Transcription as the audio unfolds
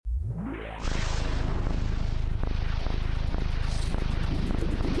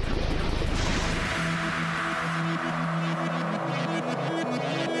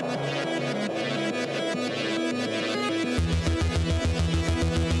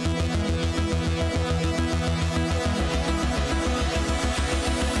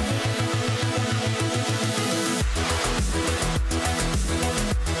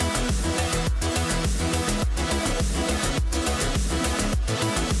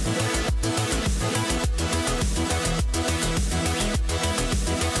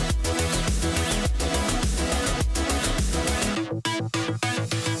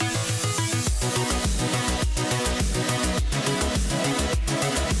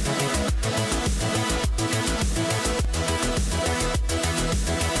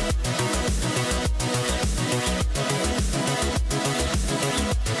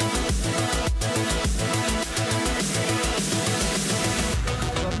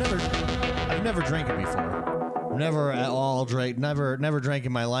I've never drank it before. Never at all drank. Never drank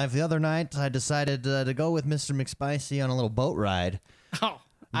in my life. The other night, I decided to go with Mr. McSpicy on a little boat ride. Oh,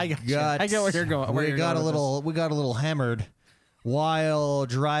 I get where you're going. We got a little hammered while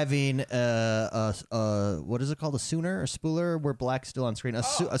driving what is it called? A schooner, a spooler? We're black still on screen. A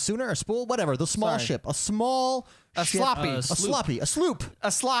schooner, a spool, whatever. The small ship, a small, ship, sloppy, a sloppy, a sloop, a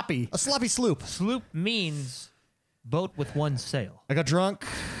sloppy sloop. Sloop means boat with one sail. I got drunk.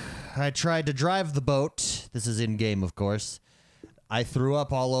 I tried to drive the boat. This is in game, of course. I threw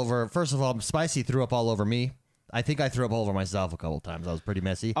up all over. First of all, Spicy threw up all over me. I think I threw up all over myself a couple of times. I was pretty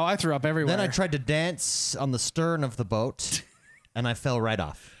messy. Oh, I threw up everywhere. Then I tried to dance on the stern of the boat, and I fell right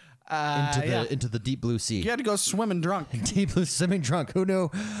off into the deep blue sea. You had to go swimming drunk. Deep blue swimming drunk. Who knew?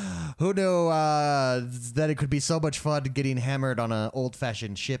 That it could be so much fun getting hammered on an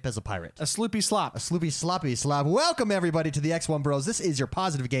old-fashioned ship as a pirate. A sloopy slop. A sloopy sloppy slop. Welcome everybody to the X1 Bros. This is your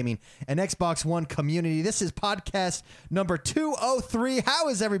positive gaming and Xbox One community. This is podcast number 203. How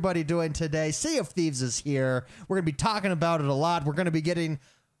is everybody doing today? Sea of Thieves is here. We're going to be talking about it a lot. We're going to be getting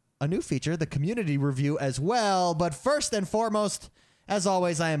a new feature, the community review as well. But first and foremost, as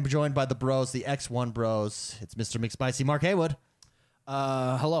always, I am joined by the bros, the X1 Bros. It's Mr. McSpicy, Mark Haywood.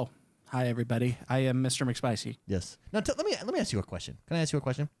 Hello. Hi, everybody. I am Mr. McSpicy. Yes. Now, let me ask you a question. Can I ask you a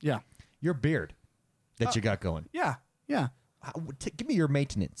question? Yeah. Your beard that you got going. Yeah. Yeah. Give me your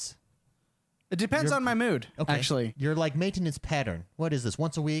maintenance. It depends on my mood, actually. Your maintenance pattern. What is this?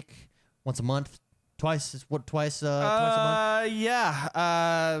 Once a week? Once a month? Twice a month?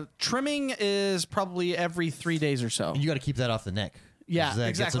 Yeah. Trimming is probably every 3 days or so. You got to keep that off the neck. Yeah, that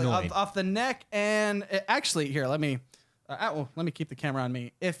exactly. gets annoying. Off the neck, and actually, here, let me keep the camera on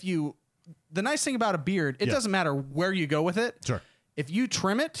me. The nice thing about a beard, it doesn't matter where you go with it. Sure. If you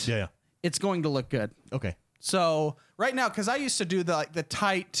trim it, it's going to look good. Okay. So right now, because I used to do the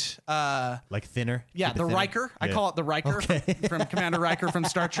tight, like thinner. Yeah, the Riker. I call it the Riker from Commander Riker from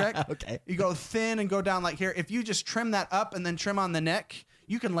Star Trek. Okay. You go thin and go down like here. If you just trim that up and then trim on the neck,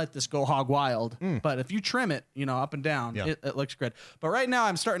 you can let this go hog wild. But if you trim it, up and down, it looks good. But right now,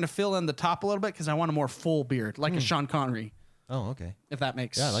 I'm starting to fill in the top a little bit because I want a more full beard, like a Sean Connery. Oh, okay. If that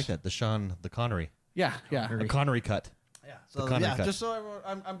makes I like that. The Connery. Yeah. The Connery cut. Yeah. So just so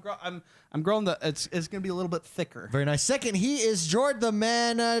everyone, I'm growing it's gonna be a little bit thicker. Very nice. Second, he is Jordan the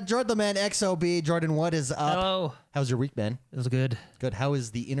Man. Jordan the Man XOB. Jordan, what is up? Hello. How's your week, man? It was good. Good. How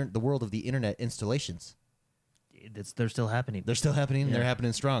is the world of the internet installations? They're still happening. They're still happening. Yeah. They're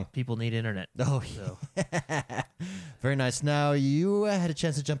happening strong. People need internet. Oh, so. Very nice. Now, you had a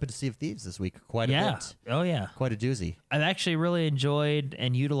chance to jump into Sea of Thieves this week. Quite a bit. Oh, yeah. Quite a doozy. I've actually really enjoyed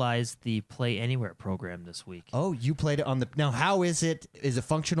and utilized the Play Anywhere program this week. Oh, you played it on the... Now, how is it? Is it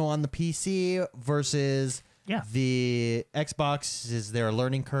functional on the PC versus the Xbox? Is there a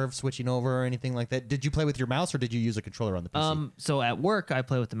learning curve switching over or anything like that? Did you play with your mouse or did you use a controller on the PC? So at work, I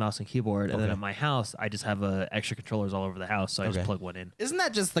play with the mouse and keyboard, and then at my house, I just have extra controllers all over the house, so I just plug one in. Isn't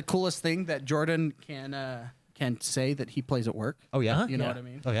that just the coolest thing that Jordan can say that he plays at work? Oh, yeah. You know what I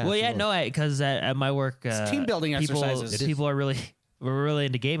mean? Oh, yeah. Well, yeah, no, because at my work, it's team building exercises. People are we're really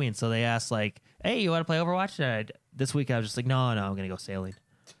into gaming, so they ask like, "Hey, you want to play Overwatch?" This week, I was just like, "No, I'm gonna go sailing."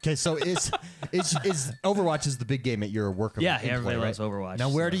 Okay, so is Overwatch is the big game at your work? Yeah, everybody loves Overwatch. Now,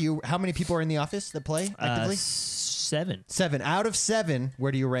 how many people are in the office that play actively? 7. 7 out of 7.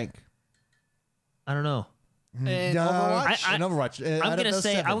 Where do you rank? I don't know. In Overwatch? In Overwatch.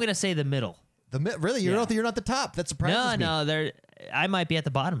 I'm gonna say the middle. Really? You're not the top. That surprises me. No, I might be at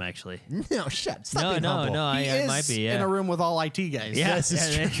the bottom actually. No, shut. Stop being humble. I might be. Yeah. In a room with all IT guys. Yeah, Yes,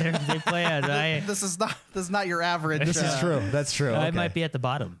 they play it. This is not your average. This is true. That's true. I might be at the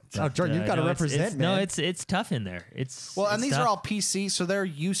bottom. Oh, Jordan, you've got to represent, man. No, it's tough in there. And it's these tough. are all PC, so they're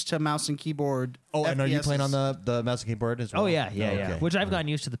used to mouse and keyboard. Oh, and are you FPSs. playing on the mouse and keyboard as well? Oh yeah. Okay. Which I've gotten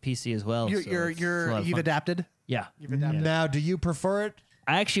used to the PC as well. You've adapted. Yeah. You've adapted. Now, do you prefer it?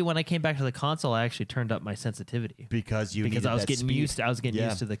 When I came back to the console, I actually turned up my sensitivity Because I was getting used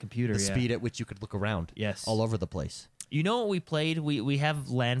to the computer. The speed at which you could look around. Yes. All over the place. You know what we played? We have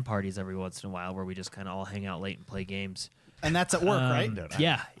LAN parties every once in a while where we just kind of all hang out late and play games. And that's at work, right?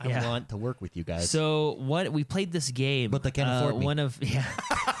 Yeah. I want to work with you guys. So we played this game, But they can't afford me.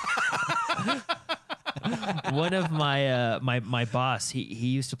 One of my boss, he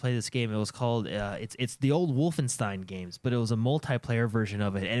used to play this game. It was called it's the old Wolfenstein games, but it was a multiplayer version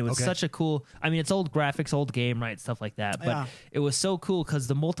of it, and it was such a cool. I mean, it's old graphics, old game, right, stuff like that. But it was so cool because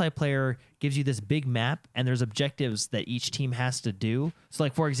the multiplayer gives you this big map, and there's objectives that each team has to do. So,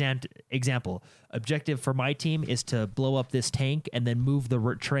 like for example, objective for my team is to blow up this tank and then move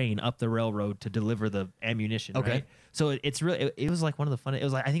the train up the railroad to deliver the ammunition. Okay. Right? So it's really it was like one of the fun. It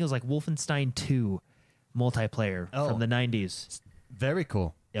was like I think it was like Wolfenstein 2 multiplayer from the 90s. Very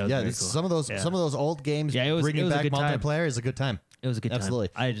cool. Yeah, it was very cool. Some of those old games bringing back multiplayer is a good time. It was a good Absolutely.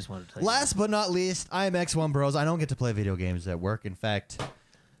 time. I just wanted to play. Last but not least, I am X1 Bros. I don't get to play video games at work. In fact,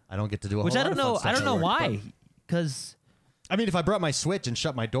 I don't get to do a which whole I don't lot know. of fun I don't stuff know at work, why. Because I mean, if I brought my Switch and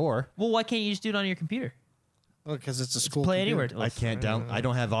shut my door, well, why can't you just do it on your computer? Because it's a school. Play computer. anywhere. I can't I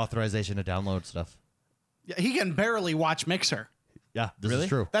don't have authorization to download stuff. Yeah, he can barely watch Mixer. Yeah, this Really? is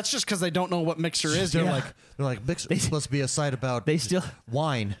true. That's just because they don't know what Mixer is. They're yet. like Mixer is supposed to be a site about They still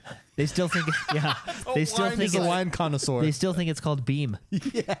wine. they still think yeah they still wine think He's a it's, wine connoisseur. they still think it's called Beam.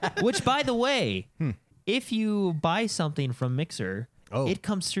 Which, by the way, if you buy something from Mixer, it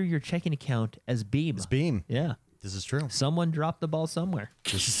comes through your checking account as Beam. It's Beam. Yeah. This is true. Someone dropped the ball somewhere.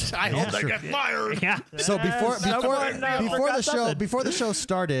 I hope they get fired. Yeah. So before the show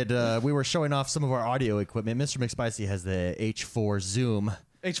started, we were showing off some of our audio equipment. Mr. McSpicy has the H4 Zoom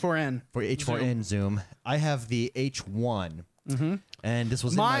H4n. for H4n Zoom. I have the H1, and this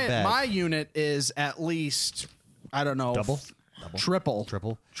was in my bag. My unit is at least, I don't know, Double?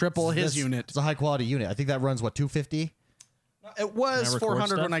 triple his unit. It's a high quality unit. I think that runs what, 250? It was Can I record 400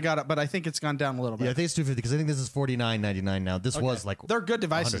 stuff? when I got it, but I think it's gone down a little bit. Yeah, I think it's 250 because I think this is $49.99 now. This was like They're good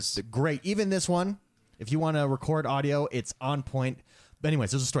devices. 100. Great. Even this one, if you want to record audio, it's on point. But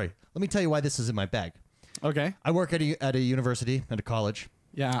anyways, there's a story. Let me tell you why this is in my bag. Okay. I work at a university, at a college.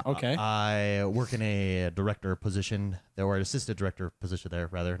 Yeah. Okay. I work in a director position there, or an assistant director position there,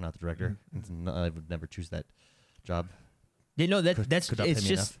 rather, not the director. I would never choose that job. You know that's could not pay it's me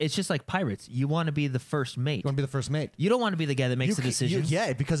just enough. it's just like pirates. You want to be the first mate. You want to be the first mate. You don't want to be the guy that makes the decision.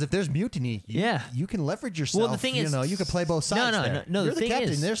 Yeah, because if there's mutiny, you can leverage yourself. Well, the thing is, you can play both sides. No. You're The thing captain.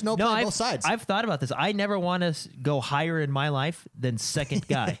 is, There's no playing both sides. I've thought about this. I never want to go higher in my life than second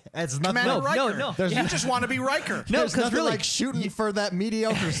guy. It's nothing. Commander no, Riker. no. There's You just want to be Riker. No, There's because nothing really, like shooting for that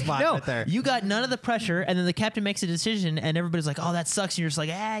mediocre spot no, right there. you got none of the pressure, and then the captain makes a decision, and everybody's like, "Oh, that sucks," and you're just like,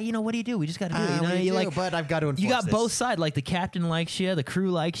 what do you do? We just got to do it. You know, you like, but I've got to enforce you got this. both sides. Like the captain likes you, the crew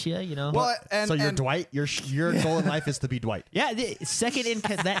likes you. You know. Well, and, so you're and Dwight. Your goal in life is to be Dwight. Yeah, second in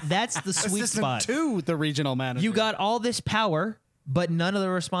that's the sweet assistant spot. to the regional manager. You got all this power, but none of the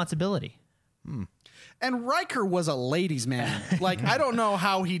responsibility. And Riker was a ladies' man. Like, I don't know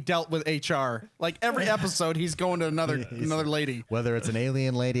how he dealt with HR. Like, every episode, he's going to another lady. Whether it's an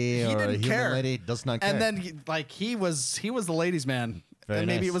alien lady or a didn't human care. lady, does not care. And then, he was the ladies' man. Very and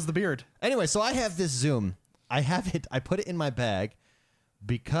maybe nice. it was the beard. Anyway, so I have this Zoom. I put it in my bag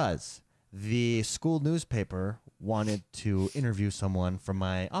because the school newspaper wanted to interview someone from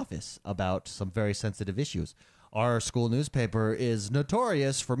my office about some very sensitive issues. Our school newspaper is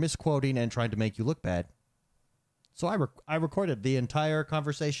notorious for misquoting and trying to make you look bad. So I recorded the entire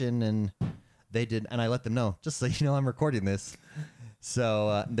conversation, and they did, and I let them know, just so you know, I'm recording this.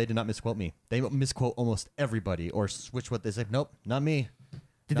 So they did not misquote me. They misquote almost everybody or switch what they say. Nope, not me.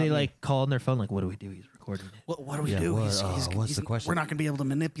 Did Not they me. like call on their phone? Like, what do we do? He's recording it. What do we Yeah, do? what- what's the question? We're not going to be able to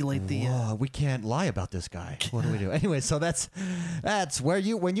manipulate the. Whoa, we can't lie about this guy. What do we do? Anyway, so that's where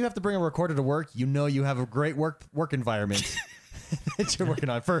when you have to bring a recorder to work, you know you have a great work environment that you're working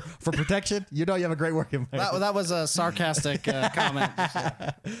on for protection. You know you have a great work environment. That was a sarcastic comment.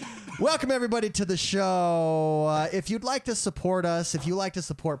 Welcome everybody to the show. If you'd like to support us, if you like to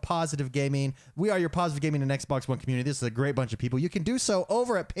support Positive Gaming, we are your Positive Gaming and Xbox One community. This is a great bunch of people. You can do so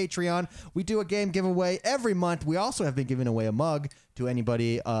over at Patreon. We do a game giveaway every month. We also have been giving away a mug to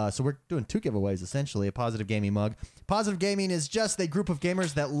anybody. So we're doing 2 giveaways, essentially, a Positive Gaming mug. Positive Gaming is just a group of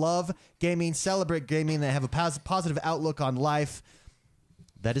gamers that love gaming, celebrate gaming, that have a positive outlook on life.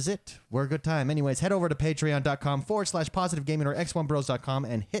 That is it. We're a good time. Anyways, head over to patreon.com/positive gaming or x1bros.com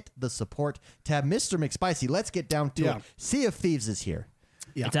and hit the support tab. Mr. McSpicy, let's get down to it. Sea of Thieves is here.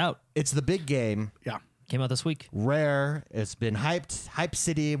 Yeah. It's out. It's the big game. Yeah. Came out this week. Rare. It's been hyped. Hype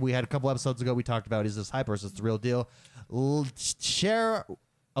City. We had a couple episodes ago. We talked about, is this hype or is this the real deal? Share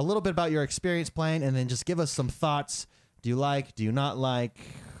a little bit about your experience playing, and then just give us some thoughts. Do you like? Do you not like?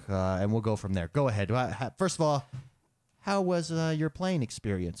 And we'll go from there. Go ahead. First of all, how was your playing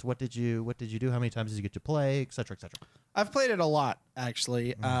experience? What did you do? How many times did you get to play, et cetera, et cetera? I've played it a lot,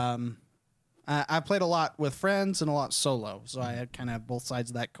 actually. I played a lot with friends and a lot solo, so I kind of have both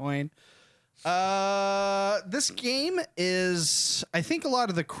sides of that coin. This game is, I think a lot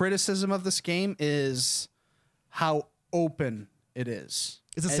of the criticism of this game is how open it is.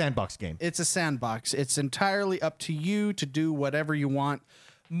 It's a sandbox game. It's a sandbox. It's entirely up to you to do whatever you want,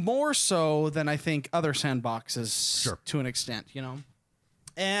 more so than I think other sandboxes to an extent, you know?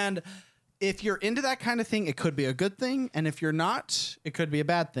 And if you're into that kind of thing, it could be a good thing. And if you're not, it could be a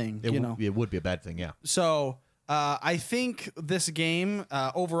bad thing, you know? It would be a bad thing, yeah. So I think this game,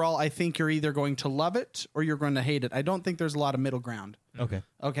 overall, I think you're either going to love it or you're going to hate it. I don't think there's a lot of middle ground. Okay.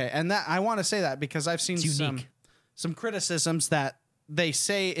 Okay, and that I want to say that because I've seen It's unique. some criticisms that they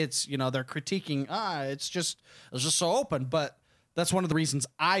say it's, they're critiquing, it's just so open, but that's one of the reasons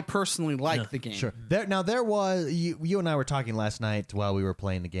I personally like the game. Sure. There was you and I were talking last night while we were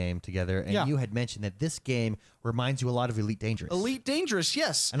playing the game together, and you had mentioned that this game reminds you a lot of Elite Dangerous. Elite Dangerous,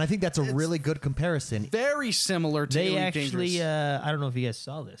 yes. And I think that's a really good comparison. Very similar to They Elite actually, Dangerous. I don't know if you guys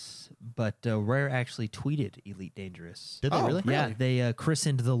saw this, but Rare actually tweeted Elite Dangerous. Did they Oh, really? Yeah, they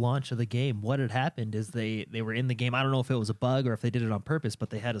christened the launch of the game. What had happened is they were in the game. I don't know if it was a bug or if they did it on purpose, but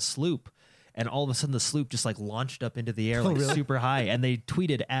they had a sloop. And all of a sudden, the sloop just like launched up into the air like super high, and they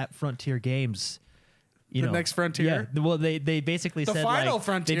tweeted at Frontier Games, The next frontier? Yeah, well, they basically The said final like,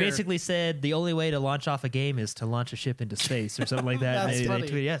 frontier. They basically said the only way to launch off a game is to launch a ship into space or something like that. That's they funny.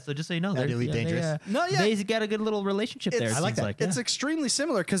 tweeted, so just so you know, At they're- Elite Dangerous. They got a good little relationship there. It's- It I like seems that. It's extremely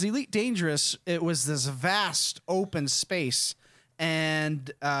similar because Elite Dangerous, it was this vast open space, and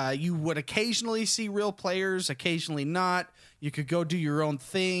you would occasionally see real players, occasionally not. You could go do your own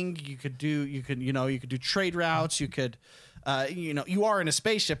thing. You could do trade routes. You could, you are in a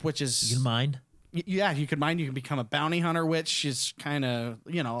spaceship, which is You can mine. Yeah, you could mine. You can become a bounty hunter, which is kind of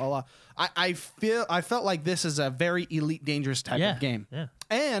a lot. I felt like this is a very Elite Dangerous type of game. Yeah.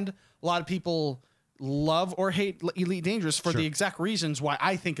 And a lot of people love or hate Elite Dangerous for the exact reasons why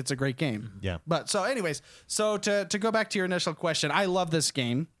I think it's a great game. Yeah. But so anyways, so to go back to your initial question, I love this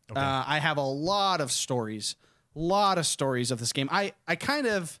game. I have a lot of stories of this game. I kind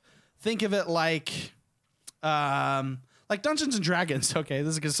of think of it like Dungeons and Dragons. Okay, this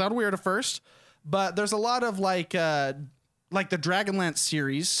is gonna sound weird at first, but there's a lot of like the Dragonlance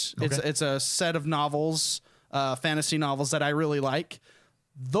series. It's a set of novels, fantasy novels that I really like.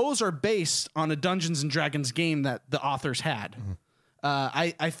 Those are based on a Dungeons and Dragons game that the authors had.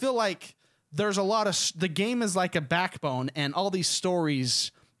 I feel like there's a lot of the game is like a backbone, and all these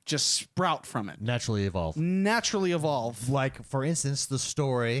stories just sprout from it. Naturally evolve. Like, for instance, the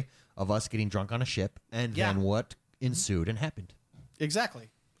story of us getting drunk on a ship and then what ensued and happened. Exactly.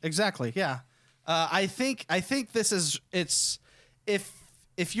 Yeah. I think this is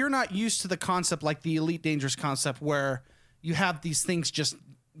if you're not used to the concept like the Elite Dangerous concept where you have these things just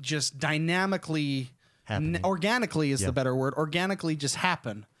dynamically organically is the better word, organically just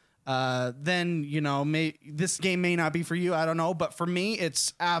happen. Then this game may not be for you. I don't know, but for me,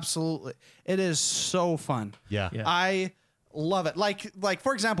 it is so fun. Yeah. I love it. Like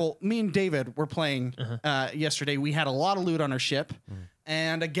for example, me and David were playing yesterday. We had a lot of loot on our ship,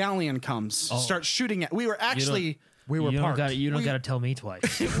 and a galleon comes, starts shooting at. We were actually. We were parked. You don't got to tell me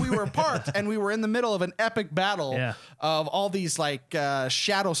twice. We were parked, and we were in the middle of an epic battle of all these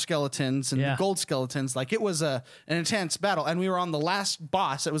shadow skeletons and gold skeletons. Like it was an intense battle, and we were on the last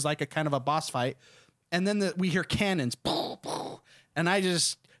boss. It was like a kind of a boss fight, and then we hear cannons,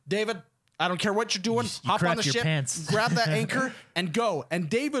 and David, I don't care what you're doing, hop on the ship, grab that anchor, and go. And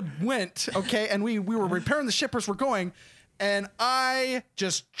David went, and we were repairing the ship as we're going. And I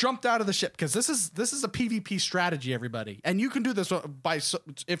just jumped out of the ship because this is a PvP strategy, everybody, and you can do this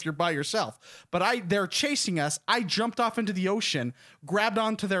if you're by yourself. But they're chasing us. I jumped off into the ocean, grabbed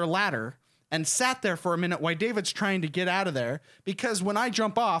onto their ladder, and sat there for a minute while David's trying to get out of there. Because when I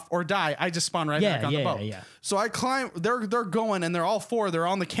jump off or die, I just spawn right back on the boat. Yeah. So I climb. They're going, and they're all four. They're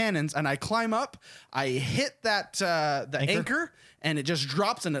on the cannons, and I climb up. I hit the anchor. And it just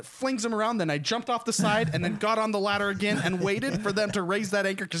drops and it flings them around. Then I jumped off the side and then got on the ladder again and waited for them to raise that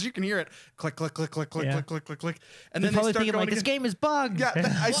anchor because you can hear it click, click, click, click, click, click, click, click, click. And then they start thinking going this game is bugged. Yeah,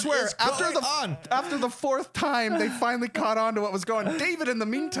 I swear. Going After the fourth time, they finally caught on to what was going. David, in the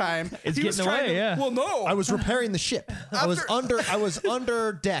meantime, he was getting trying away, to. yeah. Well, no, I was repairing the ship. I was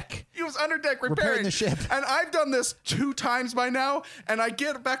under deck. He was under deck repairing the ship. And I've done this 2 times by now. And I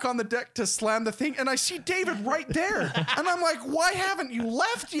get back on the deck to slam the thing. And I see David right there. And I'm like, why haven't you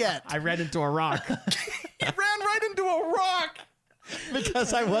left yet? I ran into a rock. He ran right into a rock.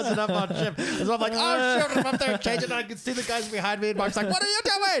 Because I wasn't up on ship. And so I'm like, oh shit, I'm up there changing. And I can see the guys behind me. And Mark's like, what are you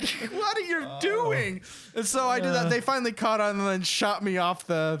doing? What are you doing? And so I did that. They finally caught on and then shot me off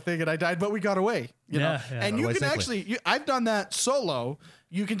the thing and I died, but we got away. You know? And you can actually, I've done that solo.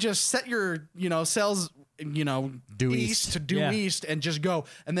 You can just set your, cells, Due east. to due east and just go.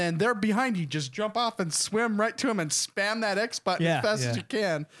 And then they're behind you. Just jump off and swim right to them and spam that X button as fast as you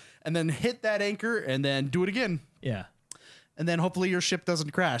can. And then hit that anchor and then do it again. Yeah. And then hopefully your ship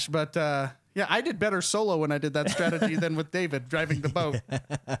doesn't crash. But I did better solo when I did that strategy than with David driving the boat.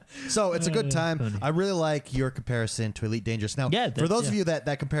 So it's a good time. I really like your comparison to Elite Dangerous. Now, for those of you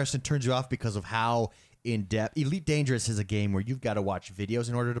that comparison turns you off because of how in depth. Elite Dangerous is a game where you've got to watch videos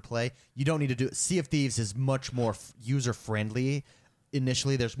in order to play. You don't need to do it. Sea of Thieves is much more user friendly.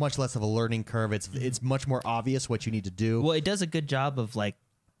 Initially, there's much less of a learning curve. It's much more obvious what you need to do. Well, it does a good job of like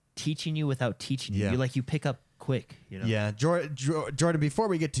teaching you without teaching you. You pick up quick. You know? Yeah, Jordan. Before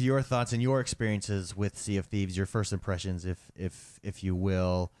we get to your thoughts and your experiences with Sea of Thieves, your first impressions, if you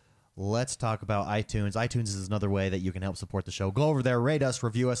will, let's talk about iTunes. iTunes is another way that you can help support the show. Go over there, rate us,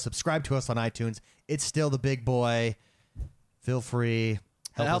 review us, subscribe to us on iTunes. It's still the big boy. Feel free.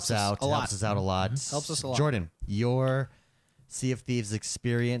 Helps us out a lot. Helps us out a lot. Helps us a lot. Jordan, your Sea of Thieves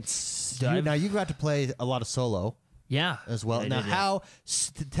experience. Now you got to play a lot of solo. Yeah, as well. Now,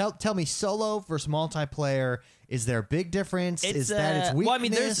 tell me, solo versus multiplayer. Is there a big difference? Is that its weakness? Well, I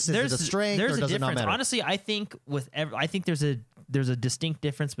mean, is it a strength? There's or does a it not difference. matter? Honestly, I think there's a distinct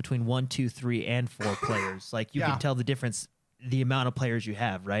difference between 1, 2, 3, and 4 players. Like you can tell the difference, the amount of players you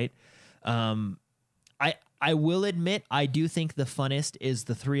have, right? I will admit, I do think the funnest is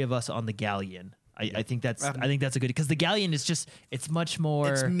the 3 of us on the galleon. I think that's a good, because the galleon is just, it's much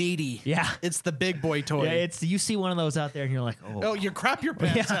more, it's meaty. Yeah, it's the big boy toy. Yeah, you see one of those out there and you're like, oh, you crap your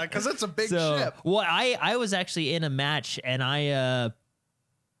pants out because it's a big ship. Well, I was actually in a match and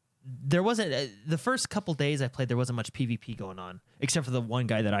there wasn't the first couple days I played, there wasn't much PvP going on except for the one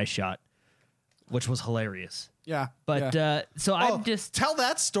guy that I shot, which was hilarious. Yeah, but so I'm just tell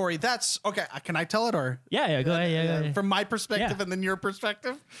that story. That's okay. Can I tell it or? Yeah, go ahead. Yeah. From my perspective and then your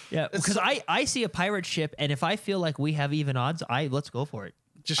perspective. Yeah, because I see a pirate ship, and if I feel like we have even odds, let's go for it.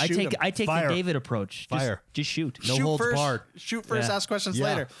 Just shoot I take Fire. the David approach. Just shoot. No holds barred. Shoot first. Ask questions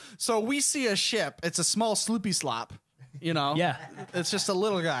later. So we see a ship. It's a small sloopy slop. You know. Yeah. It's just a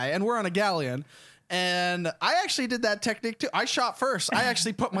little guy, and we're on a galleon. And I actually did that technique too. I shot first. I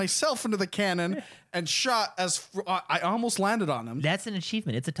actually put myself into the cannon and shot I almost landed on him. That's an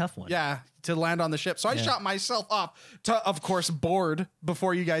achievement. It's a tough one. Yeah, to land on the ship. So I shot myself off to, of course, board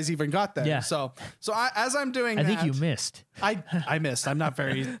before you guys even got there. Yeah. So as I'm doing I think you missed. I missed. I'm not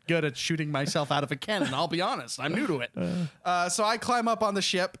very good at shooting myself out of a cannon. I'll be honest. I'm new to it. So I climb up on the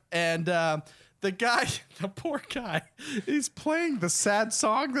ship and the guy, the poor guy, he's playing the sad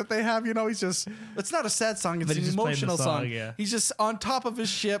song that they have. You know, it's not a sad song. It's an emotional song. Yeah. He's just on top of his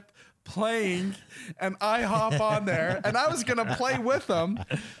ship playing, and I hop on there, and I was going to play with him.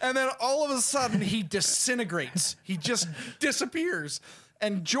 And then all of a sudden he disintegrates. He just disappears.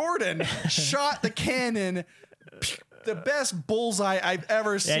 And Jordan shot the cannon, the best bullseye I've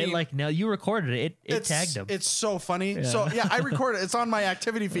ever seen. Yeah, now you recorded it. It tagged him. It's so funny. Yeah. So I recorded it. It's on my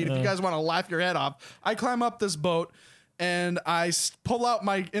activity feed if you guys want to laugh your head off. I climb up this boat and I pull out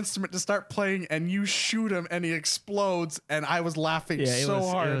my instrument to start playing, and you shoot him and he explodes, and I was laughing so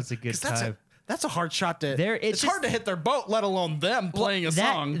hard. It was a good time. That's a hard shot to. It's hard to hit their boat, let alone them playing a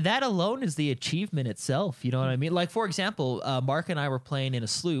song. That alone is the achievement itself. You know what I mean? Like, for example, Mark and I were playing in a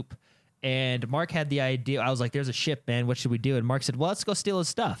sloop. And Mark had the idea. I was like, there's a ship, man. What should we do? And Mark said, well, let's go steal his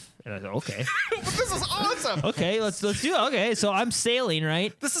stuff. And I said, okay. This is awesome. Okay, let's do it. Okay, so I'm sailing,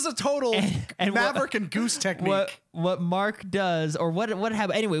 right? This is a total Maverick and Goose technique. What Mark does, or what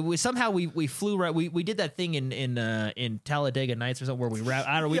happened? Anyway, we flew right. We did that thing in Talladega Nights or something where we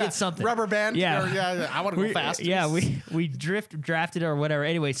I don't know. We did something. Rubber band. Yeah. I want to go fast. Yeah, we drafted or whatever.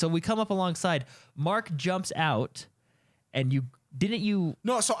 Anyway, so we come up alongside. Mark jumps out, and Didn't you?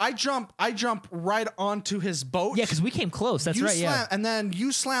 No, so I jump right onto his boat. Yeah, because we came close. That's right. Yeah, and then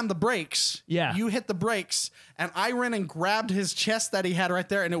you slam the brakes. Yeah, you hit the brakes, and I ran and grabbed his chest that he had right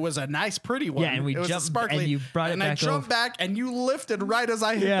there, and it was a nice, pretty one. Yeah, and we jumped, sparkly, and you brought it and back. I jumped back, and you lifted right as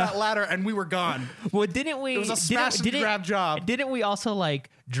I hit that ladder, and we were gone. Well, didn't we? It was a smash and grab job. Didn't we also like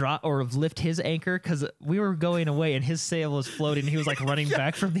drop or lift his anchor because we were going away, and his sail was floating, and he was like running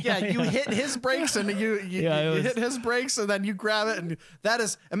back from the. Yeah, you hit his brakes, and you hit his brakes, and then you grab it, and that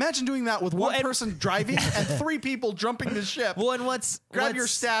is. Imagine doing that with one person driving and 3 people jumping the ship. Well, and grab your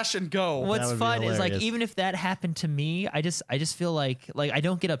stash and go. What's fun is like even if that happened to me, I just feel like I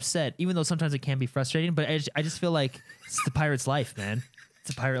don't get upset, even though sometimes it can be frustrating. But I just feel like it's the pirate's life, man. It's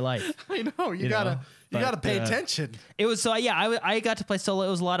a pirate life. I know you gotta pay attention. It was I got to play solo. It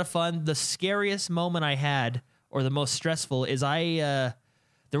was a lot of fun. The scariest moment I had, or the most stressful, is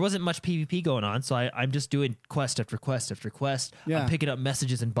there wasn't much PvP going on, so I'm just doing quest after quest after quest. Yeah. I'm picking up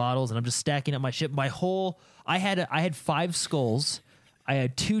messages and bottles, and I'm just stacking up my ship. I had 5 skulls, I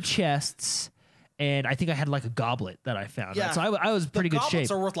had 2 chests, and I think I had like a goblet that I found. Yeah. Right? So I was in pretty good shape.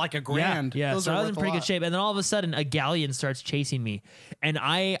 Goblets are worth like $1,000. Yeah. Those so are I was worth in pretty a good lot. shape, and then all of a sudden a galleon starts chasing me, and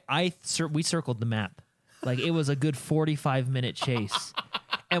we circled the map. Like it was a good 45-minute chase.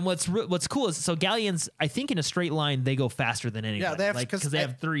 And what's cool is, so galleons, I think in a straight line, they go faster than anybody. Yeah, they have, because they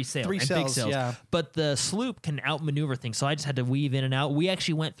have three sails. Three and sails, big sails. yeah. But the sloop can outmaneuver things. So I just had to weave in and out. We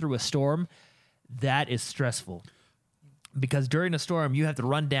actually went through a storm. That is stressful. Because during a storm, you have to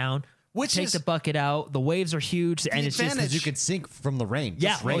run down, take the bucket out. The waves are huge. And it's just because you can sink from the rain.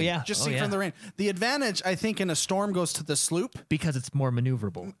 Yeah. Just rain. Oh, yeah. Just sink from the rain. The advantage, I think, in a storm goes to the sloop. Because it's more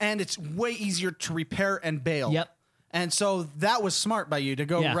maneuverable. And it's way easier to repair and bail. Yep. And so that was smart by you to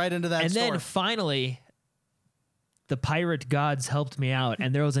go right into that And storm. then finally, the pirate gods helped me out.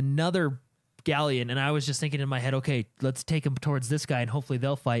 And there was another galleon. And I was just thinking in my head, okay, let's take them towards this guy and hopefully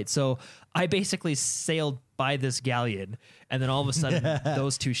they'll fight. So I basically sailed by this galleon. And then all of a sudden,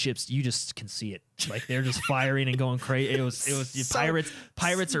 those two ships, you just can see it. Like they're just firing and going crazy. It was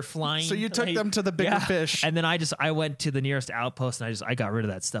pirates are flying. So you took them to the bigger fish. And then I went to the nearest outpost and I got rid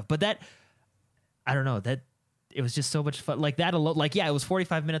of that stuff. But I don't know, it was just so much fun. Like that alone, like, yeah, it was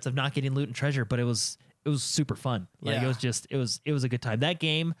 45 minutes of not getting loot and treasure, but it was super fun. Like it was a good time. That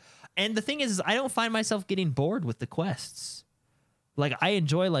game. And the thing is I don't find myself getting bored with the quests. Like I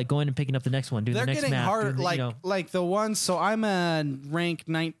enjoy like going and picking up the next one, doing the next map. They're getting hard, like the ones. So I'm a rank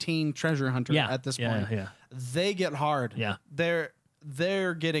 19 treasure hunter at this point. Yeah. They get hard. Yeah.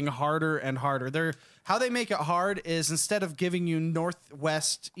 They're getting harder and harder. How they make it hard is instead of giving you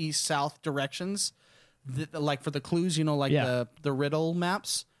northwest, east, south directions, like for the clues, the riddle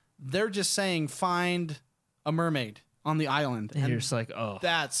maps, they're just saying find a mermaid on the island. And you're just like, oh,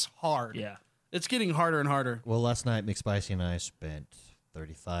 that's hard. Yeah. It's getting harder and harder. Well, last night, McSpicy and I spent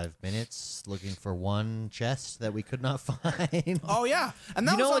 35 minutes looking for one chest that we could not find. Oh, yeah. And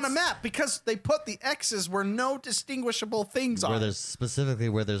that was on a map because they put the X's where no distinguishable things are.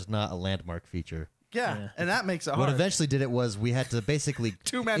 Where there's not a landmark feature. Yeah, and that makes it hard. What eventually did it was we had to basically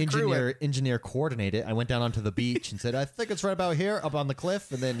engineer coordinate it. I went down onto the beach and said, I think it's right about here, up on the cliff.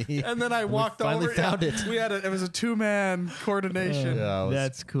 And then I walked over. Finally found it. It was a 2-man coordination.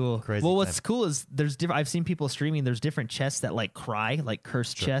 That's cool. Crazy. Well, what's cool is I've seen people streaming. There's different chests that like cry, like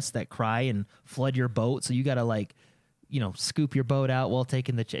cursed chests that cry and flood your boat. So you got to scoop your boat out while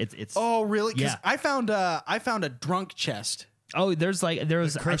taking the chest. Oh, really? Yeah. I found a drunk chest. Oh, there was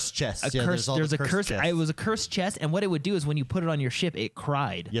a cursed chest. It was a cursed chest, and what it would do is when you put it on your ship, it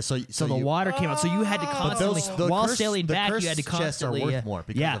cried. Yeah, so the water came out. So you had to constantly, while sailing back, you had to constantly. Chests are worth more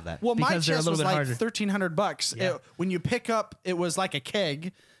because of that. Well, my because chest was like harder. $1,300. Yeah. When you pick up, it was like a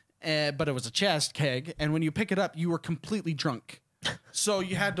keg, but it was a chest keg, and when you pick it up, you were completely drunk. So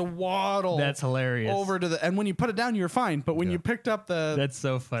you had to waddle. That's hilarious. Over to and when you put it down, you were fine. But when you picked up that's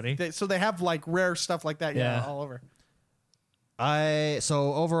so funny. So they have like rare stuff like that. Yeah, all over.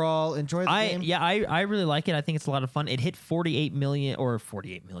 So overall enjoy the game. Yeah, I really like it. I think it's a lot of fun. It hit 48 million.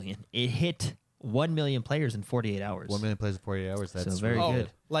 It hit 1 million players in 48 hours. 1 million players in 48 hours. That's very good.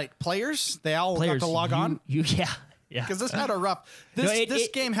 Like players, they all got to log on. Yeah. Because this had a rough. This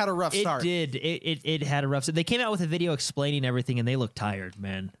game had a rough start. It did. It had a rough start. They came out with a video explaining everything, and they looked tired,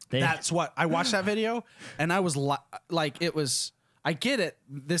 man. That's what I watched that video, and I was like, it was. I get it.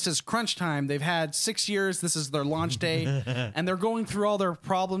 This is crunch time. They've had 6 years. This is their launch day, and they're going through all their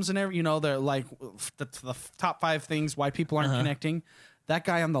problems and they're like the top 5 things why people aren't connecting. That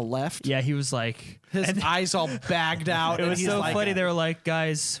guy on the left, he was like his eyes all bagged out. It was so funny. They were like,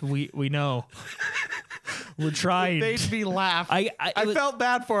 "Guys, we know." We're trying. It made me laugh. I felt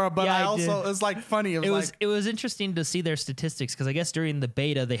bad for him, but I also it was like funny. It was interesting to see their statistics because I guess during the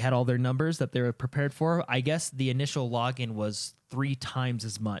beta they had all their numbers that they were prepared for. I guess the initial login was 3 times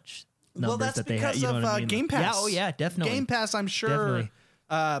as much numbers that they had. You know what I mean? Game Pass. Yeah, oh yeah, definitely. Game Pass, I'm sure.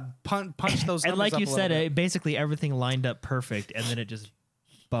 Punch those numbers and like up you a said, basically everything lined up perfect, and then it just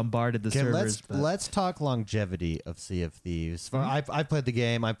bombarded the servers. Let's talk longevity of Sea of Thieves. I've played the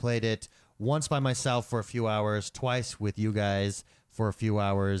game. I played it once by myself for a few hours, twice with you guys for a few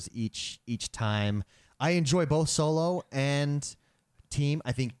hours each time. I enjoy both solo and team.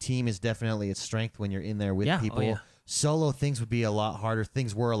 I think team is definitely its strength when you're in there with people. Oh, yeah. Solo, things would be a lot harder.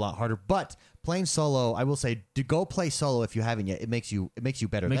 Things were a lot harder. But playing solo, I will say, go play solo if you haven't yet. It makes you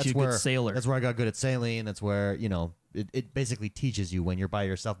better. Makes you a good sailor. That's where I got good at sailing. That's where, it basically teaches you when you're by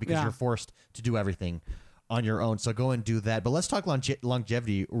yourself because you're forced to do everything on your own. So go and do that. But let's talk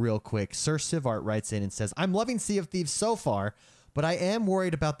longevity real quick. Sir Sivart writes in and says, I'm loving Sea of Thieves so far, but I am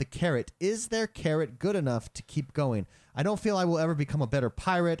worried about the carrot. Is their carrot good enough to keep going? I don't feel I will ever become a better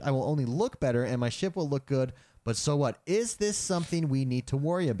pirate. I will only look better and my ship will look good. But so what? Is this something we need to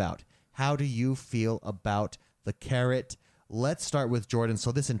worry about? How do you feel about the carrot? Let's start with Jordan.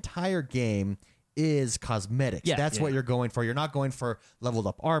 So this entire game is cosmetics. Yeah, That's what you're going for. You're not going for leveled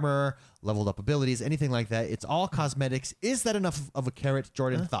up armor, leveled up abilities, anything like that. It's all cosmetics. Is that enough of a carrot,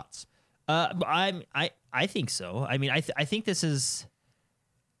 Jordan? Thoughts? I think so. I mean, I think this is.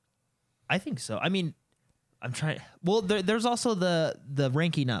 I think so. I mean, I'm trying. Well, there's also the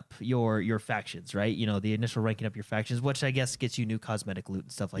ranking up your factions, right? You know, the initial ranking up your factions, which I guess gets you new cosmetic loot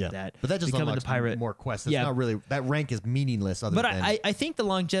and stuff like that. But that just becoming unlocks the pirate more quests. It's not really, that rank is meaningless. But I think the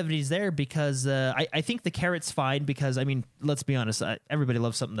longevity is there because I think the carrot's fine because, I mean, let's be honest, everybody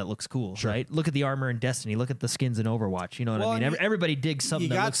loves something that looks cool, right? Look at the armor in Destiny. Look at the skins in Overwatch. You know what I mean? Everybody digs something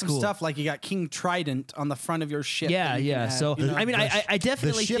that looks cool. You got some stuff like you got King Trident on the front of your ship. Yeah. So, I mean, I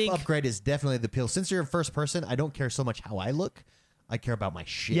definitely think... The think... ship upgrade is definitely the appeal. Since you're in first person, I don't care so much how I look. I care about my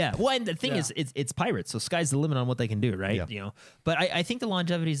shit. Yeah. Well, and the thing is, it's pirates, so sky's the limit on what they can do, right? Yeah. You know. But I think the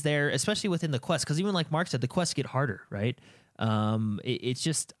longevity is there, especially within the quest, because even like Mark said, the quests get harder, right? It's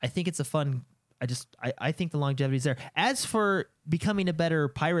just, I think it's a fun. I think the longevity is there. As for becoming a better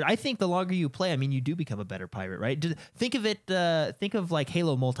pirate, I think the longer you play, I mean, you do become a better pirate, right? Think of it. Think of like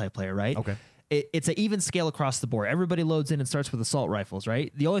Halo multiplayer, right? Okay. It's an even scale across the board. Everybody loads in and starts with assault rifles,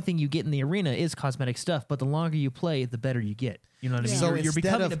 right? The only thing you get in the arena is cosmetic stuff, but the longer you play, the better you get. You know what I mean? So you're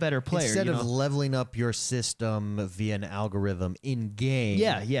becoming a better player. Instead of leveling up your system via an algorithm in game,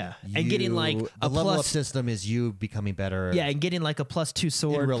 and getting like a level up system is you becoming better. Yeah, and getting like a +2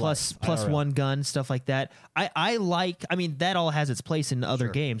 sword, plus 1 gun, stuff like that. I mean, that all has its place in other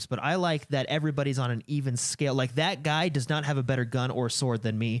games, but I like that everybody's on an even scale. Like that guy does not have a better gun or sword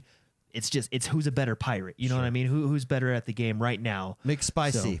than me. It's who's a better pirate. You know what I mean? Who's better at the game right now?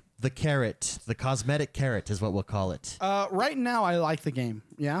 McSpicy, the carrot, the cosmetic carrot is what we'll call it. Right now, I like the game.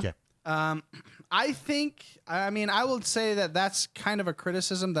 Yeah. Okay. I think. I mean, I would say that that's kind of a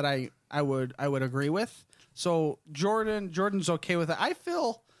criticism that I would agree with. So Jordan's okay with it. I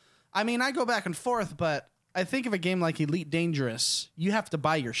feel. I mean, I go back and forth, but I think of a game like Elite Dangerous, you have to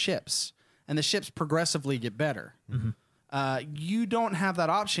buy your ships, and the ships progressively get better. Mm-hmm. You don't have that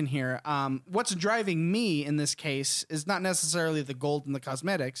option here. What's driving me in this case is not necessarily the gold and the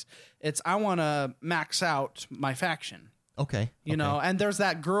cosmetics. It's I want to max out my faction. Okay. You know, and there's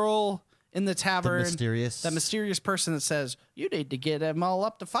that girl in the tavern, that mysterious person that says, you need to get them all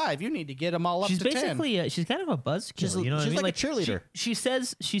up to 5. You need to get them all up to 10. She's basically, she's kind of a buzzkill. You know what I mean? She's like a cheerleader.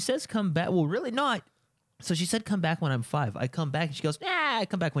 She says come back. Well, really not. So she said, come back when I'm 5. I come back and she goes, I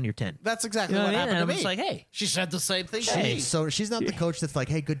come back when you're 10. That's exactly what happened to me. I'm just like, hey. She said the same thing to me. So she's not the coach that's like,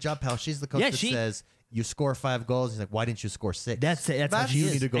 hey, good job, pal. She's the coach that says, you score 5 goals. He's like, why didn't you score 6? That's how she you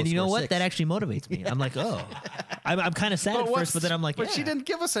is. need to go and you know score what? 6. That actually motivates me. I'm like, oh. I'm kind of sad at first, but then I'm like, but she didn't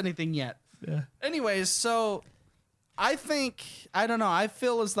give us anything yet. Yeah. Anyways, so I think, I don't know, I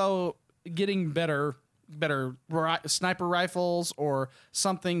feel as though getting better sniper rifles or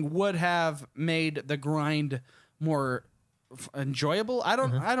something would have made the grind more enjoyable. I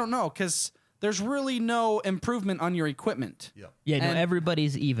don't know, because there's really no improvement on your equipment. Yeah, no,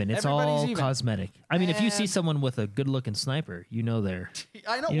 everybody's even. It's all cosmetic. I mean, if you see someone with a good-looking sniper, you know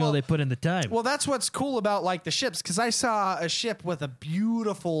they put in the time. Well, that's what's cool about like the ships, because I saw a ship with a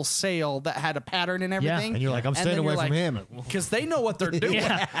beautiful sail that had a pattern and everything. And you're like, I'm staying away from him. Because they know what they're doing.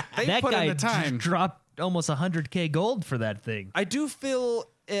 They that put guy in the time. Dropped almost 100K gold for that thing. I do feel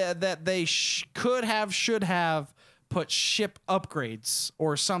that they should have put ship upgrades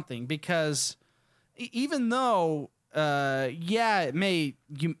or something, because even though it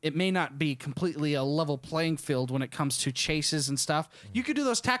may not be completely a level playing field when it comes to chases and stuff, you could do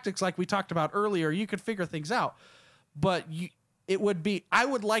those tactics like we talked about earlier. You could figure things out, but I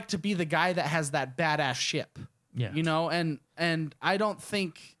would like to be the guy that has that badass ship. Yeah, you know, and I don't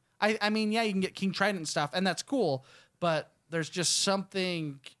think I mean, yeah, you can get King Trident and stuff, and that's cool, but there's just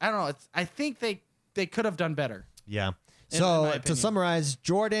something, I don't know. I think they could have done better. Yeah. So to summarize,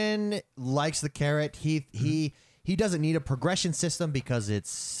 Jordan likes the carrot. He doesn't need a progression system because it's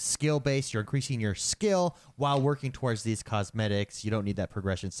skill based. You're increasing your skill while working towards these cosmetics. You don't need that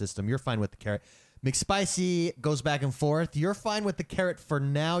progression system. You're fine with the carrot. McSpicy goes back and forth. You're fine with the carrot for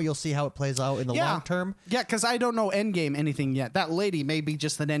now. You'll see how it plays out in the long term. Yeah, because I don't know endgame anything yet. That lady may be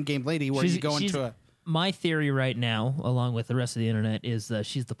just an endgame lady where you go into a... My theory right now, along with the rest of the internet, is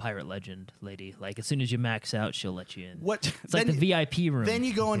she's the pirate legend lady. Like, as soon as you max out, she'll let you in. It's like the VIP room. Then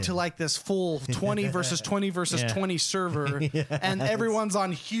you go into like this full 20 versus 20 versus 20 server, and everyone's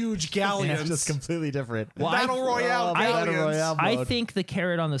on huge galleons. It's just completely different. Well, Battle Royale galleons. I think the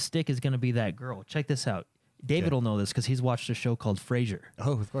carrot on the stick is going to be that girl. Check this out. David will know this because he's watched a show called Frasier.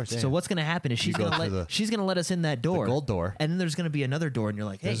 Oh, of course. So what's going to happen is she's going to let us in that door, the gold door, and then there's going to be another door, and you're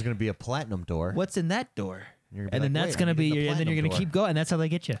like, hey, there's going to be a platinum door. What's in that door? You're And then that's gonna be, and then you're gonna keep going. And that's how they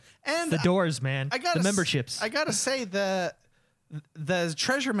get you. And the doors, man. the memberships. I gotta say the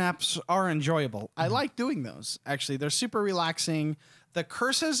treasure maps are enjoyable. I like doing those. Actually, they're super relaxing. The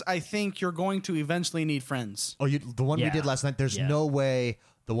curses, I think you're going to eventually need friends. Oh, the one we did last night. There's no way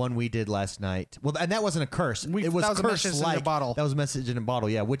the one we did last night. Well, and that wasn't a curse. It was that was a message in a bottle. That was a message in a bottle.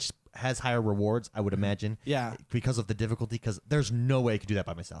 Yeah, which has higher rewards, I would imagine. Yeah, because of the difficulty. Because there's no way I could do that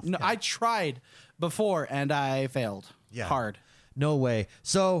by myself. No, I tried before and I failed. Yeah, hard. No way.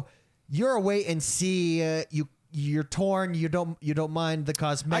 So you're a wait and see. You're torn. You don't mind the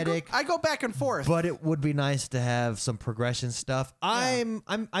cosmetic. I go back and forth, but it would be nice to have some progression stuff. I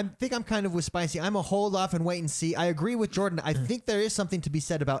think I'm kind of with Spicy. I'm a hold off and wait and see. I agree with Jordan. I think there is something to be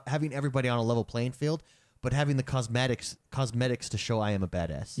said about having everybody on a level playing field, but having the cosmetics to show I am a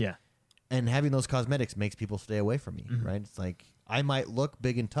badass. Yeah, and having those cosmetics makes people stay away from me. Right? It's like I might look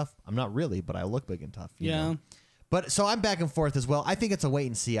big and tough. I'm not really, but I look big and tough. You know? But so I'm back and forth as well. I think it's a wait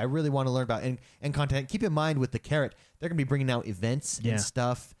and see. I really want to learn about and content. Keep in mind with the carrot, they're going to be bringing out events and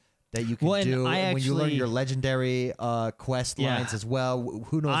stuff that you can do. And when you learn your legendary quest lines as well.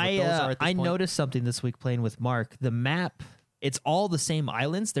 Who knows what those are at this point? Noticed something this week playing with Mark. The map, it's all the same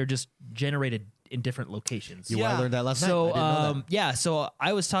islands. They're just generated in different locations. I learned that last night. I didn't know that. So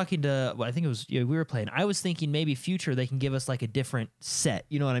I was talking to, I think it was, we were playing. I was thinking maybe future they can give us like a different set.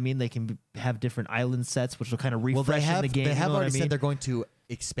 You know what I mean? They can have different island sets, which will kind of refresh in the game. They have already said they're going to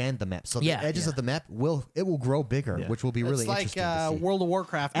expand the map. So the edges of the map will grow bigger, which will be really interesting to see. Like World of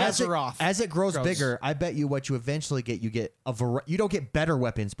Warcraft, Azeroth. As it grows bigger, I bet you what you eventually get, you don't get better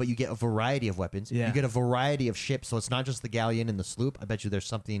weapons, but you get a variety of weapons. Yeah. You get a variety of ships, so it's not just the galleon and the sloop. I bet you there's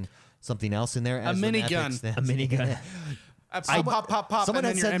something else in there. A minigun. A minigun. Pop. Someone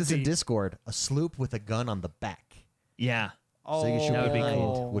had and said you're this in empty. Discord, a sloop with a gun on the back. Yeah. So you should that would be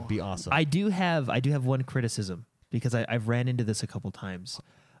cool. Would be awesome. I do have one criticism because I've ran into this a couple times.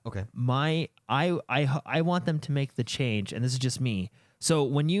 Okay. I want them to make the change, and this is just me. So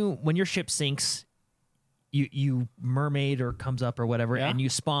when your ship sinks, you mermaid or comes up or whatever, and you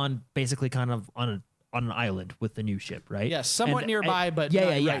spawn basically kind of on an island with the new ship, right? Yeah, somewhat nearby, but not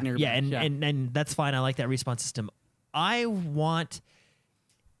right nearby. Yeah, and that's fine. I like that respawn system. I want.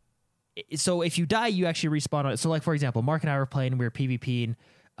 So if you die, you actually respawn on it. So like for example, Mark and I were playing, we were PvPing.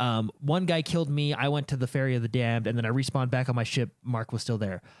 One guy killed me. I went to the Ferry of the Damned, and then I respawned back on my ship. Mark was still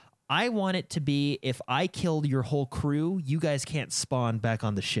there. I want it to be if I killed your whole crew, you guys can't spawn back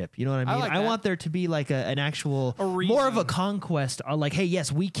on the ship. You know what I mean? I want there to be like an actual, more of a conquest. Like, hey,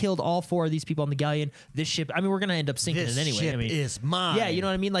 yes, we killed all 4 of these people on the galleon. This ship, I mean, we're going to end up sinking it anyway. This ship is mine. Yeah, you know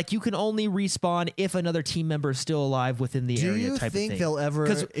what I mean? Like, you can only respawn if another team member is still alive within the area type of thing. Do you think they'll ever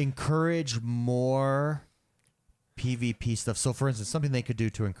encourage more PvP stuff? So, for instance, something they could do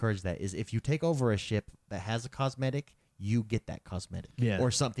to encourage that is if you take over a ship that has a cosmetic, you get that cosmetic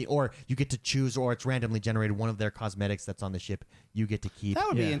or something, or you get to choose, or it's randomly generated one of their cosmetics that's on the ship you get to keep. That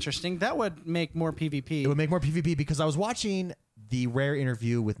would be interesting. That would make more PvP. It would make more PvP because I was watching the Rare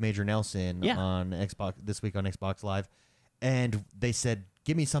interview with Major Nelson on Xbox this week on Xbox Live, and they said,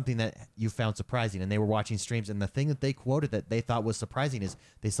 give me something that you found surprising. And they were watching streams, and the thing that they quoted that they thought was surprising is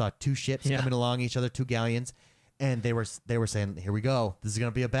they saw 2 ships coming along each other, 2 galleons, and they were saying, here we go, this is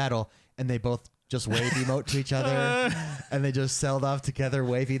going to be a battle, and they both just wave emote to each other, and they just sailed off together,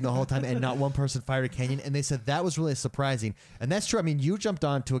 waving the whole time, and not one person fired a canyon. And they said that was really surprising, and that's true. I mean, you jumped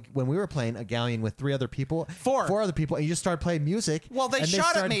on to when we were playing a galleon with 3 other people, 4 other people, and you just started playing music. Well, they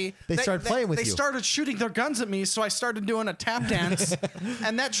shot at me. They started playing with you. They started shooting their guns at me, so I started doing a tap dance,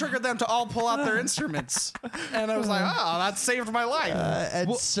 and that triggered them to all pull out their instruments. And I was like, oh, that saved my life.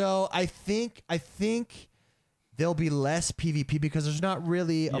 So I think there'll be less PvP because there's not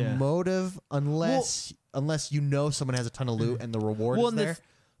really a motive unless you know someone has a ton of loot and the reward is there.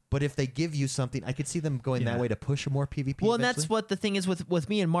 But if they give you something, I could see them going that way to push more PvP. Well, eventually. and that's what the thing is with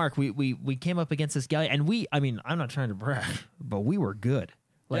me and Mark. We came up against this guy, and I'm not trying to brag, but we were good.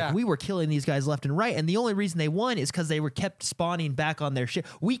 Like we were killing these guys left and right, and the only reason they won is because they were kept spawning back on their ship.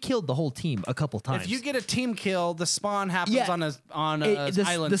 We killed the whole team a couple times. If you get a team kill, the spawn happens on an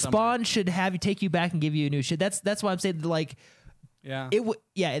island. The spawn should take you back and give you a new shit. That's why I'm saying like. Yeah.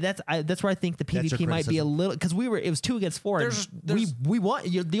 That's where I think the PvP might be a little because it was 2 against 4. We won.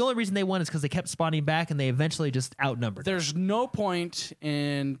 The only reason they won is because they kept spawning back and they eventually just outnumbered. There's no point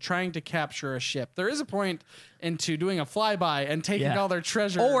in trying to capture a ship. There is a point into doing a flyby and taking all their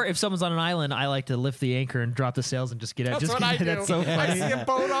treasure. Or if someone's on an island, I like to lift the anchor and drop the sails and just get out. That's what I do. That's so funny. I see a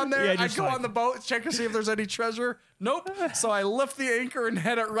boat on there. Yeah, I go on the boat, check to see if there's any treasure. Nope. So I lift the anchor and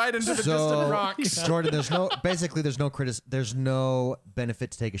head it right into the distant rocks. Jordan, there's no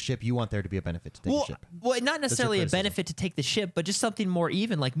benefit to take a ship. You want there to be a benefit to take a ship. Well, not necessarily a benefit to take the ship, but just something more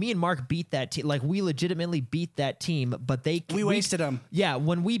even. Like me and Mark beat that team. Like we legitimately beat that team, but we wasted them. Yeah,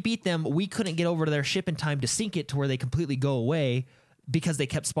 when we beat them, we couldn't get over to their ship in time to sink it to where they completely go away because they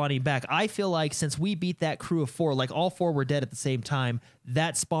kept spawning back. I feel like since we beat that crew of 4, like all 4 were dead at the same time,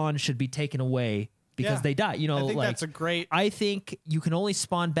 that spawn should be taken away because they die. You know, I think like, that's a great. I think you can only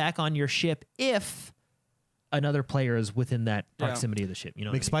spawn back on your ship if another player is within that proximity of the ship. You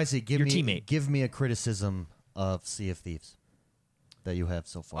know, McSpicy, teammate. Give me a criticism of Sea of Thieves that you have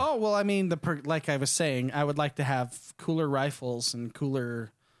so far. Oh well, I mean, like I was saying, I would like to have cooler rifles and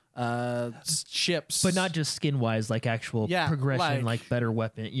cooler ships, but not just skin wise, like actual progression, like better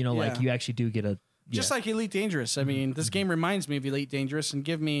weapon. You know, like you actually do get a just like Elite Dangerous. I mean, this game reminds me of Elite Dangerous, and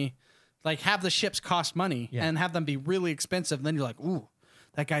give me like have the ships cost money and have them be really expensive. And then you're like, ooh,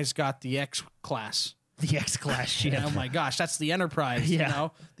 that guy's got the X class. The X class ship. Oh my gosh, that's the Enterprise. You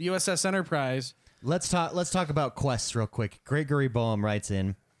know, the USS Enterprise. Let's talk about quests real quick. Gregory Boehm writes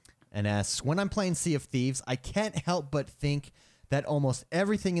in and asks, when I'm playing Sea of Thieves, I can't help but think that almost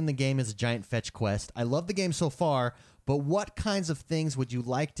everything in the game is a giant fetch quest. I love the game so far, but what kinds of things would you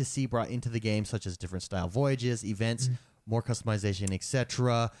like to see brought into the game, such as different style voyages, events, more customization,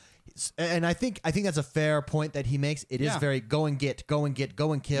 etc.? And I think that's a fair point that he makes. It is very go and kill and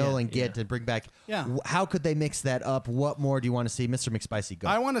get and bring back. Yeah. How could they mix that up? What more do you want to see, Mr. McSpicy? Go.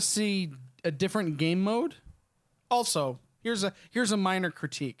 I want to see a different game mode. Also, here's a minor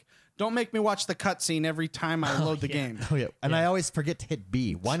critique. Don't make me watch the cutscene every time I load the game. Oh yeah, and I always forget to hit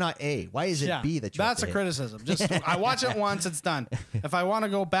B. Why not A? Why is it B that you? That's have to a hit? criticism. Just I watch it once, it's done. If I want to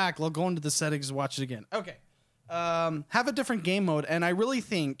go back, I'll go into the settings and watch it again. Okay. Have a different game mode, and I really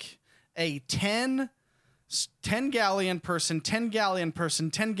think a 10 galleon person, 10 galleon person,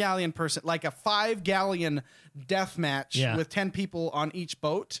 10 galleon person, like a 5 galleon death match with 10 people on each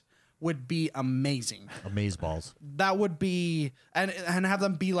boat would be amazing. Amazeballs. That would be, and have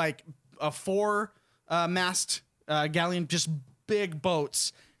them be like a 4 mast galleon, just big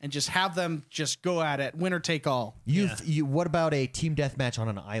boats, and just have them just go at it, winner take all. What about a team deathmatch on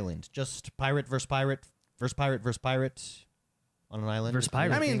an island? Just pirate versus pirate versus pirate versus pirate on an island versus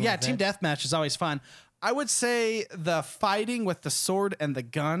pirate. I mean, team deathmatch is always fun. I would say the fighting with the sword and the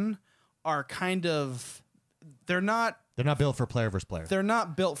gun are kind of they're not built for player versus player. They're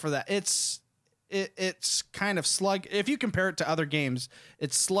not built for that. It's kind of slug. If you compare it to other games,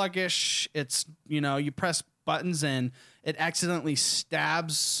 it's sluggish. It's you press buttons and it accidentally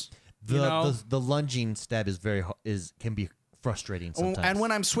stabs. The lunging stab can be frustrating sometimes. And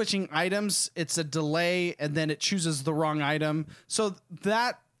when I'm switching items, it's a delay and then it chooses the wrong item. So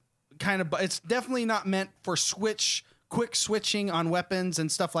that kind of it's definitely not meant for quick switching on weapons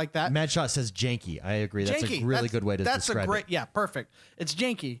and stuff like that. Madshot says janky. I agree. That's a really good way to describe it. Yeah, perfect. It's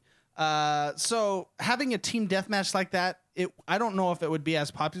janky. So having a team deathmatch like that, I don't know if it would be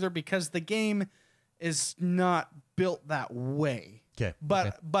as popular because the game is not built that way. Okay.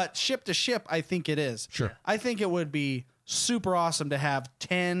 But ship to ship, I think it is. Sure. I think it would be super awesome to have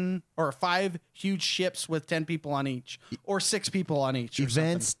 10 or 5 huge ships with 10 people on each or 6 people on each.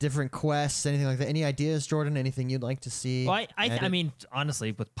 Events, different quests, anything like that. Any ideas, Jordan? Anything you'd like to see? Well, I mean,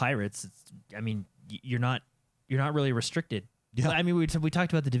 honestly, with pirates, you're not really restricted. Yeah. I mean, we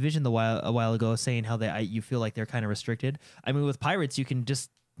talked about the Division a while ago, saying how you feel like they're kind of restricted. I mean, with pirates, you can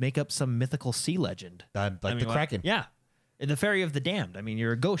just make up some mythical sea legend, the Kraken. Yeah. The Ferry of the Damned. I mean,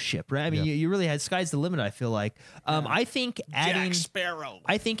 you're a ghost ship, right? I mean, you really had sky's the limit. I feel like. I think adding Jack Sparrow.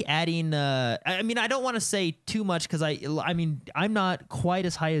 I think adding. I mean, I don't want to say too much because I mean, I'm not quite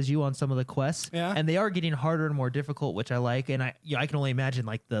as high as you on some of the quests, and they are getting harder and more difficult, which I like. And I can only imagine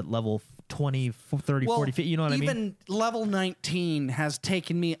like the level 20, 30, 40 feet. You know what I mean? Even level 19 has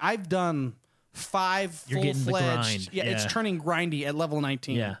taken me. I've done 5 full-fledged. Yeah, it's turning grindy at level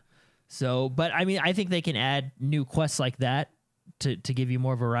 19. Yeah. So, but I mean, I think they can add new quests like that to give you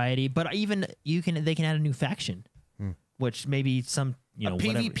more variety. But even they can add a new faction, which maybe some a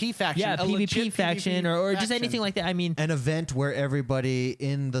PvP faction, yeah, PvP faction, or just anything like that. I mean, an event where everybody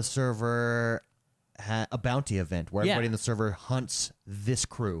in the server, a bounty event where everybody in the server hunts this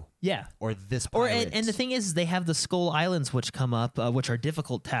crew, or this pirate. And the thing is, they have the Skull Islands which come up, which are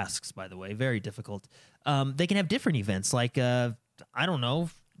difficult tasks, by the way, very difficult. They can have different events like I don't know.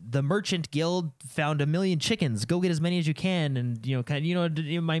 The Merchant Guild found 1 million chickens. Go get as many as you can, and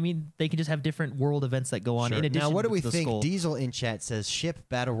I mean, they can just have different world events that go on. Sure. In addition, now, what do we to the think? Skull. Diesel in chat says ship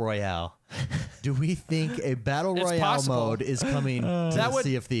battle royale. Do we think a battle royale mode is coming to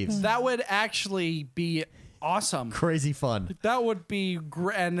Sea of Thieves? That would actually be awesome. Crazy fun. That would be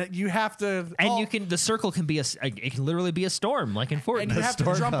great. And you have to. And the circle can be it can literally be a storm, like in Fortnite. And you have to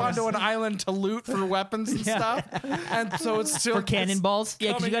storm jump comes. onto an island to loot for weapons and stuff. And so it's still for cannonballs.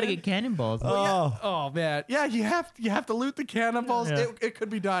 Yeah, because you got to coming get cannonballs. Oh, Oh man, yeah, you have to loot the cannonballs. Yeah. It could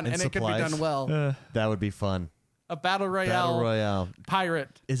be done, and it could be supplies. done well. that would be fun. A battle royale, Battle Royale.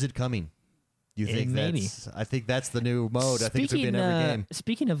 pirate. Is it coming? You think maybe. I think that's the new mode. I think it's going to be in every game.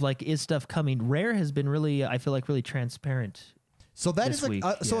 Speaking of like, is stuff coming? Rare has been really, I feel like, really transparent. So that this is week,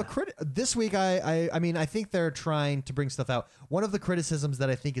 this week. I mean, I think they're trying to bring stuff out. One of the criticisms that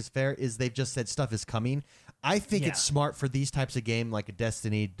I think is fair is they've just said stuff is coming. I think it's smart for these types of game like a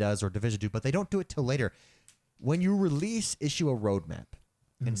Destiny does or Division 2, but they don't do it till later. When you release, issue a roadmap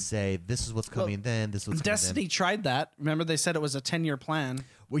and say this is what's coming. Then this is what's Destiny coming. tried that. Remember, they said it was a 10-year plan.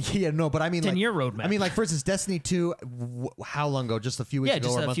 Well, yeah, no, but I mean, 10-year roadmap. I mean, like for instance, Destiny 2. How long ago? Just a few weeks Yeah, ago,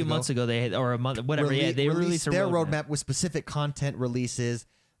 just or a few months ago, they had, or a month, whatever. Yeah, they released their roadmap with specific content releases.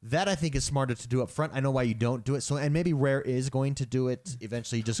 That I think is smarter to do up front. I know why you don't do it. So, and maybe Rare is going to do it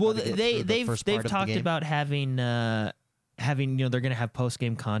eventually. You just Well, gotta get they've through the first part of the talked game. about having they're going to have post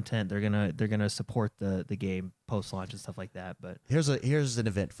game content. They're gonna support the game post launch and stuff like that. But Here's an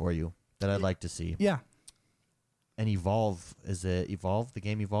event for you that I'd like to see. Yeah. And Evolve, is it Evolve? The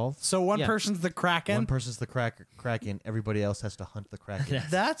game Evolve? So one Yeah. person's the Kraken. One person's the Kraken. Everybody else has to hunt the Kraken.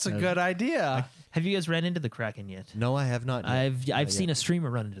 That's a good idea. have you guys ran into the Kraken yet? No, I have not. Yet. I've seen a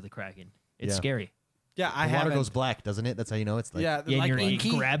streamer run into the Kraken. It's Yeah. scary. Yeah, I The water haven't. goes black, doesn't it? That's how you know it's like. Yeah, Yeah, like and Inky.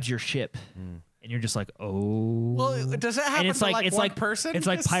 it grabs your ship, and you're just like, oh. Well, does that happen and it's to like one person? It's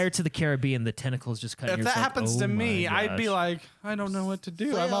like Because Pirates of the Caribbean. The tentacles just cut. If you're that just like, happens oh to my me, I'd be gosh. like, I don't know what to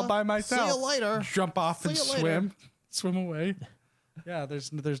do. See I'm all ya. by myself. See you later. Jump off and See you later. swim away. Yeah,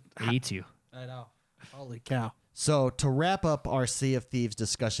 there's. It eats you. I know. Holy cow. So to wrap up our Sea of Thieves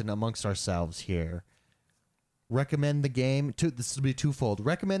discussion amongst ourselves here, recommend the game. This will be twofold.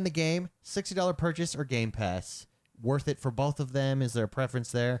 Recommend the game, $60 purchase or Game Pass. Worth it for both of them? Is there a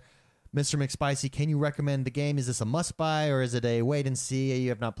preference there? Mr. McSpicy, can you recommend the game? Is this a must buy or is it a wait and see? You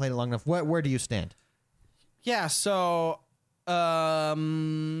have not played it long enough. Where do you stand? Yeah, so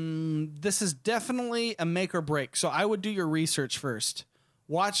this is definitely a make or break. So I would do your research first.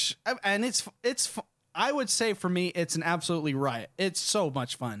 Watch, and it's I would say for me it's an absolutely riot. It's so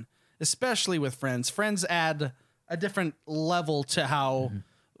much fun, especially with friends. Friends add a different level to how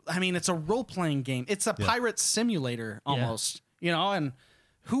I mean, it's a role-playing game. It's a pirate simulator almost, you know, and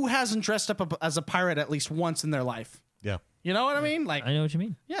who hasn't dressed up as a pirate at least once in their life? Yeah. You know what I mean? Like, I know what you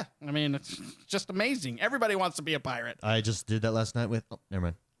mean. yeah, I mean, it's just amazing. Everybody wants to be a pirate. I just did that last night with... Oh,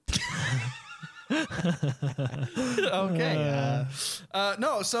 never mind. Okay.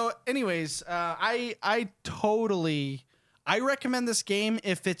 No, so anyways, I totally recommend this game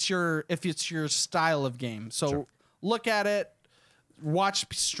if it's your style of game. So look at it, watch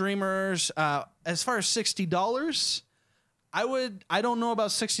streamers. As far as $60, I don't know about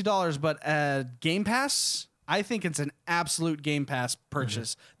 $60, but Game Pass, I think it's an absolute Game Pass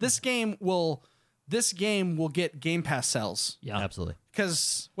purchase. This game will get Game Pass sales. Yeah, Absolutely.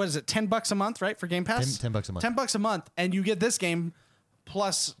 Because what is it, $10 a month, right, for Game Pass? $10 a month. $10 a month, and you get this game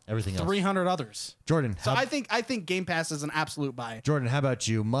plus Everything else. 300 others. Jordan, So I think Game Pass is an absolute buy. Jordan, how about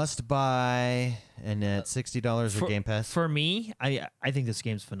you? Must buy and at $60 or Game Pass? For me, I think this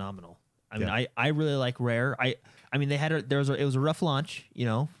game's phenomenal. I mean, Yeah. I really like Rare. I mean, it was a rough launch, you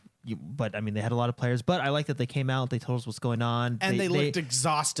know. But I mean, they had a lot of players. But I like that they came out. They told us what's going on, And they looked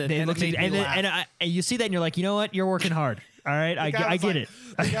exhausted. They and looked, it made me laugh. and you see that, and you're like, you know what? You're working hard. All right, I guy was get like- it.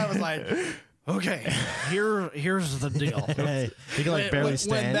 The guy was like, okay, here's the deal. Hey, he can like barely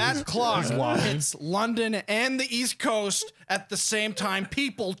stand. When that He's- clock he's walking. hits London and the East Coast at the same time,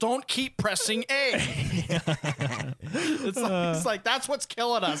 people don't keep pressing A. it's like that's what's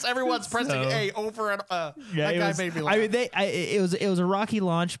killing us. Everyone's pressing A over and that guy made me laugh. I mean, it was a rocky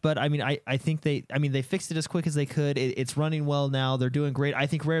launch, but I mean, I think they fixed it as quick as they could. It's running well now. They're doing great. I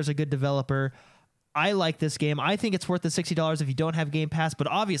think Rare's a good developer. I like this game. I think it's worth the $60 if you don't have Game Pass. But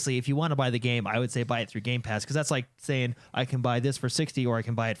obviously, if you want to buy the game, I would say buy it through Game Pass because that's like saying I can buy this for $60 or I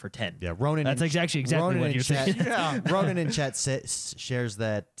can buy it for $10. Yeah, Ronan. That's exactly Ronan what in you're chat, saying. Yeah, Ronan in chat shares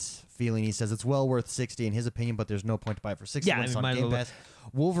that feeling. He says it's well worth $60 in his opinion, but there's no point to buy it for $60 Yeah, when it's I mean, on might as Game well- Pass.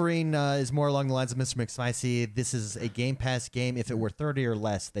 Wolverine is more along the lines of Mr. McSpicy. This is a Game Pass game. If it were 30 or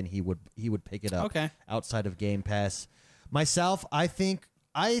less, then he would pick it up. Okay. Outside of Game Pass, myself, I think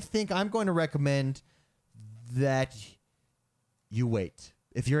I'm going to recommend that you wait.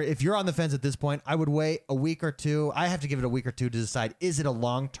 If you're on the fence at this point, I would wait a week or two. I have to give it a week or two to decide, is it a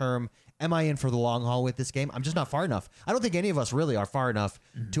long-term am I in for the long haul with this game? I'm just not far enough. I don't think any of us really are far enough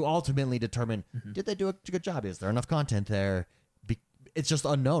to ultimately determine, did they do a good job? Is there enough content there? It's just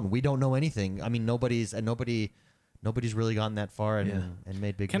unknown. We don't know anything. I mean, nobody's really gotten that far and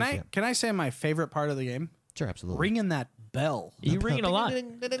made big Can moves I yet. can I say my favorite part of the game? Sure, absolutely. Ringing that bell. You ring it a lot.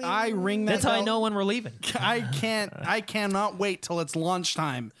 I ring that That's how I bell. know when we're leaving. I cannot wait till it's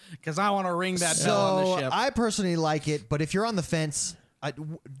lunchtime because I want to ring that bell on the So ship. I personally like it, but if you're on the fence, I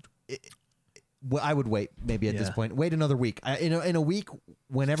would wait maybe at this Yeah. point. Wait another week. In a week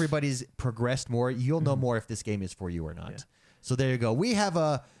when everybody's progressed more, you'll know more if this game is for you or not. Yeah. So there you go. We have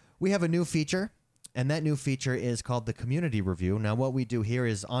a new feature. And that new feature is called the community review. Now, what we do here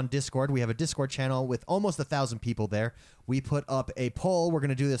is on Discord, we have a Discord channel with almost 1,000 people there. We put up a poll. We're going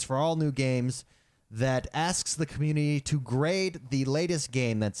to do this for all new games that asks the community to grade the latest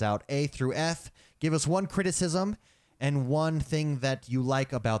game that's out, A through F. Give us one criticism and one thing that you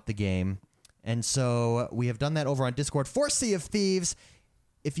like about the game. And so we have done that over on Discord for Sea of Thieves.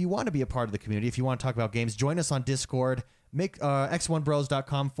 If you want to be a part of the community, if you want to talk about games, join us on Discord. Make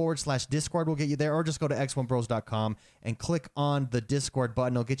x1bros.com/Discord will get you there, or just go to x1bros.com and click on the Discord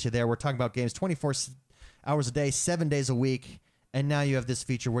button. It'll get you there. We're talking about games 24 hours a day, 7 days a week. And now you have this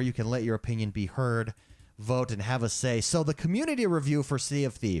feature where you can let your opinion be heard, vote, and have a say. So the community review for Sea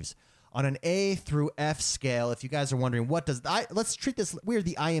of Thieves on an A through F scale. If you guys are wondering, let's treat this. We're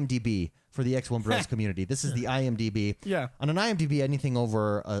the IMDb for the X1 Bros community. This is the IMDb. Yeah. On an IMDb, anything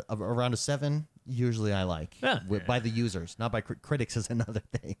over around a 7. Usually I like by the users, not by critics is another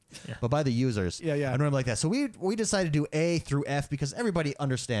thing, but by the users. Yeah. I don't like that. So we decided to do A through F because everybody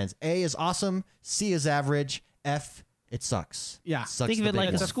understands. A is awesome, C is average, F it sucks. Yeah. Sucks Think of the it like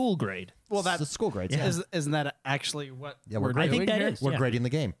big a one. school grade. Well, It's that the school grades. Yeah, isn't that actually what we're doing I think that here? is. we're yeah. grading the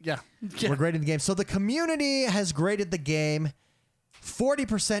game. Yeah. We're grading the game. So the community has graded the game.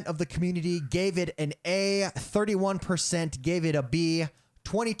 40% of the community gave it an A, 31% gave it a B,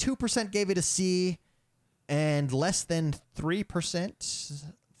 22% gave it a C, and less than 3%,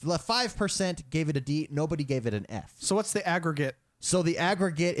 5% gave it a D. Nobody gave it an F. So what's the aggregate? So the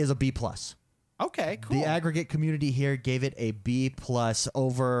aggregate is a B+. Okay, cool. The aggregate community here gave it a B+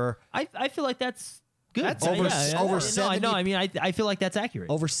 over I feel like that's good. That's over- over No, 70 I mean, I feel like that's accurate.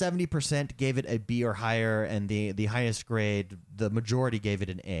 over 70% gave it a B or higher, and the highest grade, the majority gave it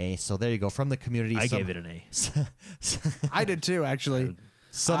an A. So there you go. From the community, I gave it an A. I did too, actually.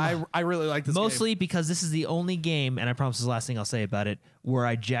 Some- I really like this game. Mostly because this is the only game, and I promise this is the last thing I'll say about it, where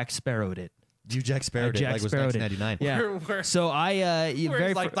I Jack Sparrowed it. You Jack Sparrowed it Jack like it was Sparrowed it. 1999. Yeah. Where- So I Where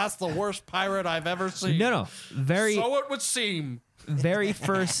very it's like, that's the worst pirate I've ever seen. no very So it would seem. very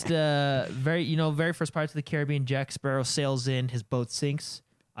first very first Pirates of the Caribbean. Jack Sparrow sails in, his boat sinks.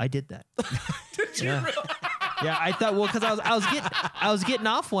 I did that. Yeah, I thought because I was getting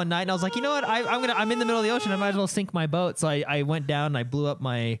off one night and I was like, you know what, I'm in the middle of the ocean. I might as well sink my boat. So I went down and I blew up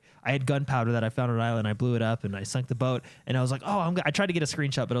I had gunpowder that I found on an island. I blew it up and I sunk the boat. And I was like, I tried to get a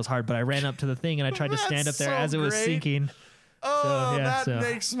screenshot, but it was hard. But I ran up to the thing and I tried to stand up That's there so as it was great. sinking. Oh, yeah, that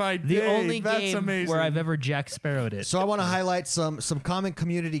makes my day. The only That's game amazing. where I've ever Jack Sparrowed it. So I want to highlight some common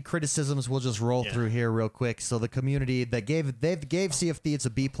community criticisms. We'll just roll through here real quick. So the community that gave Sea of Thieves a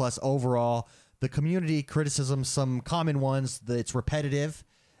B+ overall. The community criticism, some common ones. It's repetitive.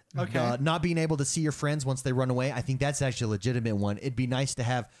 Okay. Not being able to see your friends once they run away. I think that's actually a legitimate one. It'd be nice to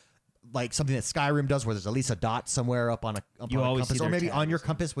have like something that Skyrim does, where there's at least a dot somewhere up on a always compass, see or their maybe on your tags.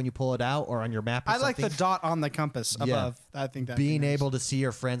 compass when you pull it out, or on your map. Or I like the something. dot on the compass Yeah. above. I think that Being able to see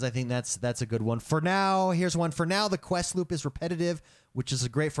your friends, I think that's a good one. For now, here's one. For now, the quest loop is repetitive, which is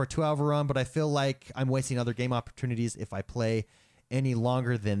great for a 2-hour run, but I feel like I'm wasting other game opportunities if I play any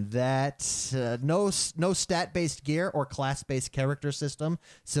longer than that. No stat-based gear or class-based character system,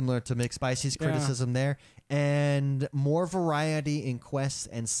 similar to McSpicy's criticism there. And more variety in quests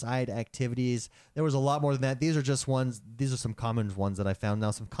and side activities. There was a lot more than that. These are just ones. These are some common ones that I found.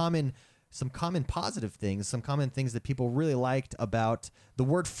 Now, some common positive things, some common things that people really liked about the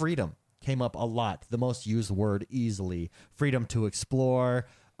word freedom came up a lot. The most used word easily. Freedom to explore.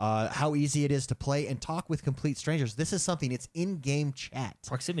 How easy it is to play and talk with complete strangers. This is something, it's in-game chat.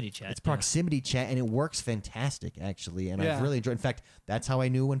 Proximity chat. It's proximity chat, and it works fantastic, actually. And Yeah. I've really enjoyed. In fact, that's how I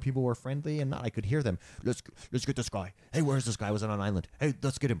knew when people were friendly and not. I could hear them. Let's get this guy. Hey, where's this guy? I was on an island. Hey,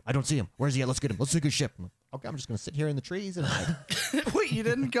 let's get him. I don't see him. Where's he at? Let's get him. Let's take his ship. I'm like, okay, I'm just gonna sit here in the trees and hide. Wait, you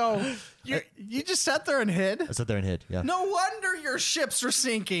didn't go. You just sat there and hid. I sat there and hid. Yeah. No wonder your ships are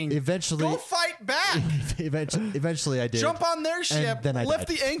sinking. Eventually, Go fight back. eventually, I did. Jump on their ship, then I lift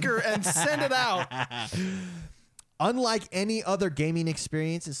died. the anchor, and send it out. unlike any other gaming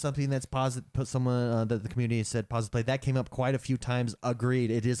experience, it's something that's someone that the community has said positive play. That came up quite a few times.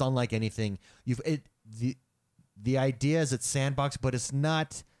 Agreed. It is unlike anything. The idea is it's sandbox, but it's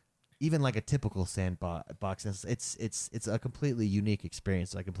not even like a typical sandbox. It's a completely unique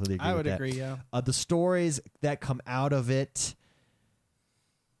experience. I completely agree. I would with that. agree. Yeah. The stories that come out of it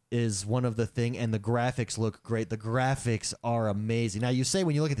is one of the thing, and the graphics look great. The graphics are amazing. Now you say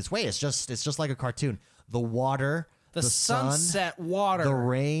when you look at this, wait, it's just like a cartoon. The water, The sun, sunset water. the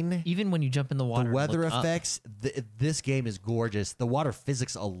rain, Even when you jump in the water, the and weather look up. effects. This game is gorgeous. The water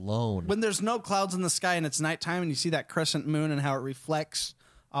physics alone. When there's no clouds in the sky and it's nighttime and you see that crescent moon and how it reflects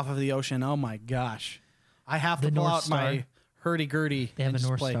off of the ocean. Oh my gosh. I have to The pull North out my Star. hurdy-gurdy. They have and a just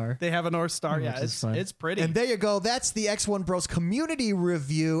North play. Star. They have a North Star. Which Yeah, is fun. it's pretty. And there you go. That's the X1 Bros community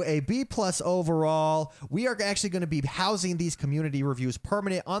review, a B+ overall. We are actually going to be housing these community reviews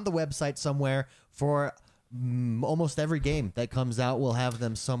permanent on the website somewhere for almost every game that comes out. We'll have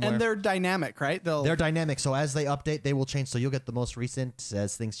them somewhere. And they're dynamic, right? They're dynamic, so as they update, they will change. So you'll get the most recent.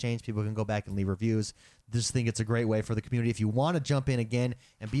 As things change, people can go back and leave reviews. Just think it's a great way for the community. If you want to jump in again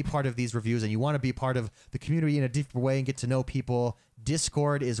and be part of these reviews, and you want to be part of the community in a different way and get to know people,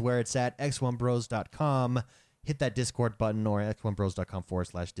 Discord is where it's at, x1bros.com. Hit that Discord button or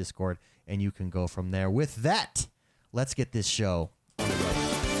x1bros.com/Discord, and you can go from there. With that, let's get this show.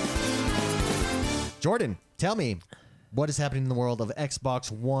 Jordan, tell me, what is happening in the world of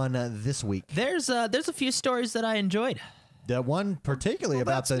Xbox One this week? There's a few stories that I enjoyed. The one particularly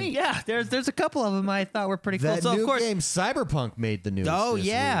about that's the neat. Yeah, there's a couple of them I thought were pretty cool. that So new of course, game Cyberpunk made the news. oh this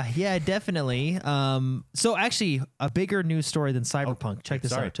yeah, week. yeah, definitely. So actually, a bigger news story than Cyberpunk. Check this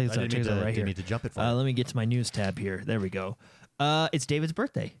Sorry, out. Check this I out. didn't Check mean this out to- right didn't here. mean to jump it for you. Let me get to my news tab here. There we go. It's David's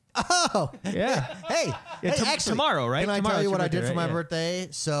birthday. Oh Yeah. hey, Yeah, hey, actually, tomorrow, right? Can I Tomorrow's tell you your what I did birthday, for my right? Yeah. birthday?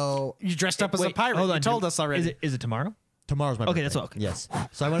 So You dressed up as a Wait, pirate. hold on. You told us already. Is it tomorrow? tomorrow's my Okay, birthday. that's okay. Yes.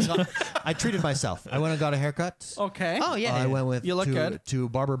 So I went and got, I treated myself. I went and got a haircut. Okay. Oh yeah. I went with You look good. to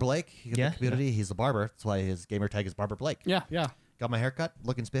Barber Blake in Yeah, the community. He's the barber. That's why his gamer tag is Barber Blake. Yeah, yeah. Got my haircut,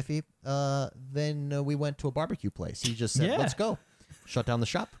 looking spiffy. Then we went to a barbecue place. He just said, Yeah. "Let's go." Shut down the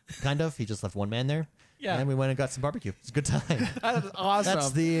shop, kind of. He just left one man there. Yeah. And we went and got some barbecue. It's a good time. That is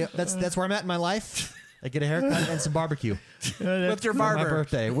awesome. That's where I'm at in my life. I get a haircut and some barbecue With your for my barber.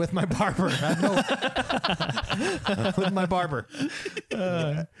 birthday with my barber. With my barber.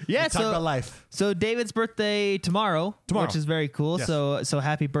 Yeah. Talk about So life. so David's birthday tomorrow, Tomorrow. which is very cool. Yes. So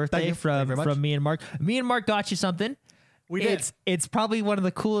happy birthday you. Thank you very much. from me and Mark. Me and Mark got you something. We did. It's probably one of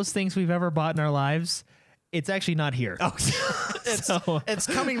the coolest things we've ever bought in our lives. It's actually not here. Oh, It's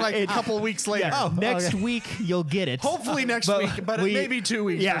coming like a couple weeks later. Yeah, next week you'll get it. Hopefully next week, but it may be 2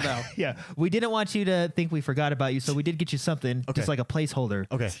 weeks yeah, from now. Yeah, we didn't want you to think we forgot about you, so we did get you something, Okay. just like a placeholder.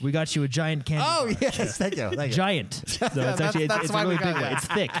 Okay. We got you a giant candy. oh bar. yes, thank you. Thank you. Giant. So it's actually that's it's why a we really got big it. one. It's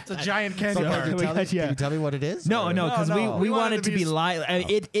thick. It's a giant candy So- bar. Can you We tell me- got- yeah. can you tell me what it is? No, Or- no, because No, we we want it to be s- live.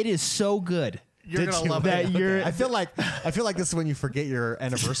 It is so good. You're Did gonna you? love That it. you're. I feel like this is when you forget your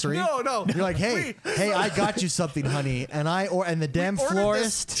anniversary. No. You're like, hey, I got you something, honey, and the damn ordered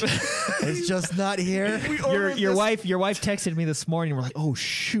florist is just not here. We Your ordered your this- wife texted me this morning. We're like, oh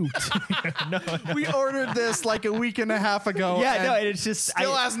shoot. We ordered this like a week and a half ago. Yeah, and no, it's just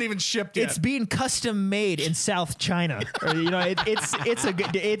still hasn't even shipped yet. It's being custom made in South China. Or,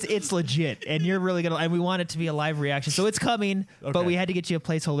 it's legit, and you're really gonna. And we want it to be a live reaction, so it's coming. But Okay. we had to get you a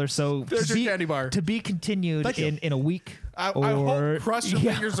placeholder. So There's to your be, candy bar. to be continued Thank you. in a week. I or, hope cross your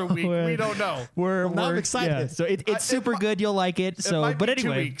fingers a week. We don't know. now I'm excited. Yeah, so it's super good. You'll like it. So, might but be 2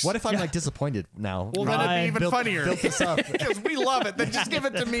 anyway, weeks. What if I'm like disappointed now? Well, then it'd Right. be even funnier. Built this up, Because we love it. Then just give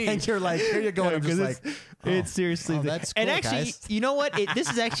it to me. and you're like, here you go. And I'm just like, it's seriously. oh, that's and cool, actually, guys. you know what? This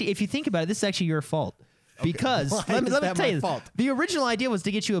is actually, if you think about it, this is actually your fault. Because Why let me is let me that tell my you, fault? the original idea was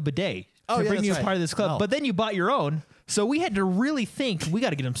to get you a bidet Oh, to yeah, bring that's you as right. part of this club. Oh. But then you bought your own, so we had to really think. We got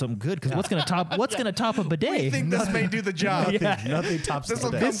to get him something good because what's gonna top a bidet? We think this may do the job. nothing tops This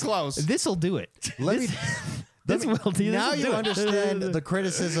will the come day. close. This will do it. Let me. This will do. Now this will you do it. understand the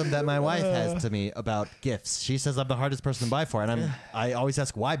criticism that my wife has to me about gifts. She says I'm the hardest person to buy for, and I always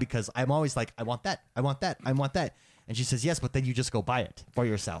ask why, because I'm always like, I want that, I want that, I want that, and she says yes, but then you just go buy it for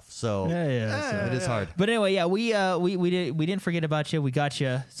yourself. So Yeah. So. it is hard. But anyway, yeah, we didn't forget about you. We got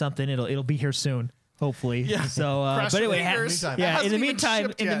you something. It'll be here soon. Hopefully. Yeah. So, Cross but your anyway, fingers. It yeah. hasn't In the even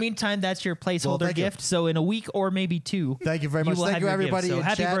shipped yet. meantime, that's your placeholder thank you. gift. So in a week or maybe 2. Thank you very much. will Thank have you, your gift. everybody So in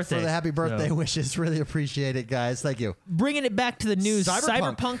happy chat birthday. for the happy birthday So, wishes. Really appreciate it, guys. Thank you. bringing it back to the news.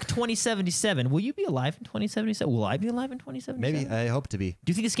 Cyberpunk. Cyberpunk 2077. Will you be alive in 2077? Will I be alive in 2077? Maybe I hope to be. Do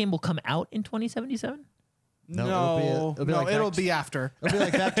you think this game will come out in 2077? It'll be after. It'll be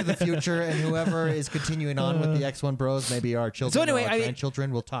like Back to the Future, and whoever is continuing on with the X1 Bros, maybe our children, So anyway, or our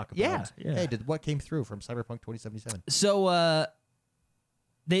grandchildren, will talk about. Yeah. Hey, what came through from Cyberpunk 2077? So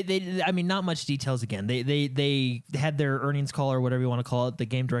they I mean, not much details again. They had their earnings call or whatever you want to call it. The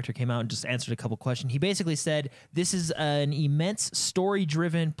game director came out and just answered a couple questions. He basically said this is an immense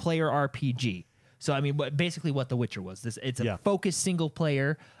story-driven player RPG. So, I mean, basically what The Witcher was. It's a focused single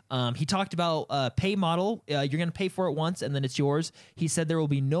player. He talked about pay model. You're going to pay for it once, and then it's yours. He said there will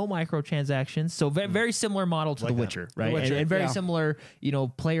be no microtransactions. So, very similar model to The Witcher, right? The Witcher, and very similar,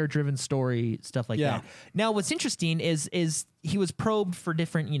 player-driven story, stuff like that. Now, what's interesting is he was probed for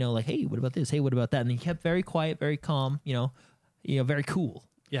different, like, hey, what about this? Hey, what about that? And he kept very quiet, very calm, very cool.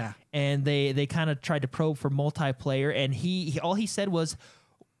 Yeah. And they kind of tried to probe for multiplayer, and he all he said was,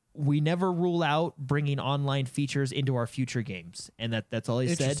 we never rule out bringing online features into our future games, and that's all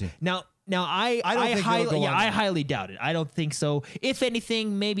he said. Now I highly doubt it. I don't think so. If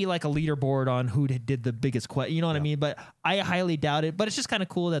anything, maybe like a leaderboard on who did the biggest question. You know what I mean? But I highly doubt it. But it's just kind of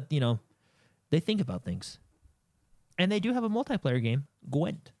cool that they think about things, and they do have a multiplayer game,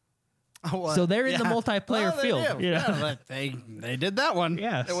 Gwent. So they're in the multiplayer field. But they did that one.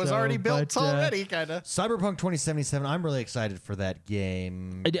 Yeah, it was already built already, kind of. Cyberpunk 2077. I'm really excited for that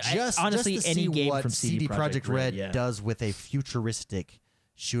game. Honestly, just to any see game what from CD Projekt Red does with a futuristic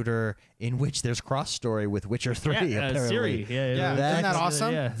shooter in which there's cross story with Witcher 3. Apparently, Siri. Isn't that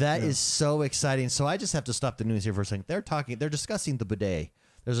awesome? That is so exciting. So I just have to stop the news here for a second. They're discussing the bidet.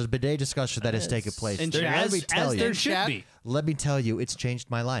 There's a bidet discussion that has taken place. Let me tell you, it's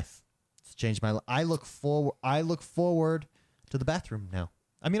changed my life. Changed my life. I look forward to the bathroom now.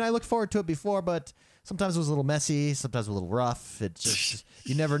 I mean, I looked forward to it before, but sometimes it was a little messy, sometimes a little rough. It just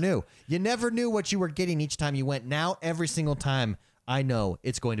you never knew. You never knew what you were getting each time you went. Now every single time I know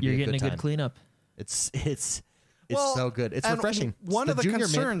it's going to be a good time. You're getting a good cleanup. It's so good. It's refreshing. One of the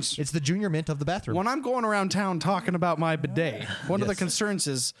concerns it's the junior mint of the bathroom. When I'm going around town talking about my bidet, one of the concerns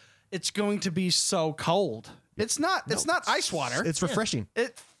is it's going to be so cold. It's not ice water. It's refreshing.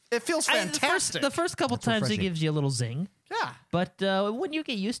 It feels fantastic. The first couple times refreshing. it gives you a little zing. Yeah. But when you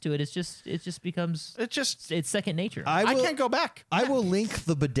get used to it, it just becomes it's second nature. I can't go back. I will link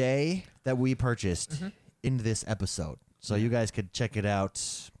the bidet that we purchased in this episode, so you guys could check it out.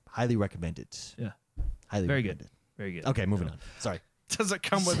 Highly recommend it. Yeah. Highly Very recommend good. it. Very good. Okay, moving on. Sorry. Does it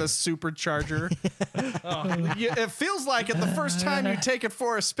come with a supercharger? It feels like it the first time you take it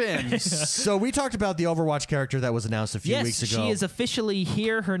for a spin. So we talked about the Overwatch character that was announced a few weeks ago. She is officially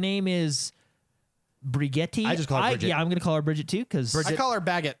here. Her name is Brigetti. I just call her Bridget. Yeah, I'm going to call her Bridget too because I call her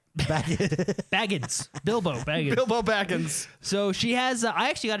Baggett. Baggins. Bilbo Baggins. Bilbo Baggins. So she has. I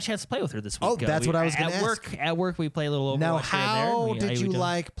actually got a chance to play with her this week. Oh, that's what I was going to ask. At work, we play a little Overwatch. Now, here and how there. did you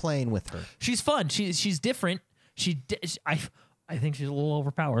like playing with her? She's fun. She's different. I think she's a little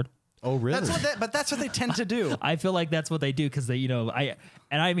overpowered. Oh, really? That's what they tend to do. I feel like that's what they do because they, I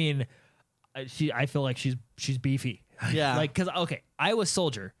feel like she's beefy. Yeah. Like, because I was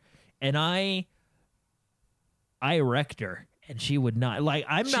soldier, and I wrecked her, and she would not. Like,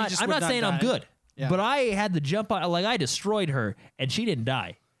 I'm not saying I'm good, but I had the jump on. Like, I destroyed her, and she didn't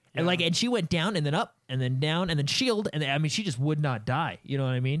die. And and she went down and then up and then down and then shield, and she just would not die. You know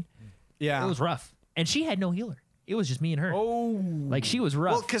what I mean? Yeah. It was rough, and she had no healer. It was just me and her. Oh, like she was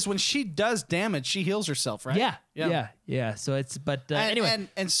rough. Well, because when she does damage, she heals herself, right? Yeah. So it's anyway,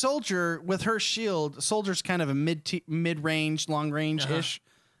 and Soldier with her shield, Soldier's kind of a mid range, long range ish.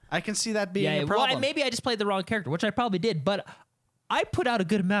 I can see that being a problem. Well, maybe I just played the wrong character, which I probably did, but I put out a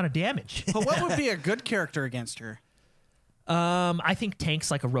good amount of damage. But what would be a good character against her? I think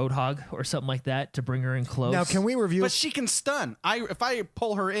tanks like a Roadhog or something like that to bring her in close. Now, can we review? But she can stun. If I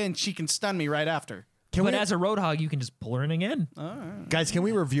pull her in, she can stun me right after. As a Roadhog, you can just pull her in again. Guys, can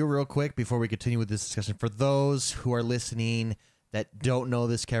we review real quick before we continue with this discussion? For those who are listening that don't know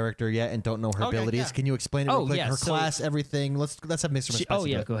this character yet and don't know her abilities, yeah. can you explain it real quick? Yeah, her class, everything. Let's have Mr. Spicy Oh,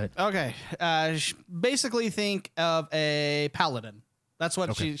 yeah, do it. go ahead. Okay. Basically think of a paladin. That's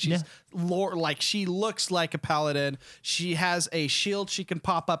what she's like. She looks like a paladin. She has a shield she can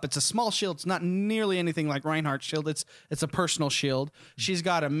pop up. It's a small shield. It's not nearly anything like Reinhardt's shield. It's a personal shield. She's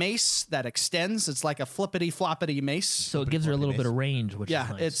got a mace that extends. It's like a flippity floppity mace. So it gives her a little bit of range, which is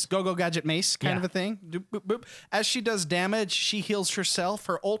nice. It's go gadget mace kind of a thing. Doop, boop, boop. As she does damage, she heals herself.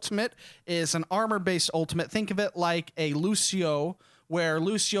 Her ultimate is an armor based ultimate. Think of it like a Lucio, where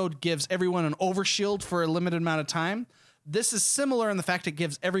Lucio gives everyone an overshield for a limited amount of time. This is similar in the fact it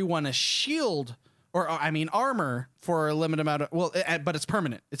gives everyone a shield, armor for a limited amount of, but it's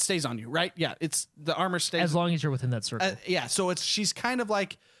permanent. It stays on you, right? Yeah, it's the armor stays. As long as you're within that circle. So she's kind of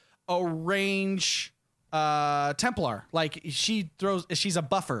like a range Templar. Like she's a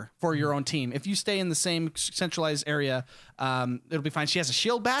buffer for your own team. If you stay in the same centralized area, it'll be fine. She has a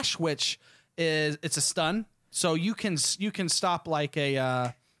shield bash, which it's a stun, so you can stop like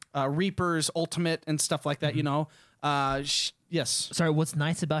a Reaper's ultimate and stuff like that. You know, yes. Sorry, what's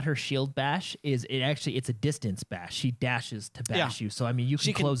nice about her shield bash is it's a distance bash. She dashes to bash you, so I mean you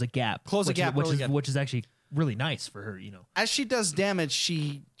can close a gap, which is actually really nice for her, you know. As she does damage,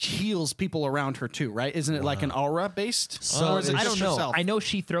 she heals people around her too, right? Isn't it like an aura based? So or is it I just don't know. herself? I know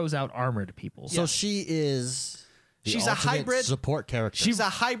she throws out armor to people. So she is. She's a ultimate hybrid support character. She's a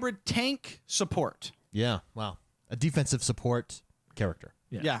hybrid tank support. Yeah. Wow. A defensive support character.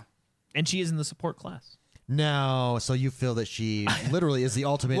 Yeah. And she is in the support class. No, so you feel that she literally is the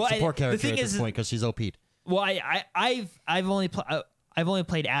ultimate support character at this point because she's OP'd. Well, I've only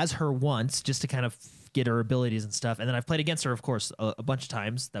played as her once just to kind of get her abilities and stuff, and then I've played against her, of course, a bunch of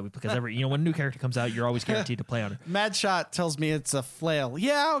times. Because when a new character comes out, you're always guaranteed to play on her. Madshot tells me it's a flail.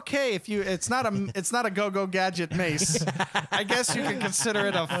 Yeah, okay. It's not a go-go gadget mace. I guess you can consider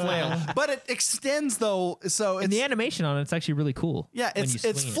it a flail, but it extends though. So And the animation on it's actually really cool. Yeah,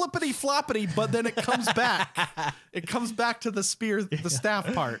 it's flippity floppity, but then it comes back. It comes back to the spear, the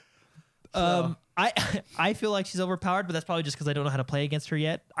staff part. So. I feel like she's overpowered, but that's probably just because I don't know how to play against her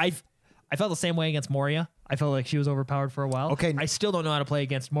yet. I felt the same way against Moria. I felt like she was overpowered for a while. Okay. I still don't know how to play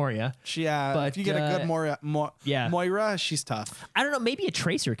against Moria. But if you get a good Moira, she's tough. I don't know. Maybe a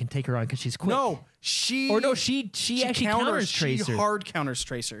Tracer can take her on because she's quick. She actually counters Tracer. She hard counters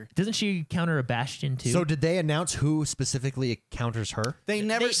Tracer. Doesn't she counter a Bastion too? So did they announce who specifically counters her? They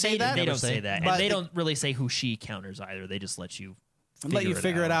never say that. They don't say that, But and they don't really say who she counters either. They just let you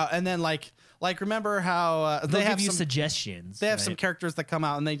figure it out. And then like remember how they have you suggestions. They have some characters that come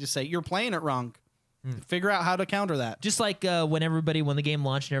out and they just say you're playing it wrong. Figure out how to counter that. Just like when the game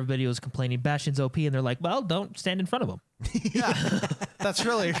launched and everybody was complaining Bastion's OP, and they're like, well, don't stand in front of him. Yeah, that's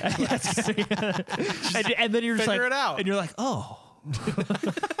really. and then you're just figure like, it out, and you're like, oh.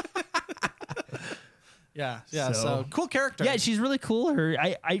 Yeah. So cool character. Yeah, she's really cool.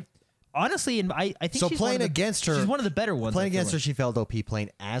 I honestly, and I think so. She's Playing against her, she's one of the better ones. Playing against her, she felt OP.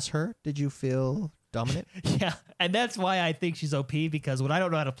 Playing as her, did you feel dominant? Yeah, and that's why I think she's OP, because when I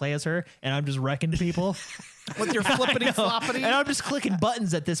don't know how to play as her and I'm just wrecking people with your flippity floppity, and I'm just clicking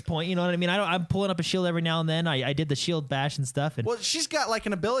buttons at this point. You know what I mean? I'm pulling up a shield every now and then. I did the shield bash and stuff. And well, she's got like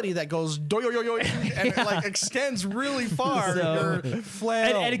an ability that goes do-yo-yo-yo and it like extends really far. So,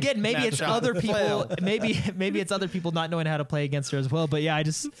 flail. And again, maybe it's other people. Maybe it's other people not knowing how to play against her as well. But yeah, I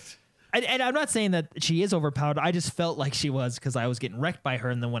just. And I'm not saying that she is overpowered. I just felt like she was, because I was getting wrecked by her,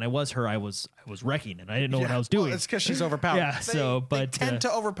 and then when I was her, I was wrecking, and I didn't know what I was doing. Well, it's because she's overpowered. Yeah. They tend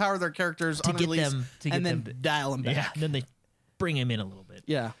to overpower their characters to get them and then dial them back. Yeah. And then they bring him in a little bit.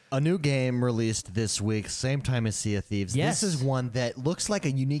 Yeah. A new game released this week, same time as Sea of Thieves. Yes. This is one that looks like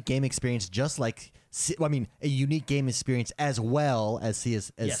a unique game experience, just like a unique game experience as well as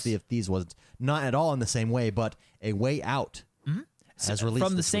Sea of Thieves was. Not at all in the same way, but A Way Out. Has released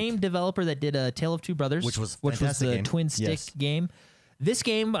from the same developer that did Tale of Two Brothers, which was the game. twin stick game. This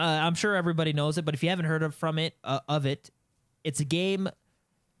game, I'm sure everybody knows it, but if you haven't heard of it, it's a game.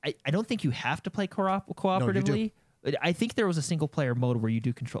 I don't think you have to play cooperatively. No, I think there was a single player mode where you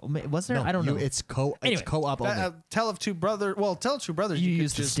do control. Was there? No, I don't know. It's co-op only. Tale of Two Brothers. Well, Tale of Two Brothers. You could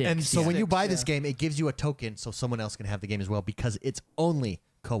use the stick. And so when you buy this game, it gives you a token so someone else can have the game as well, because it's only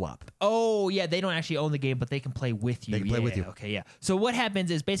co-op. Oh yeah, they don't actually own the game, but they can play with you. They can play with you. Okay, yeah. So what happens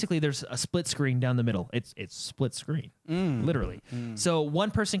is basically there's a split screen down the middle. It's split screen, literally. So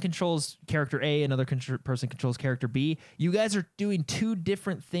one person controls character A, another person controls character B. You guys are doing two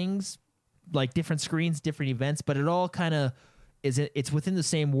different things, like different screens, different events, but it all kind of it's within the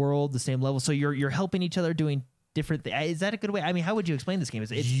same world, the same level. So you're helping each other doing different things. Is that a good way? I mean, how would you explain this game?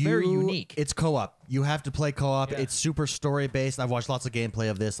 It's very unique. It's co-op. You have to play co-op. Yeah. It's super story based. I've watched lots of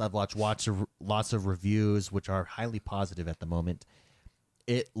gameplay of this. I've watched lots of reviews, which are highly positive at the moment.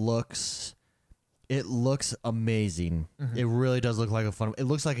 It looks amazing. It really does look like it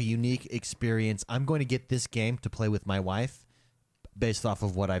looks like a unique experience. I'm going to get this game to play with my wife based off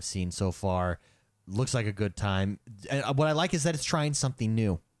of what I've seen so far. Looks like a good time. And what I like is that it's trying something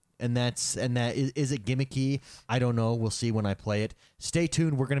new. And is it gimmicky? I don't know. We'll see when I play it. Stay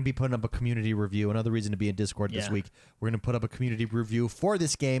tuned. We're going to be putting up a community review. Another reason to be in Discord this week. We're going to put up a community review for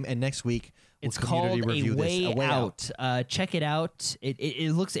this game, and next week it's called A Way Out. Check it out.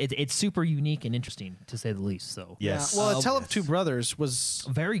 It looks it's super unique and interesting, to say the least. So yes. Yeah. Well, Tale of Two Brothers was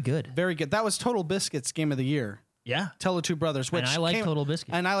very good. Very good. That was Total Biscuit's game of the year. Yeah, Tale of Two Brothers, which and I like Total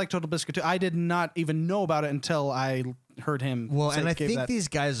Biscuit. And I like Total Biscuit too. I did not even know about it until I heard him. Well, say- and I gave think that- these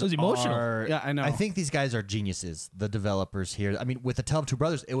guys It was emotional. are. Yeah, I know. I think these guys are geniuses. The developers here. I mean, with the Tale of Two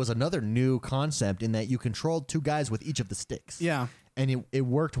Brothers, it was another new concept in that you controlled two guys with each of the sticks. Yeah. and it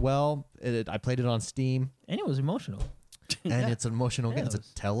worked well. I played it on Steam, And it was emotional. and it's an emotional game. it It's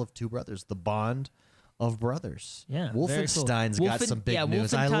was. a Tale of Two Brothers, the bond of brothers. Yeah, very cool. Wolfenstein's got some big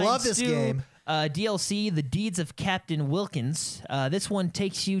news. I Wolfenstein love this 2, game. DLC, The Deeds of Captain Wilkins. This one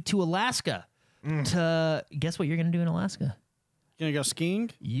takes you to Alaska. To guess what you're gonna do in Alaska? Gonna go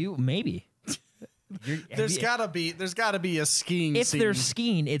skiing? You maybe. There's gotta be a skiing If scene. they're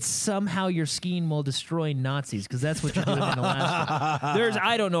skiing, it's somehow your skiing will destroy Nazis because that's what you're doing in Alaska.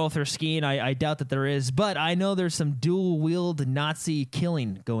 I don't know if they're skiing. I doubt that there is, but I know there's some dual wield Nazi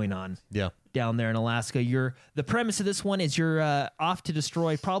killing going on. Yeah. Down there in Alaska, the premise of this one is you're off to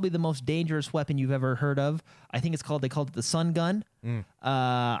destroy probably the most dangerous weapon you've ever heard of. I think they called it the Sun Gun.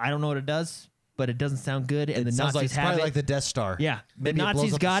 I don't know what it does, but it doesn't sound good. And the Sounds Nazis like it's have probably it. like the Death Star. Yeah, Maybe the it blows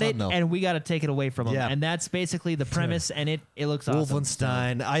Nazis up the got sun, it, though. and we got to take it away from them. Yeah. And that's basically the premise, and it looks awesome.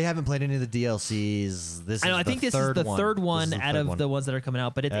 Wolfenstein. I haven't played any of the DLCs. This I know. is I think this is the third one out of the ones that are coming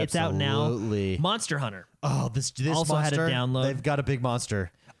out, but it's out now. Absolutely. Monster Hunter. Oh, this Also had a monster. download. They've got a big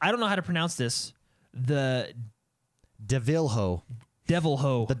monster. I don't know how to pronounce this. The Devilho.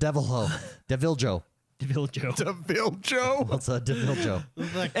 Devilho. The Devilho. Deviljo. Deviljo. DeVille Joe. What's a Deviljo?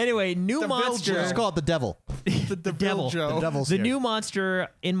 Anyway, new Deviljo. monster. Just call it the Devil. The devil. Joe. The Devil's The here. new monster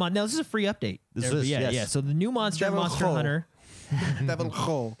in now this is a free update. This Everybody- is, yeah, yes. yeah. So the new monster in Devil Monster Ho. Hunter. Devil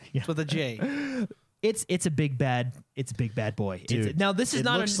Joe. It's with a J. It's a big bad boy. Dude, Now this is it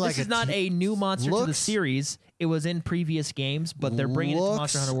not looks like this is a not a new monster to the looks- series. It was in previous games, but they're bringing it to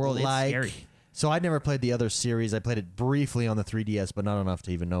Monster Hunter World. It's scary. So I never played the other series. I played it briefly on the 3DS, but not enough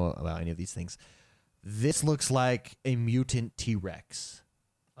to even know about any of these things. This looks like a mutant T-Rex.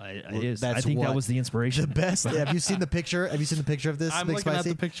 It is. That's I think what- that was the inspiration. The best. Have you seen the picture? Have you seen the picture of this? I'm Big looking at Spicy?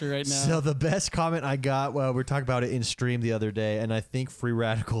 the picture right now. So the best comment I got, well, we were talking about it in stream the other day, and I think Free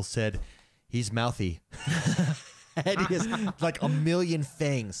Radical said, he's mouthy. And he has like a million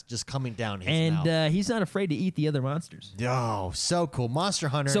fangs just coming down his mouth. And he's not afraid to eat the other monsters. Oh, so cool. Monster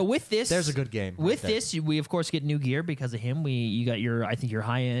Hunter. So with this, there's a good game. With right there. this, we of course get new gear because of him. You got I think your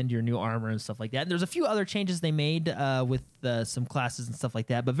high end, your new armor and stuff like that. And there's a few other changes they made with some classes and stuff like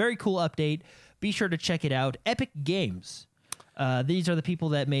that. But very cool update. Be sure to check it out. Epic Games. These are the people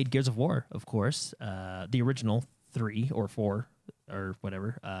that made Gears of War, of course, the original 3 or 4 or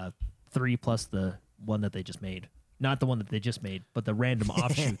whatever. 3 plus the one that they just made. Not the one that they just made, but the random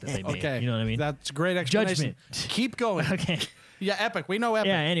offshoot that they made. Okay. You know what I mean? That's a great explanation. Judgment. Keep going. Okay. Yeah, Epic. We know Epic.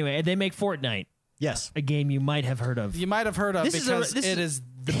 Yeah, anyway, they make Fortnite, Yes. a game you might have heard of. You might have heard of This is a- because this it is- is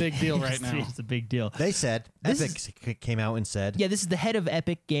the big deal right now. It's a big deal. They said, This Epic came out and said, Yeah, this is the head of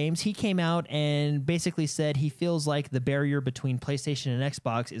Epic Games. He came out and basically said he feels like the barrier between PlayStation and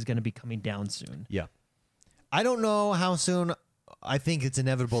Xbox is going to be coming down soon. yeah. I don't know how soon. I think it's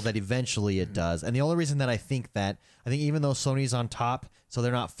inevitable that eventually it does. And the only reason that I think even though Sony's on top, so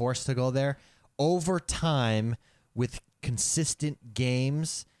they're not forced to go there, over time with consistent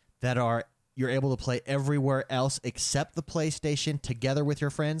games that you're able to play everywhere else except the PlayStation together with your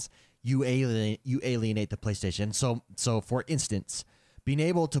friends, you alienate the PlayStation. So for instance, being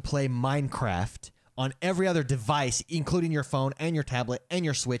able to play Minecraft on every other device, including your phone and your tablet and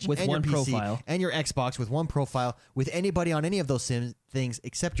your Switch With and one your PC profile. and your Xbox with one profile with anybody on any of those things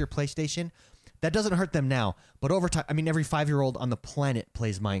except your PlayStation, that doesn't hurt them now. But over time, I mean, every 5-year-old on the planet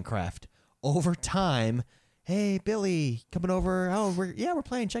plays Minecraft. Over time, hey, Billy, coming over. Oh, we're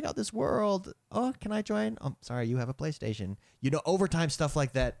playing. Check out this world. Oh, can I join? Oh, sorry, you have a PlayStation. You know, over time, stuff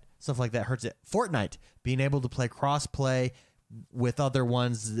like that hurts it. Fortnite, being able to play cross-play with other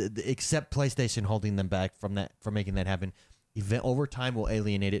ones, except PlayStation holding them back from making that happen. Over time will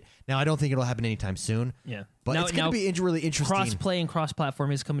alienate it. Now, I don't think it'll happen anytime soon. Yeah. But it's going to be really interesting. Cross-play and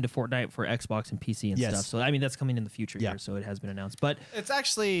cross-platform is coming to Fortnite for Xbox and PC and Yes. stuff. So, I mean, that's coming in the future Yeah. here, so it has been announced. But It's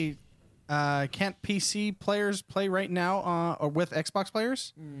actually can't PC players play right now or with Xbox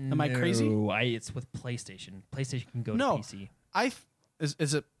players? Am I crazy? No, it's with PlayStation. PlayStation can go No. to PC.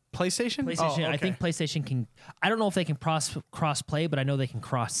 Is it PlayStation? PlayStation, Oh, I okay. think PlayStation can. I don't know if they can cross play, but I know they can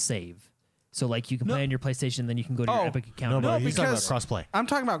cross save. So like you can play on your PlayStation, then you can go to your Oh. Epic account. No, and but No, he's talking about because- cross-play. I'm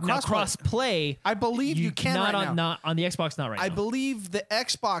talking about now cross cross play. I believe you can not right on now. not on the Xbox. Not right I now. believe the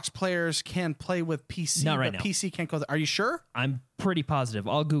Xbox players can play with PC, Not right but now. PC can't go there. Are you sure? I'm pretty positive.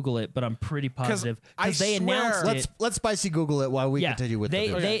 I'll Google it, but I'm pretty positive I they swear- announced it. Let's spicy Google it while we Yeah, continue with they-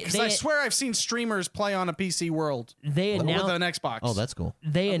 the video. they- Because I swear I've seen streamers play on a PC world They with announced. an Xbox. Oh, that's cool.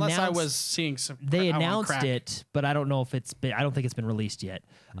 They Unless announced. I was seeing some. They I want announced crack. it, but I don't know if it's been. I don't think it's been released yet.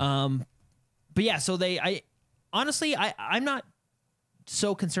 But yeah, so honestly, I'm not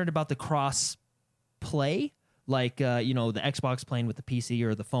so concerned about the cross play. Like the Xbox playing with the PC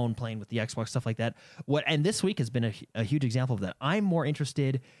or the phone playing with the Xbox, stuff like that. And this week has been a huge example of that. I'm more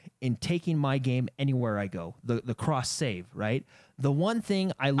interested in taking my game anywhere I go. The cross save, right? The one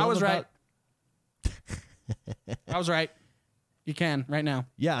thing I love about I was right. You can right now.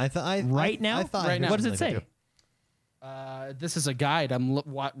 Yeah, I thought right now. What does it say? This is a guide.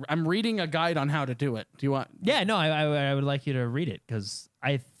 I'm reading a guide on how to do it. Do you want? Yeah, no, I would like you to read it because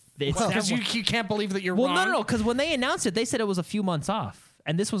because you can't believe that you're wrong. No, because when they announced it, they said it was a few months off,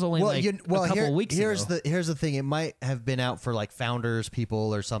 and this was only a couple of weeks ago. Here's the thing: it might have been out for like founders,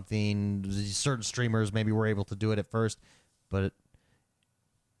 people, or something. Certain streamers maybe were able to do it at first, but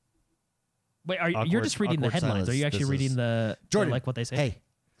wait, you're just reading the headlines? Are you actually reading the Jordan? Like what they say? Hey,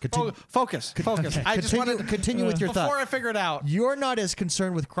 continue. Focus. I just wanted to continue with your thought before I figure it out. You're not as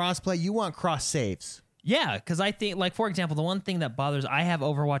concerned with crossplay. You want cross saves. Yeah, because I think, like, for example, the one thing that bothers... I have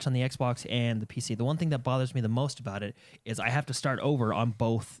Overwatch on the Xbox and the PC. The one thing that bothers me the most about it is I have to start over on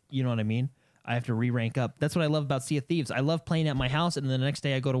both. You know what I mean? I have to re-rank up. That's what I love about Sea of Thieves. I love playing at my house, and then the next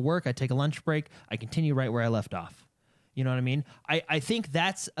day I go to work, I take a lunch break, I continue right where I left off. You know what I mean? I think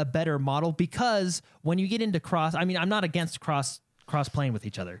that's a better model because when you get into cross... I mean, I'm not against cross-playing with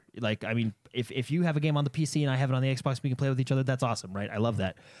each other. Like, I mean, if you have a game on the PC and I have it on the Xbox, we can play with each other, that's awesome, right? I love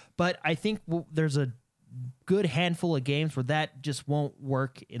that. But I think there's a good handful of games where that just won't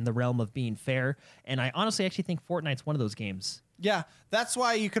work in the realm of being fair. And I honestly actually think Fortnite's one of those games. Yeah, that's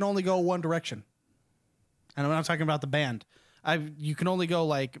why you can only go one direction. And I'm not talking about the band. You can only go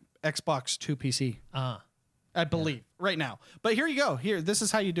like Xbox to PC. I believe right now. But here you go. Here, this is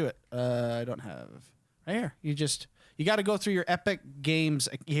how you do it. I don't have right here. You got to go through your Epic Games.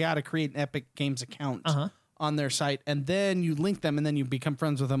 You got to create an Epic Games account on their site, and then you link them, and then you become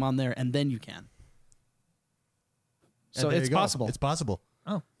friends with them on there, and then you can. So it's possible. It's possible.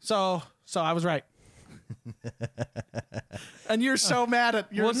 Oh, so I was right. And you're so mad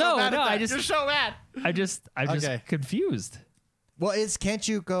at you're so mad. I'm just confused. Well, can't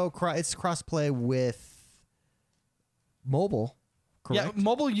you go? It's crossplay with mobile. Correct? Yeah,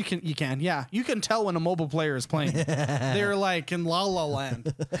 mobile you can. Yeah, you can tell when a mobile player is playing. They're like in La La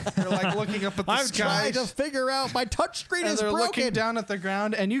Land. They're like looking up at the sky. I'm trying to figure out my touchscreen is broken. They're looking down at the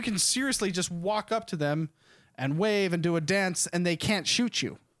ground, and you can seriously just walk up to them and wave and do a dance, and they can't shoot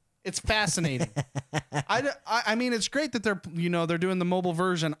you. It's fascinating. I mean, it's great that they're doing the mobile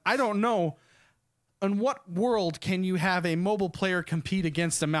version. I don't know. In what world can you have a mobile player compete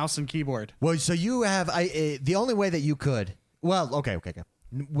against a mouse and keyboard? Well, so you have the only way that you could. Well, okay.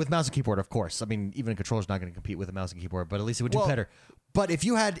 With mouse and keyboard, of course. I mean, even a controller's not going to compete with a mouse and keyboard, but at least it would do better. But if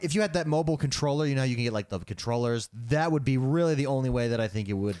you had that mobile controller, you can get like the controllers. That would be really the only way that I think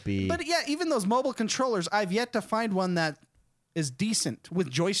it would be. But yeah, even those mobile controllers, I've yet to find one that is decent with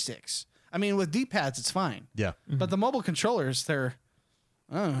joysticks. I mean, with D-pads, it's fine. Yeah. But the mobile controllers, they're...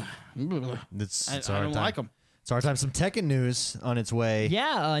 I don't like them. It's our time. Some Tekken news on its way.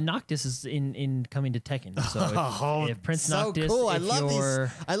 Yeah, Noctis is in coming to Tekken. So if Prince Noctis, cool. I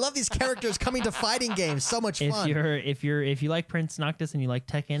love these characters coming to fighting games. So much fun. If you like Prince Noctis and you like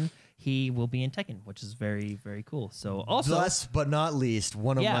Tekken, he will be in Tekken, which is very, very cool. So also, last but not least,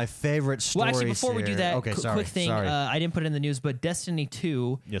 one of my favorite stories. Well, actually, before we do that, quick thing. Sorry. I didn't put it in the news, but Destiny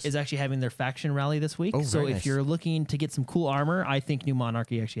 2 is actually having their faction rally this week. Oh, so if nice. you're looking to get some cool armor, I think New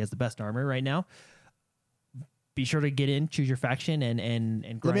Monarchy actually has the best armor right now. Be sure to get in, choose your faction, and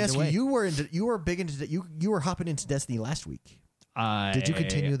grind Let me ask away. you were big into you were hopping into Destiny last week. Did you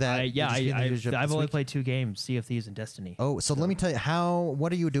continue that? I've only played 2 games, Sea of Thieves and Destiny. Oh, so let me tell you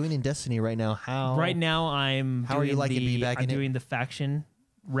what are you doing in Destiny right now? Right now I'm doing the faction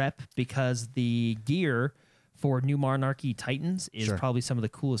rep because the gear for New Monarchy Titans is probably some of the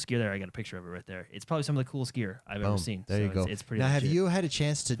coolest gear there. I got a picture of it right there. It's probably some of the coolest gear I've ever seen. There you go. It's pretty. Now, legit. have you had a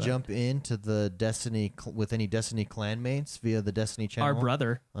chance to jump into the Destiny with any Destiny clanmates via the Destiny channel? Our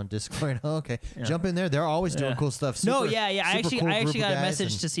brother on Discord. Oh, okay, jump in there. They're always doing cool stuff. I actually got a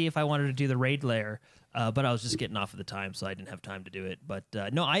message to see if I wanted to do the raid layer. But I was just getting off at the time, so I didn't have time to do it. But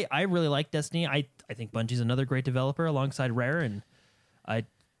no, I really like Destiny. I think Bungie's another great developer alongside Rare, and I've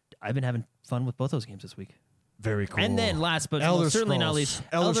been having fun with both those games this week. Very cool. And then last but certainly not least,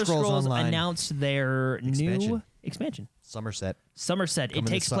 Elder Scrolls announced their new expansion. Somerset. It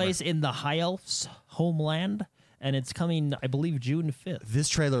takes place in the High Elves' homeland, and it's coming, I believe, June 5th. This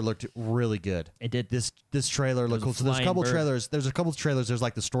trailer looked really good. It did. This trailer looked cool. So there's a couple trailers. There's a couple trailers. There's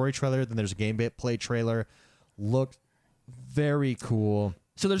like the story trailer, then there's a gameplay trailer. Looked very cool.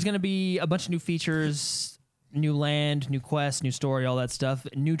 So there's going to be a bunch of new features, new land, new quest, new story, all that stuff.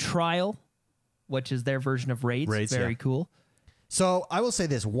 New trial, which is their version of Raids. Very cool. So I will say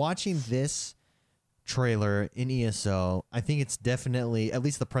this: watching this trailer in ESO, I think it's definitely, at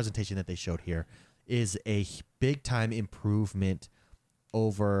least the presentation that they showed here, is a big time improvement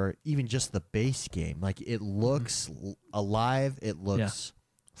over even just the base game. Like, it looks alive, it looks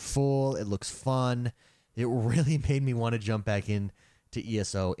full, it looks fun. It really made me want to jump back in to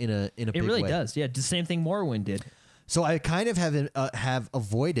ESO in a big way. It really does. Yeah, the same thing Morrowind did. So I kind of have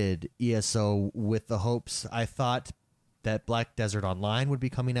avoided ESO with the hopes. I thought that Black Desert Online would be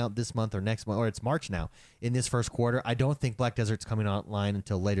coming out this month or next month, or it's March now, in this first quarter. I don't think Black Desert's coming online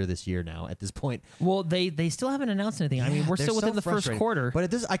until later this year now at this point. Well, they still haven't announced anything. I mean, we're still within the first quarter. But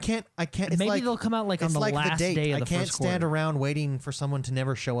at this, I can't. It's Maybe like, they'll come out like on the like last the date. day of the I first can't stand quarter. around waiting for someone to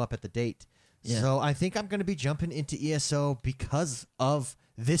never show up at the date. Yeah. So I think I'm going to be jumping into ESO because of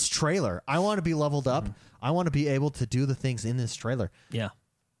this trailer. I want to be leveled up. I want to be able to do the things in this trailer. Yeah.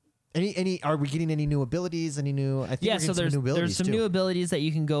 Are we getting any new abilities? Any new? I think we're so getting there's some too. new abilities that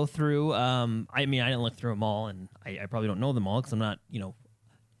you can go through. I mean, I didn't look through them all, and I probably don't know them all because I'm not,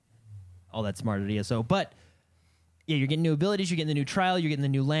 all that smart at ESO. But yeah, you're getting new abilities. You're getting the new trial. You're getting the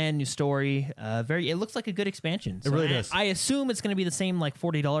new land, new story. It looks like a good expansion. So really does. I assume it's going to be the same, like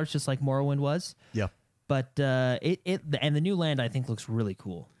 $40, just like Morrowind was. Yeah. But and the new land I think looks really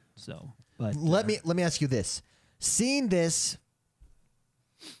cool. So, but let me ask you this: seeing this,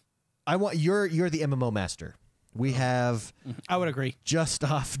 I want you're the MMO master. We have I would agree. just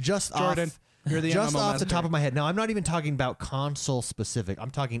off Jordan, you're the just MMO off master. the top of my head. Now, I'm not even talking about console specific.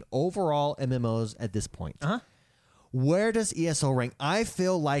 I'm talking overall MMOs at this point. Where does ESO rank? I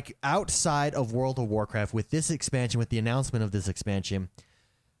feel like outside of World of Warcraft, with this expansion, with the announcement of this expansion,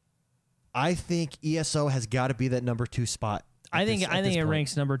 I think ESO has got to be that number 2 spot. I think it point.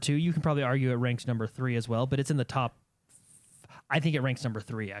 ranks number 2. You can probably argue it ranks number 3 as well, but it's in the top. I think it ranks number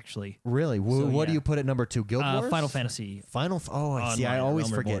 3 actually. Really? What do you put at number 2? Guild Wars? Final Fantasy. Oh, I see. I Online, always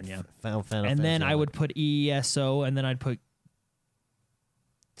Realm forget. Reborn, yeah. Final Fantasy. And then I Online. would put ESO, and then I'd put.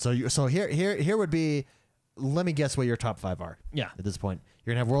 So here would be. Let me guess what your top 5 are. Yeah. At this point,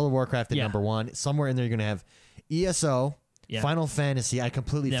 you're gonna have World of Warcraft at Yeah. number 1. Somewhere in there, you're gonna have ESO. Yeah. Final Fantasy. I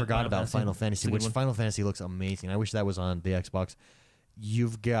completely Yeah, forgot Final about Fantasy. Final It's Fantasy, a good which one. Final Fantasy looks amazing. I wish that was on the Xbox.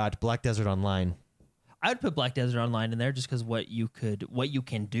 You've got Black Desert Online. I would put Black Desert Online in there just because what you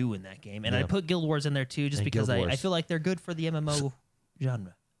can do in that game, and Yeah. I'd put Guild Wars in there too, just And because Guild I Wars. feel like they're good for the MMO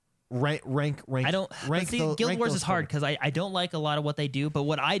genre. Rank. I don't. rank. But see, those- Guild rank Wars those is hard forward. because I don't like a lot of what they do, but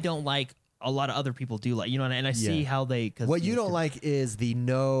what I don't like, a lot of other people do like. And I see Yeah. how they. Cause, What you don't like is the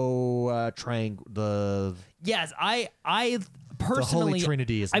no triangle. The Yes, I personally. Holy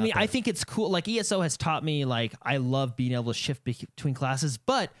Trinity is. I not mean, I there. think it's cool. Like ESO has taught me, like I love being able to shift between classes,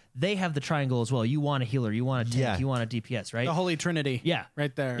 but they have the triangle as well. You want a healer, you want a tank, Yeah. you want a DPS, right? The Holy Trinity. Yeah.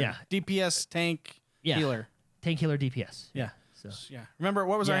 Right there. Yeah. DPS, tank, Yeah. healer. Tank, healer, DPS. Yeah. So Yeah. Remember,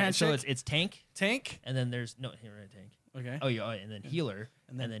 what was our yeah, handshake? so it's tank, tank. and then there's no here tank. Okay. Oh yeah, and then healer,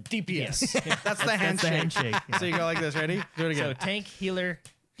 and then DPS. That's the That's the handshake. handshake. Yeah. So you go like this. Ready? Do it So again. tank, healer,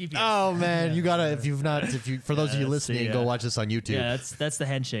 DPS. Oh man, you gotta for those of you that's listening, the, go watch this on YouTube. Yeah, that's the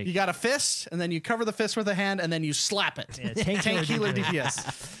handshake. You got a fist, and then you cover the fist with a hand, and then you slap it. Yeah, tank, Tank, healer, healer, DPS.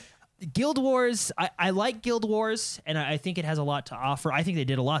 DPS. Guild Wars, I like Guild Wars, and I think it has a lot to offer. I think they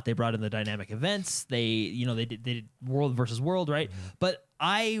did a lot. They brought in the dynamic events. They did world versus world, right? Mm-hmm. But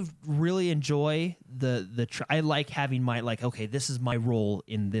I really enjoy I like having okay, this is my role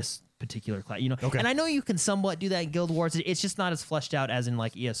in this particular class, Okay. And I know you can somewhat do that in Guild Wars. It's just not as fleshed out as in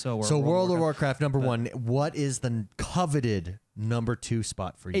like ESO or So World of Warcraft. Warcraft number 1. What is the coveted number 2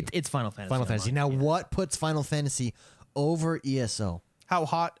 spot for you? It's Final Fantasy. Final Fantasy. Online. Now, what puts Final Fantasy over ESO? How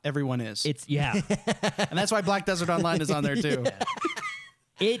hot everyone is. It's yeah. And that's why Black Desert Online is on there too.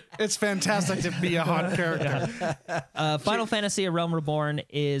 It's fantastic to be a hot character. Final Fantasy: A Realm Reborn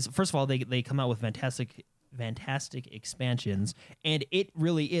is, first of all, they come out with fantastic expansions, and it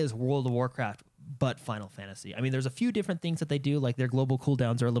really is World of Warcraft but Final Fantasy. I mean, there's a few different things that they do, like their global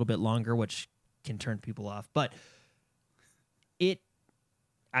cooldowns are a little bit longer, which can turn people off, but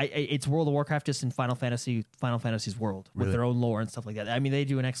it's World of Warcraft just in Final Fantasy's world with Really? their own lore and stuff like that. I mean, they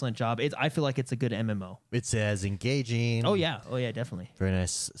do an excellent job. I feel like it's a good MMO. It's as engaging. Oh yeah, definitely. Very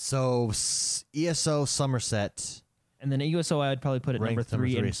nice. So ESO Somerset And then at USO, I would probably put it number ranked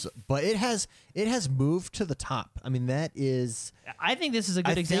three. And So- but it has moved to the top. I mean, that is. I think this is a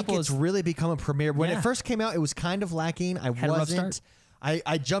good I example. think it's really become a premiere. When Yeah. it first came out, it was kind of lacking. I Had a rough wasn't. start.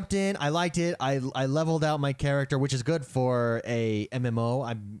 I jumped in. I liked it. I leveled out my character, which is good for a MMO.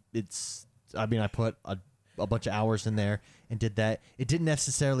 I put a bunch of hours in there and did that. It didn't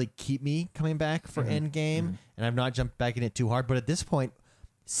necessarily keep me coming back for end game, and I've not jumped back in it too hard. But at this point,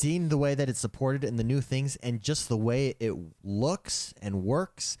 seeing the way that it's supported and the new things and just the way it looks and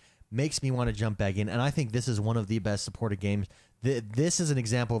works makes me want to jump back in. And I think this is one of the best supported games. This is an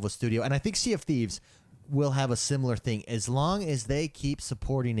example of a studio, and I think Sea of Thieves will have a similar thing. As long as they keep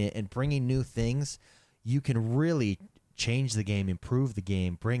supporting it and bringing new things, you can really change the game, improve the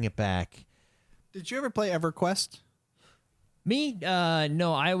game, bring it back. Did you ever play EverQuest? Me?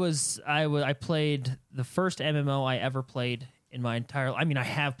 No, I played the first MMO I ever played in my entire. I mean, I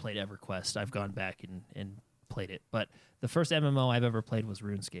have played EverQuest. I've gone back and played it, but the first MMO I've ever played was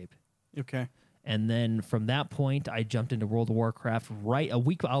RuneScape. Okay. And then from that point, I jumped into World of Warcraft a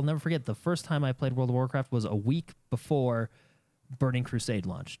week. I'll never forget the first time I played World of Warcraft was a week before Burning Crusade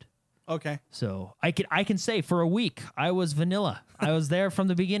launched. Okay. So I can say for a week I was vanilla. I was there from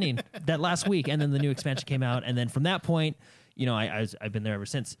the beginning that last week, and then the new expansion came out, and then from that point, I've been there ever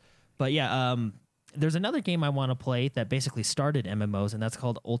since. But yeah, there's another game I want to play that basically started MMOs, and that's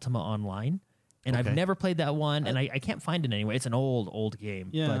called Ultima Online. And I've never played that one, and I can't find it anyway. It's an old game.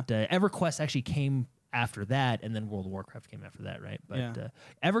 Yeah. But EverQuest actually came after that, and then World of Warcraft came after that, right? But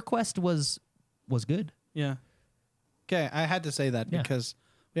EverQuest was good. Yeah. Okay, I had to say that because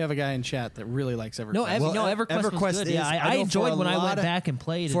we have a guy in chat that really likes EverQuest. EverQuest was good. Yeah, I enjoyed when I went back and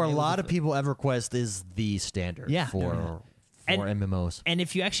played. For a lot of people, EverQuest is the standard for MMOs. And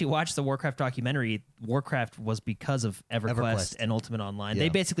if you actually watch the Warcraft documentary, Warcraft was because of EverQuest and Ultimate Online. They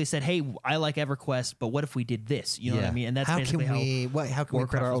basically said, "Hey, I like EverQuest, but what if we did this?" You know what I mean? And that's basically how can we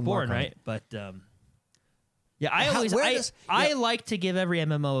put our was own born, mark on right? it? But I like to give every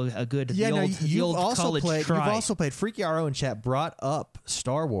MMO a good the old college try. You've also played. Freaky RO in chat brought up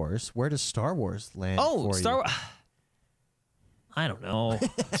Star Wars. Where does Star Wars land? Oh, Star Wars. I don't know,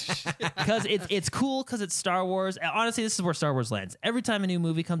 because it's cool because it's Star Wars. Honestly, this is where Star Wars lands. Every time a new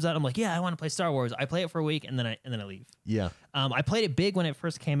movie comes out, I'm like, yeah, I want to play Star Wars. I play it for a week and then I leave. Yeah. I played it big when it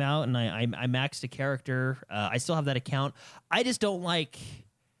first came out, and I maxed a character. I still have that account. I just don't like.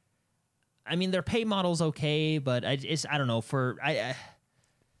 I mean, their pay model's okay, but I don't know.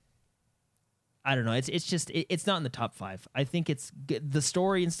 I don't know. It's just it's not in the top 5. I think it's the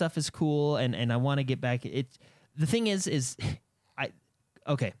story and stuff is cool, and I want to get back. The thing is.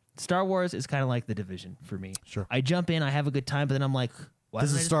 Okay, Star Wars is kind of like The Division for me. Sure. I jump in, I have a good time, but then I'm like, why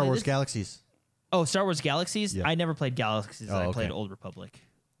this is Star Wars Galaxies. Oh, Star Wars Galaxies? Yeah. I never played Galaxies. I played Old Republic.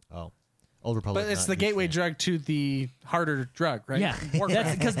 Oh, Old Republic. But it's the gateway drug to the harder drug, right? Yeah,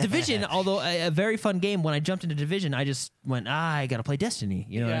 because Division, although a very fun game, when I jumped into Division, I just went, I got to play Destiny.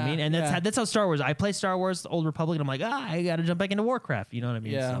 You know what I mean? And that's how Star Wars. I play Star Wars, Old Republic, and I'm like, I got to jump back into Warcraft. You know what I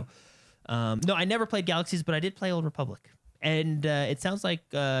mean? Yeah. So, no, I never played Galaxies, but I did play Old Republic. And it sounds like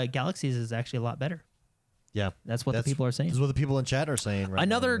Galaxies is actually a lot better. Yeah. That's what the people are saying. This is what the people in chat are saying right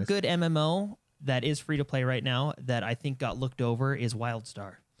Another now. good MMO that is free to play right now that I think got looked over is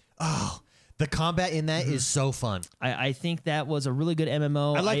WildStar. Oh, the combat in that is so fun. I think that was a really good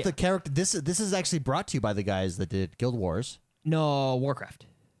MMO. I like the character. This is actually brought to you by the guys that did Guild Wars. No, Warcraft.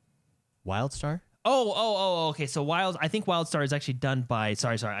 WildStar? Okay. So I think WildStar is actually done by.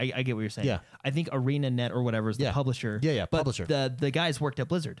 Sorry. I get what you're saying. Yeah. I think ArenaNet or whatever is the publisher. Yeah, but publisher. The guys worked at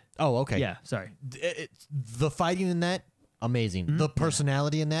Blizzard. Oh, okay. Yeah. Sorry. The fighting in that, amazing. The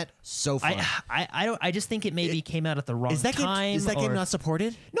personality in that, so fun. I just think it maybe came out at the wrong time. Is that game not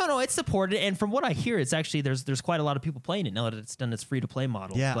supported? No, it's supported, and from what I hear, it's actually there's quite a lot of people playing it now that it's done its free to play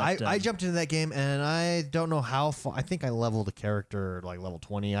model. Yeah, but, I jumped into that game, and I don't know how far. I think I leveled a character like level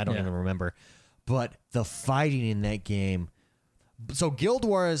 20. I don't even remember. But the fighting in that game. So Guild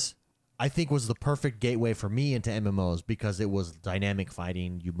Wars, I think, was the perfect gateway for me into MMOs because it was dynamic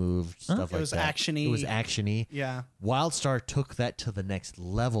fighting. You moved, stuff like that. It was action-y. It was action-y. Yeah. WildStar took that to the next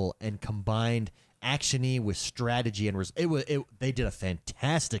level and combined action-y with strategy. And they did a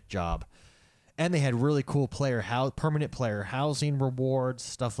fantastic job. And they had really cool permanent player housing rewards,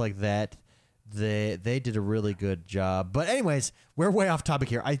 stuff like that. They did a really good job. But anyways, we're way off topic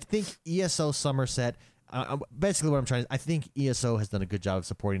here. I think ESO Somerset, basically what I'm trying to, I think ESO has done a good job of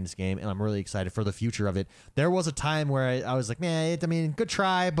supporting this game, and I'm really excited for the future of it. There was a time where I was like, man, good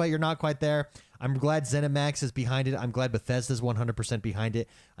try, but you're not quite there. I'm glad ZeniMax is behind it. I'm glad Bethesda's 100% behind it.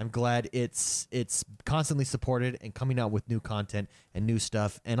 I'm glad it's constantly supported and coming out with new content and new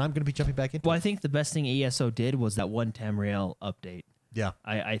stuff, and I'm going to be jumping back into it. I think the best thing ESO did was that one Tamriel update. Yeah,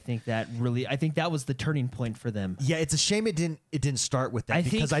 I think that was the turning point for them. Yeah, it's a shame it didn't start with that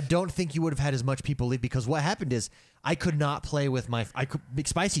because I don't think you would have had as much people leave because what happened is I could not play with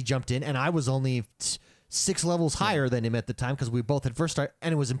McSpicy jumped in and I was only 6 levels higher than him at the time because we both had first started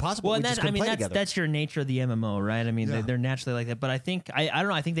and it was impossible. Well, and that's your nature of the MMO, right? I mean, they're naturally like that. But I think I don't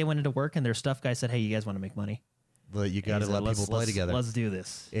know. I think they went into work and their stuff guy said, "Hey, you guys want to make money?" You got to let people play together. Let's do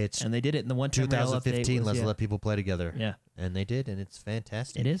this. And they did it in the one 2015. Let's let people play together. Yeah, and they did, and it's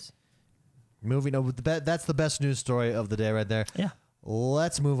fantastic. It is. Moving on, that's the best news story of the day right there. Yeah.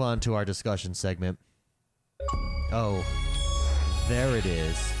 Let's move on to our discussion segment. Oh, there it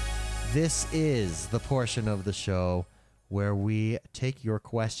is. This is the portion of the show where we take your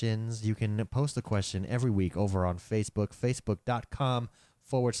questions. You can post a question every week over on Facebook,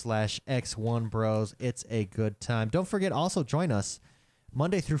 facebook.com/X1Bros. It's a good time. Don't forget, also join us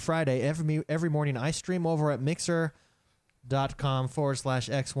Monday through Friday. Every morning I stream over at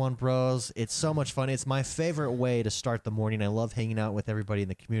mixer.com/X1Bros. It's so much fun. It's my favorite way to start the morning. I love hanging out with everybody in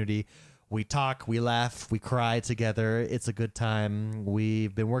the community. We talk, we laugh, we cry together. It's a good time.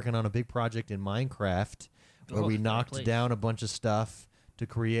 We've been working on a big project in Minecraft where we knocked down a bunch of stuff to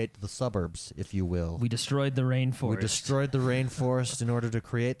create the suburbs, if you will. We destroyed the rainforest. We destroyed the rainforest in order to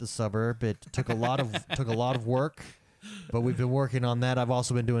create the suburb. It took a lot of work, but we've been working on that. I've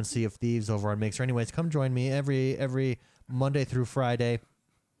also been doing Sea of Thieves over on Mixer. Anyways, come join me every Monday through Friday,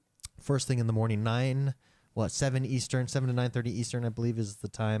 first thing in the morning, 7 Eastern, 7 to 9:30 Eastern, I believe is the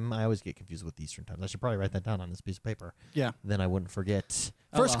time. I always get confused with Eastern times. I should probably write that down on this piece of paper. Yeah. Then I wouldn't forget.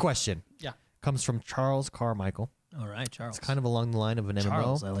 First question. Yeah. Comes from Charles Carmichael. All right, Charles. It's kind of along the line of an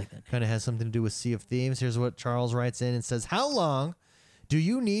Charles, MMO. I like that. Kind of has something to do with Sea of Thieves. Here's what Charles writes in and says, how long do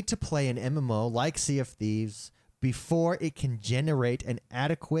you need to play an MMO like Sea of Thieves before it can generate an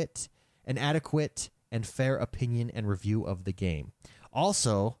adequate and fair opinion and review of the game?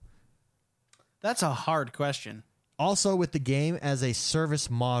 Also, that's a hard question. Also, with the game as a service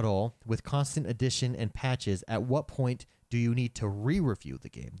model with constant addition and patches, at what point do you need to re-review the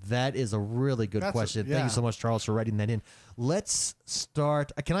game? That is a really good question. Thank you so much, Charles, for writing that in. Let's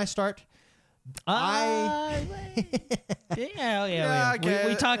start. Can I start? Yeah. Okay.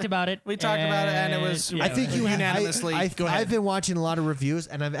 We talked about it. And it was. I think you unanimously. Go ahead. I've been watching a lot of reviews,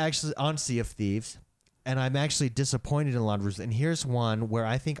 and I've actually on Sea of Thieves, and I'm actually disappointed in a lot of reviews. And here's one where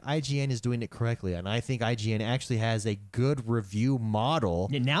I think IGN is doing it correctly, and I think IGN actually has a good review model.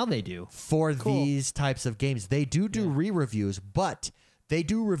 Yeah, now they do for these types of games. They do re-reviews, but they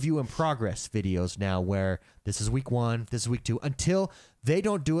do review in progress videos now, where this is week 1, this is week 2, until they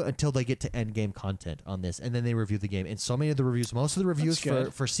don't do it until they get to end game content on this, and then they review the game. And so many of the reviews, most of the reviews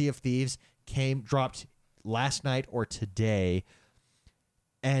for Sea of Thieves dropped last night or today.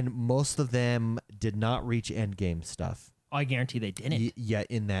 And most of them did not reach endgame stuff. I guarantee they didn't.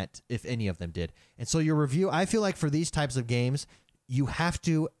 In that, if any of them did. And so your review, I feel like for these types of games, you have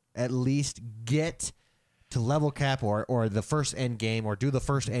to at least get to level cap or the first endgame, or do the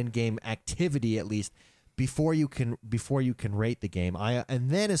first endgame activity at least before you can rate the game.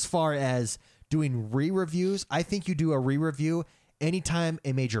 And then as far as doing re-reviews, I think you do a re-review anytime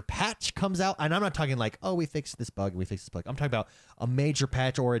a major patch comes out. And I'm not talking like, oh, we fixed this bug, I'm talking about a major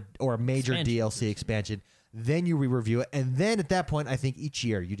patch or a major DLC expansion. Then you re-review it. And then at that point, I think each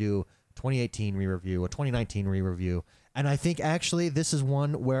year you do 2018 re-review, a 2019 re-review. And I think actually this is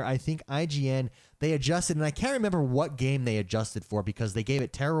one where I think IGN, they adjusted, and I can't remember what game they adjusted for because they gave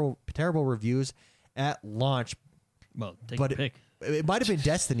it terrible reviews at launch. Well, take a pick. It might have been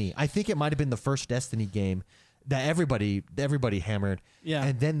Destiny. I think it might have been the first Destiny game that everybody hammered. Yeah.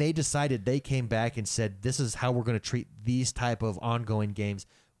 And then they decided, they came back and said, this is how we're going to treat these type of ongoing games.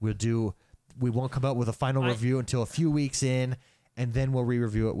 We won't come out with a final review until a few weeks in, and then we'll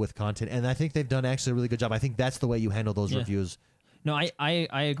re-review it with content. And I think they've done actually a really good job. I think that's the way you handle those reviews. No, I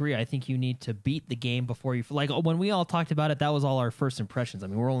agree. I think you need to beat the game before you, like when we all talked about it, that was all our first impressions. I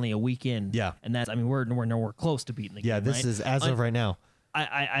mean, we're only a week in. Yeah. And we're nowhere close to beating the game. Yeah, this is as of right now.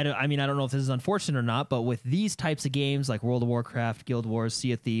 I don't know if this is unfortunate or not, but with these types of games like World of Warcraft, Guild Wars,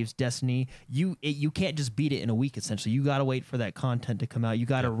 Sea of Thieves, Destiny, you can't just beat it in a week. Essentially, you got to wait for that content to come out. You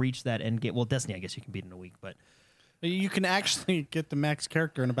got to reach that end game. Well, Destiny, I guess you can beat in a week, but you can actually get the max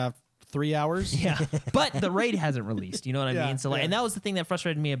character in about 3 hours. Yeah, but the raid hasn't released. You know what I mean? So, and that was the thing that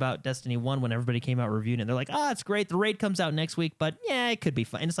frustrated me about Destiny 1 when everybody came out reviewing it. They're like, it's great. The raid comes out next week, but it could be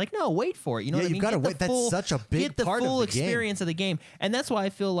fun. And it's like, no, wait for it. You know what I mean? You got to wait. That's such a big part of the game. Get the full experience of the game. And that's why I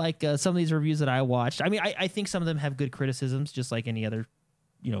feel like some of these reviews that I watched, I mean, I think some of them have good criticisms, just like any other,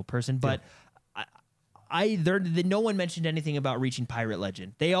 person, but no one mentioned anything about reaching Pirate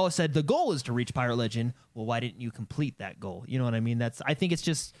Legend. They all said the goal is to reach Pirate Legend. Well, why didn't you complete that goal? You know what I mean? I think it's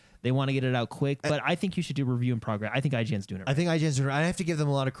just they want to get it out quick, but I think you should do review in progress. I think IGN's doing it right. I think IGN's doing it right. I have to give them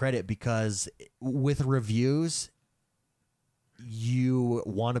a lot of credit because with reviews, you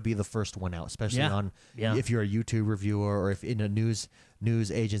want to be the first one out, especially if you're a YouTube reviewer or if in a news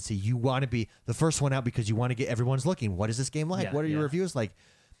agency, you want to be the first one out because you want to get everyone's looking. What is this game like? What are your reviews like?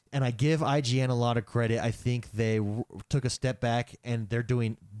 and I give IGN a lot of credit. I think they took a step back, and they're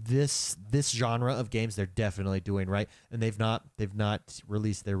doing this genre of games. They're definitely doing right, and they've not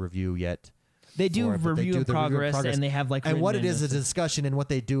released their review yet. They do review in progress, and they have like. And what it is a discussion, and what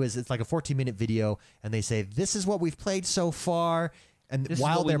they do is it's like a 14-minute video, and they say this is what we've played so far, and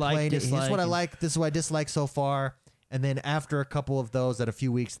while they're playing it, this is what I like, this is what I dislike so far. And then after a couple of those, at a few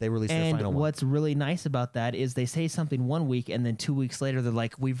weeks, they release their final one. And what's really nice about that is they say something 1 week, and then 2 weeks later, they're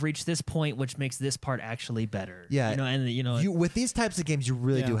like, "We've reached this point, which makes this part actually better." Yeah, and with these types of games, you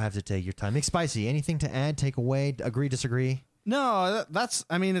really do have to take your time. McSpicy, anything to add, take away, agree, disagree? No,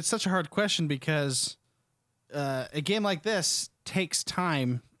 I mean, it's such a hard question because a game like this takes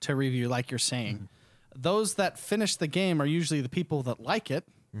time to review, like you're saying. Mm-hmm. Those that finish the game are usually the people that like it.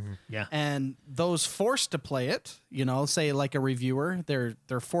 Mm-hmm. Yeah, and those forced to play it, say like a reviewer,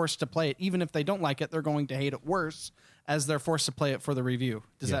 they're forced to play it. Even if they don't like it, they're going to hate it worse as they're forced to play it for the review.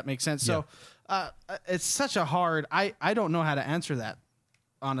 Does that make sense? Yeah. So it's such a hard. I don't know how to answer that,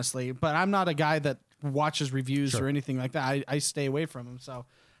 honestly. But I'm not a guy that watches reviews or anything like that. I stay away from them. So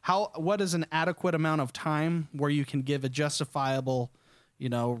what is an adequate amount of time where you can give a justifiable,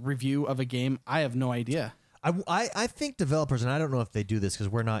 review of a game? I have no idea. I think developers, and I don't know if they do this because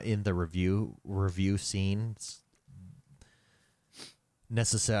we're not in the review scene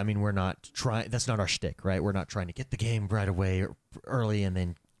necessarily. I mean, we're not trying. That's not our shtick, right? We're not trying to get the game right away or early and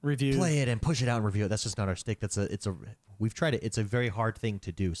then review, play it and push it out and review it. That's just not our shtick. We've tried it. It's a very hard thing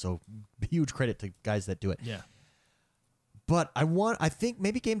to do. So huge credit to guys that do it. Yeah. But I think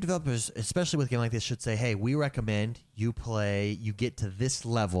maybe game developers, especially with a game like this, should say, "Hey, we recommend you get to this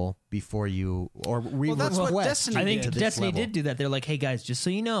level before you that's what Destiny I think did. Destiny did do that. They're like, "Hey guys, just so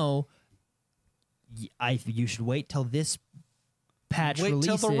you know, you should wait till this patch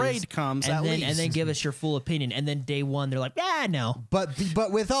releases, till the raid comes, and at then give us your full opinion." And then day one, they're like, no." But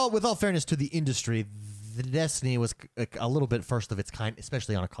with all fairness to the industry, the Destiny was a little bit first of its kind,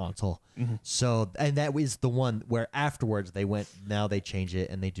 especially on a console. Mm-hmm. So, and that was the one where afterwards now they change it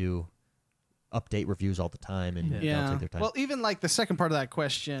and they do update reviews all the time and they'll take their time. Well, even like the second part of that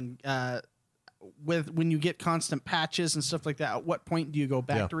question, when you get constant patches and stuff like that, at what point do you go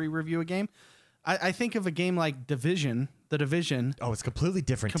back to re-review a game? I think of a game like The Division. Oh, it's completely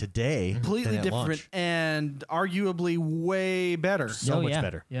different today. Completely different launch. And arguably way better. So much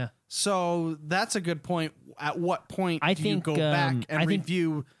better. Yeah. So that's a good point. At what point do you go back and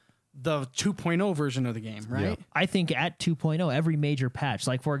review the 2.0 version of the game, right? Yeah. I think at 2.0, every major patch,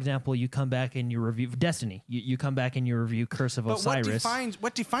 like for example, you come back and you review Destiny. You come back and you review Curse of Osiris.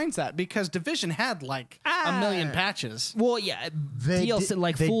 What defines that? Because Division had like a million patches. Well, yeah,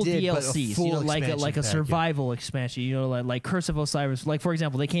 DLC, full DLCs, like a survival expansion. Like Curse of Osiris. Like for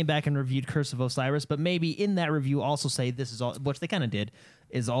example, they came back and reviewed Curse of Osiris, but maybe in that review also say this is all, which they kind of did,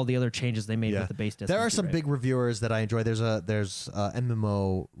 is all the other changes they made with the base Destiny. There are some big reviewers that I enjoy. There's a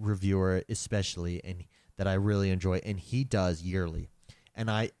MMO reviewer especially, and that I really enjoy, and he does yearly.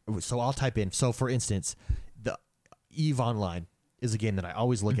 And I'll type in. So for instance, the EVE Online is a game that I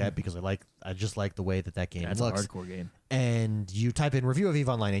always look at because I just like the way that game looks. That's a hardcore game. And you type in review of EVE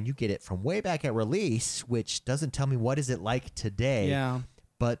Online, and you get it from way back at release, which doesn't tell me what is it like today. Yeah.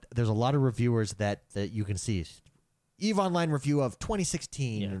 But there's a lot of reviewers that you can see. EVE Online review of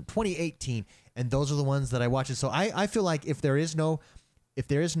 2016 or 2018, and those are the ones that I watch. And so I feel like if there is no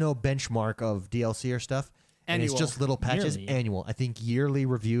benchmark of DLC or stuff, and it's just little patches, annual. I think yearly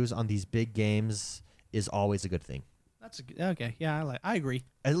reviews on these big games is always a good thing. That's okay. Yeah, I agree.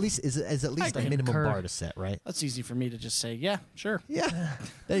 At least is at least a minimum bar to set, right? That's easy for me to just say. Yeah, sure. Yeah.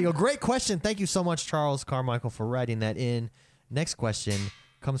 There you go. Great question. Thank you so much, Charles Carmichael, for writing that in. Next question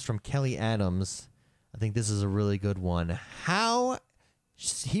comes from Kelly Adams. I think this is a really good one.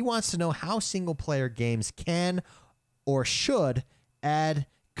 He wants to know how single-player games can or should add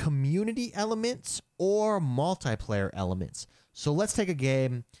community elements or multiplayer elements. So let's take a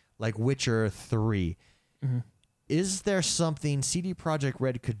game like Witcher 3. Mm-hmm. Is there something CD Projekt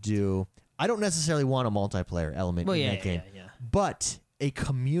Red could do? I don't necessarily want a multiplayer element in that game, but a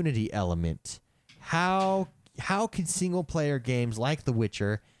community element. How can single-player games like The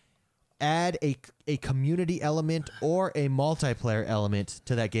Witcher add a community element or a multiplayer element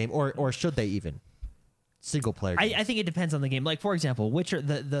to that game, or should they even? Single player games. I think it depends on the game. Like for example, Witcher.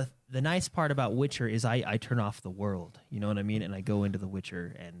 The nice part about Witcher is I turn off the world. You know what I mean? And I go into the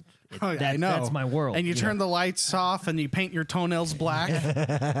Witcher, and I know. That's my world. And you turn the lights off, and you paint your toenails black.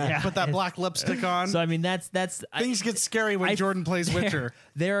 Put that black lipstick on. So I mean, that's things get scary when Jordan plays Witcher.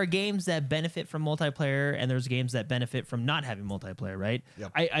 There are games that benefit from multiplayer, and there's games that benefit from not having multiplayer. Right?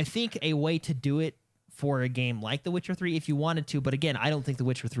 Yep. I think a way to do it for a game like The Witcher 3 if you wanted to. But again, I don't think The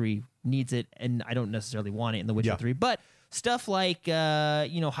Witcher 3 needs it, and I don't necessarily want it in The Witcher 3. But stuff like,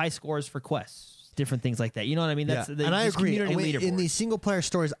 high scores for quests, different things like that. You know what I mean? And I agree. Leaderboard. In these single player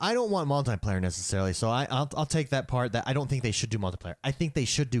stories, I don't want multiplayer necessarily. So I'll take that part. That I don't think they should do multiplayer. I think they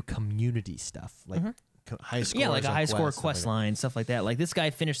should do community stuff, like high scores. Yeah, like a high score quest like line, stuff like that. Like this guy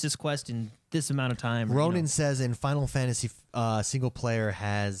finished this quest in this amount of time. Ronan says in Final Fantasy, single player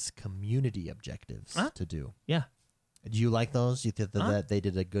has community objectives to do. Yeah. Do you like those? You think that they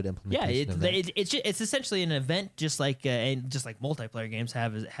did a good implementation? Yeah, it's essentially an event, just like multiplayer games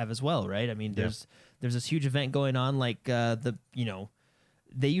have as well, right? I mean, there's this huge event going on, like they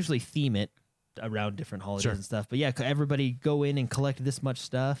usually theme it around different holidays and stuff. But yeah, everybody go in and collect this much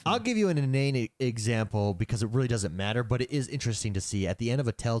stuff. I'll give you an inane example because it really doesn't matter, but it is interesting to see at the end of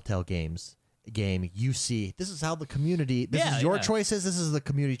a Telltale game. You see this is how the community. This is your choices. This is the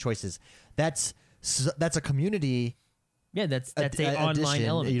community choices. That's a community. Yeah, that's an online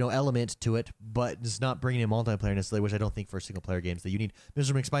element. Element to it, but it's not bringing in multiplayer necessarily, which I don't think for single player games that you need.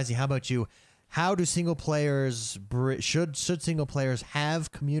 Mr. McSpicy, how about you? How do single players should single players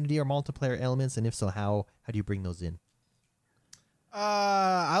have community or multiplayer elements, and if so, how do you bring those in?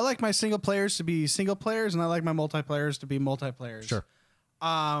 I like my single players to be single players, and I like my multiplayers to be multiplayers. Sure.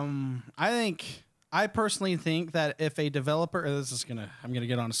 I personally think that if a developer, I'm gonna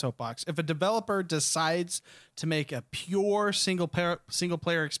get on a soapbox. If a developer decides to make a pure single player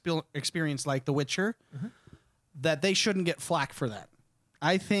experience like The Witcher, that they shouldn't get flack for that.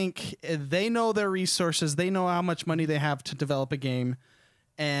 I think they know their resources. They know how much money they have to develop a game.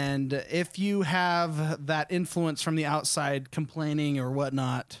 And if you have that influence from the outside complaining or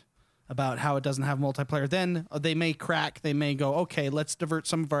whatnot about how it doesn't have multiplayer, then they may crack. They may go, okay, let's divert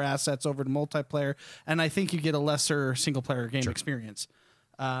some of our assets over to multiplayer. And I think you get a lesser single player game experience.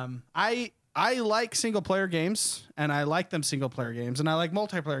 I like single player games, and I like them single player games, and I like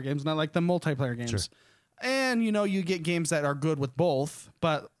multiplayer games, and I like them multiplayer games. Sure. And, you get games that are good with both.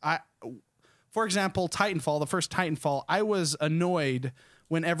 But, for example, Titanfall, the first Titanfall, I was annoyed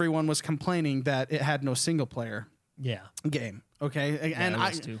when everyone was complaining that it had no single-player game. Okay?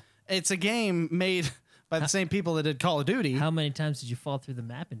 And it's a game made by the same people that did Call of Duty. How many times did you fall through the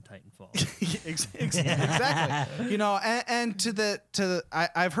map in Titanfall? Exactly.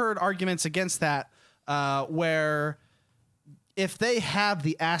 I've heard arguments against that where if they have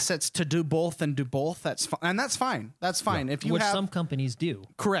the assets to do both, that's fine. And that's fine. That's fine. Yeah. If you Which have, some companies do.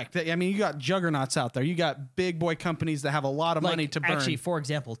 Correct. I mean, you got juggernauts out there. You got big boy companies that have a lot of money to burn. Actually, for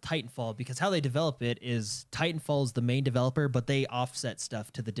example, Titanfall, because how they develop it is Titanfall is the main developer, but they offset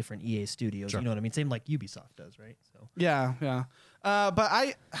stuff to the different EA studios. Sure. You know what I mean? Same like Ubisoft does, right? So yeah. But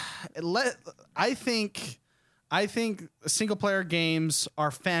I think single player games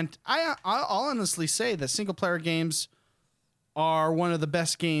are I'll honestly say that single player games are one of the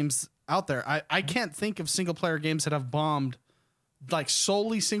best games out there. I can't think of single player games that have bombed, like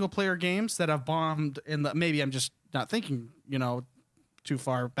solely single player games that have bombed maybe I'm just not thinking, too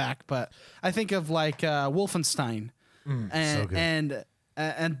far back, but I think of like Wolfenstein and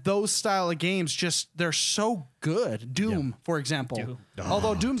those style of games, just they're so good. Doom, for example.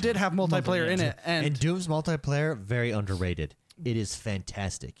 Although Doom did have multiplayer in it, and Doom's multiplayer very underrated. It is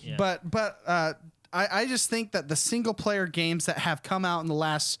fantastic. Yeah. But I just think that the single player games that have come out in the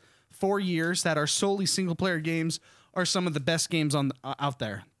last 4 years that are solely single player games are some of the best games out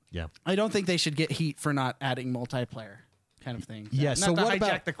there. Yeah. I don't think they should get heat for not adding multiplayer kind of thing. Yeah. So what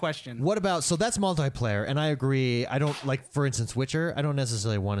about the question? What about, so that's multiplayer, and I agree. I don't like, for instance, Witcher, I don't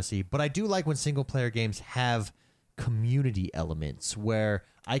necessarily want to see, but I do like when single player games have community elements where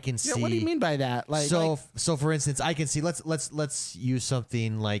I can see. What do you mean by that? So for instance, I can see, let's use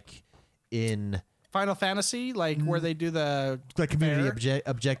something like in Final Fantasy, where they do the community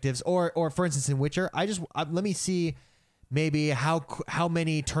objectives, or for instance in Witcher, let me see maybe how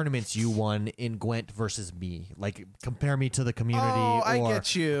many tournaments you won in Gwent versus me. Like compare me to the community. Oh, I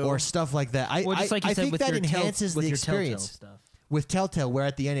get you. Or stuff like that. I think that enhances the experience with Telltale, where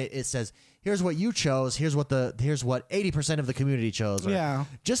at the end it says, here's what you chose, here's what 80% of the community chose. Yeah.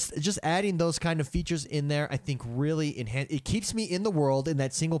 Just adding those kind of features in there, I think really it keeps me in the world, in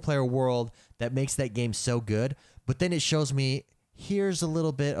that single player world that makes that game so good. But then it shows me, here's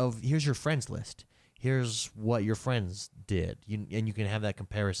your friends list. Here's what your friends did. And you can have that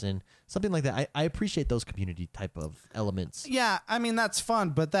comparison. Something like that. I appreciate those community type of elements. Yeah, I mean, that's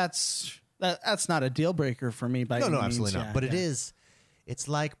fun, but that's not a deal breaker for me by any means. No, absolutely not. But it is. It's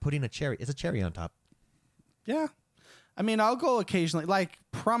like putting it's a cherry on top. Yeah. I mean, I'll go occasionally. Like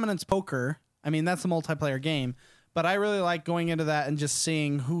Prominence Poker, I mean, that's a multiplayer game. But I really like going into that and just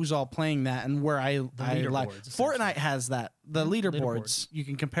seeing who's all playing that and where I like. leaderboards, Fortnite has that. The leaderboards. Leaderboards. You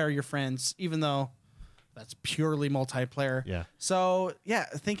can compare your friends, even though that's purely multiplayer. Yeah. So yeah,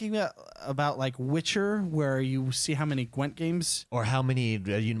 thinking about like Witcher, where you see how many Gwent games. Or how many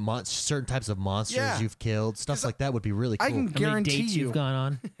certain types of monsters Yeah. you've killed, stuff like that would be really cool. I can How many guarantee dates you you've gone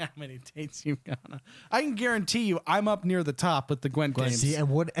on? how many dates you've gone on. I can guarantee you I'm up near the top with the Gwent games. See, and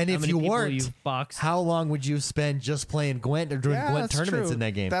How if many you people weren't, you've boxed? how long would you spend just playing Gwent or doing Gwent that's tournaments true. in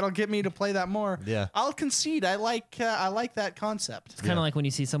that game? That'll get me to play that more. Yeah. I'll concede. I like that concept. It's kind of like when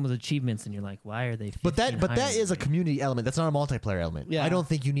you see someone's achievements and you're like, why are they? But that 15 higher is than a me? community element. That's not a multiplayer element. Yeah. I don't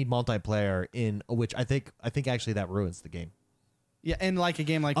think you need multiplayer in which I think actually that ruins the game. Yeah, and like a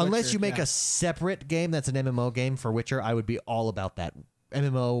game like Unless Witcher, you make yeah. a separate game that's an MMO game for Witcher, I would be all about that.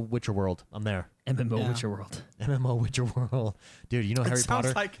 MMO Witcher World. I'm there. MMO Yeah. Witcher World. MMO Witcher World. Dude, you know Harry sounds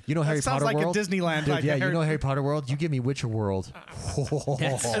Potter? like- you know that Harry sounds Potter like a World? Disneyland, Dude, like yeah, a you Harry- know Harry Potter World? You give me Witcher World.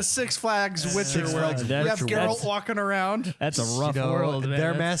 a Six Flags Witcher Six world. Flags We have Witcher Geralt world. walking around. That's a rough You know, world, man. Their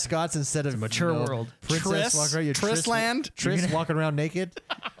That's- mascots instead of mature world. Princess Triss- walking around, Trissland. Triss walking around naked.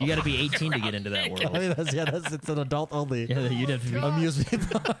 You got to be 18 to get into that I world. mean, it's an adult only Yeah, you'd have to be.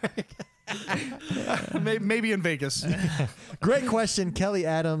 amusement park. Maybe in Vegas. Great question, Kelly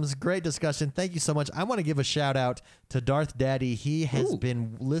Adams. Great discussion. Thank you so much. I want to give a shout out to Darth Daddy. He has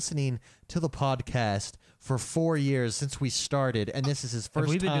been listening to the podcast for 4 years since we started, and this is his first Have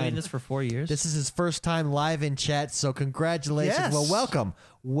we been time. doing this for 4 years? This is his first time live in chat, so congratulations. Yes. Well, welcome.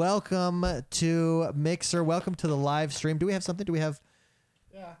 Welcome to Mixer. Welcome to the live stream. Do we have something? Do we have?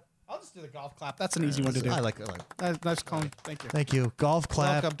 Yeah, I'll just do the golf clap. That's an easy one to do. I like it. Nice calling. Thank you. Thank you. Golf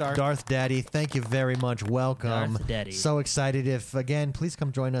clap. Welcome, Darth. Daddy. Thank you very much. Welcome. Darth Daddy. So excited. If, again, please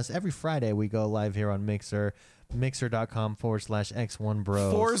come join us. Every Friday we go live here on Mixer.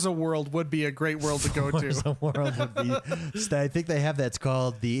 Mixer.com/X1Bros. Forza World would be a great world to go to. Forza World would be. I think they have that's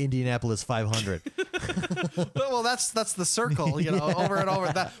called the Indianapolis 500. Well, that's the circle, over and over.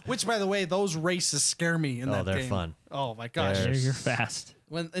 That, which, by the way, those races scare me in that they're game. fun. Oh my gosh! You're fast.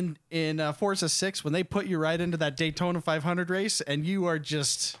 When in Forza 6, when they put you right into that Daytona 500 race, and you are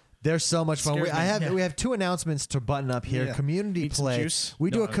just They're so much fun. Scares me. We have two announcements to button up here. Yeah. Community Need some play. juice? We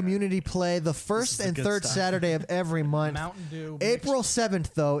do a community play the first is the and good third stuff. Saturday of every month. Mountain Dew. April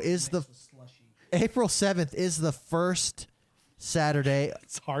 7th though is the April 7th is the first Saturday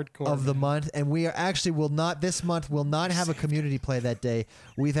It's hardcore. of the month, and we are actually will not have a community play that day.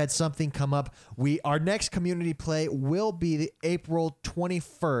 We've had something come up. Our next community play will be the April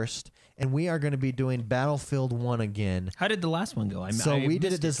 21st, and we are going to be doing Battlefield 1 again. How did the last one go? I We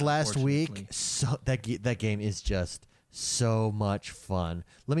did missed it this last week. unfortunately. So that game is just so much fun.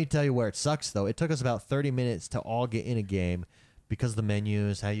 Let me tell you where it sucks though. It took us about 30 minutes to all get in a game because the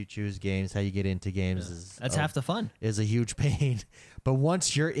menus, how you choose games, how you get into games is That's half the fun. is a huge pain. But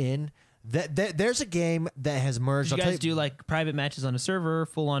once you're in, there's a game that has merged. Did you I'll tell guys do like private matches on a server,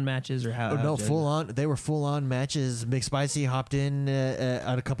 full on matches, or how? Oh, no, did- full on. They were full on matches. McSpicy hopped in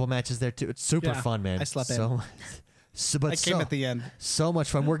on a couple matches there too. It's super Yeah, fun, man. I slept in. But I came at the end. So much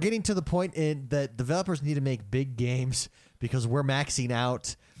fun. We're getting to the point in that developers need to make big games because we're maxing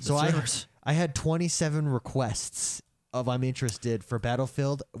out. So servers. I had 27 requests of I'm interested for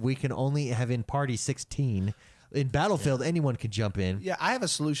Battlefield. We can only have in party 16. In Battlefield, anyone can jump in. Yeah, I have a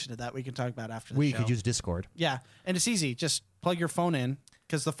solution to that we can talk about after the We show. could use Discord. Yeah, and it's easy. Just plug your phone in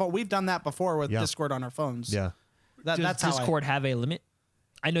because the phone we've done that before with Yeah. Discord on our phones. Yeah. That, Does that's how Discord have a limit?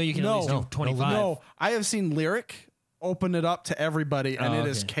 I know you can at least No. do 25. No, I have seen Lyric open it up to everybody, and Oh, it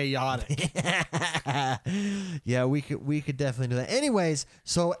is okay. chaotic. Yeah, we could definitely do that. Anyways,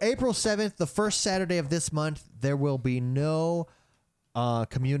 so April 7th, the first Saturday of this month, there will be no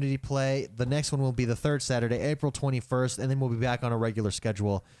community play. The next one will be the third Saturday, April 21st, and then we'll be back on a regular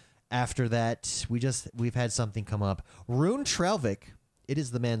schedule. After that, we've had something come up. Rune Trelvik, it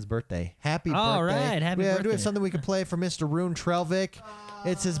is the man's birthday. Happy All birthday. right, happy Do we birthday. have something we can play for Mr. Rune Trelvik?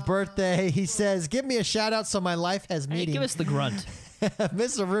 It's his birthday. He says, give me a shout out so my life has Hey, meaning. give us the grunt.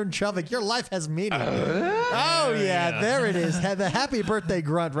 Mr. Rune Trelvik, your life has meaning. Oh, yeah, there it is. Had the happy birthday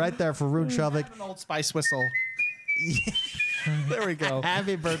grunt right there for Rune Trelvik. An Old Spice whistle. There we go.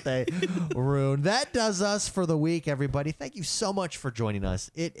 Happy birthday, Rune. That does us for the week, everybody. Thank you so much for joining us.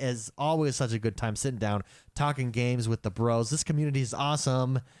 It is always such a good time sitting down, talking games with the bros. This community is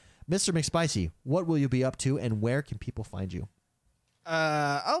awesome. Mr. McSpicy, what will you be up to, and where can people find you?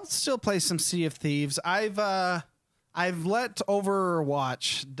 I'll still play some Sea of Thieves. I've let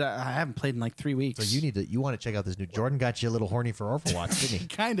Overwatch. I haven't played in like 3 weeks. So you want to check out this new Jordan got you a little horny for Overwatch, didn't he?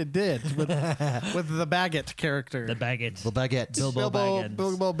 Kind of did with the Baggett character. The baggage. The baguette. Bilbo Baggins.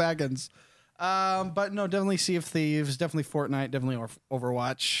 Bilbo Baggins. But no, definitely Sea of Thieves, definitely Fortnite, definitely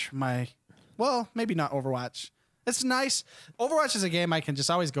Overwatch. Maybe not Overwatch. It's nice. Overwatch is a game I can just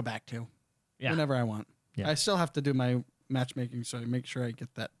always go back to whenever I want. Yeah. I still have to do my matchmaking, so I make sure I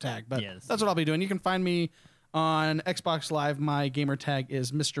get that tag. But Yes. that's what I'll be doing. You can find me on Xbox Live. My gamer tag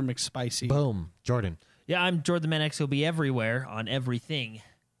is Mr. McSpicy. Boom, Jordan. Yeah, I'm Jordan the Man X. Will be everywhere on everything.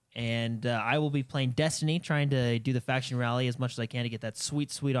 And I will be playing Destiny, trying to do the faction rally as much as I can to get that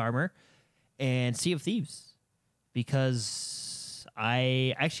sweet, sweet armor. And Sea of Thieves. Because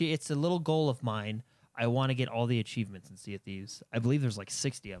it's a little goal of mine. I want to get all the achievements in Sea of Thieves. I believe there's like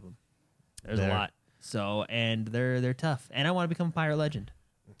 60 of them. There's a lot. So, and they're tough. And I want to become a pirate legend.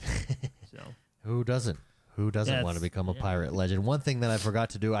 So Who doesn't? Who doesn't Yes. want to become a pirate legend? One thing that I forgot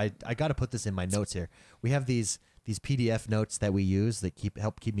to do, I got to put this in my notes here. We have these PDF notes that we use that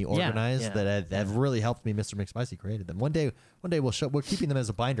help keep me organized. yeah. That have really helped me. Mr. McSpicy created them. One day we're keeping them as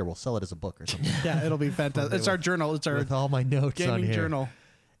a binder. We'll sell it as a book or something. Yeah, it'll be fantastic. It's our journal. It's our With all my notes on gaming here. journal.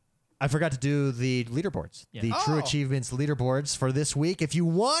 I forgot to do the leaderboards, Yeah. the True Oh. Achievements leaderboards for this week. If you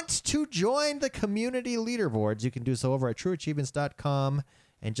want to join the community leaderboards, you can do so over at trueachievements.com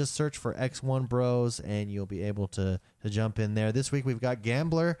and just search for X1 Bros and you'll be able to jump in there. This week we've got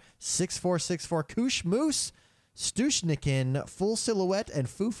Gambler, 6464, Koosh Moose, Stushnikin, Full Silhouette, and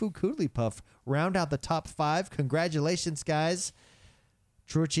Fufu Koodly Puff round out the top 5. Congratulations, guys.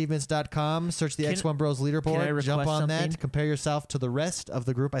 TrueAchievements.com. Search the Can- X1 Bros can I leaderboard. request Jump on something? that. Compare yourself to the rest of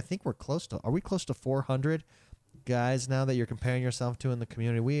the group. I think we're close to. Are we close to 400 guys now that you're comparing yourself to in the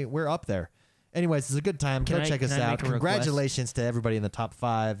community? We're up there. Anyways, it's a good time. Go check us can I out. make a request? Congratulations to everybody in the top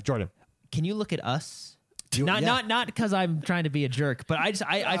 5. Jordan. can you look at us? You- yeah. Not because I'm trying to be a jerk, but I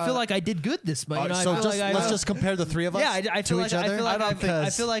feel like I did good this month. I so feel just, like let's just compare the three of us I feel to like each other. I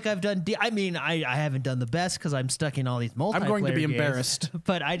feel like I've done. I mean, I haven't done the best because I'm stuck in all these multiplayer. I'm going to be games. embarrassed.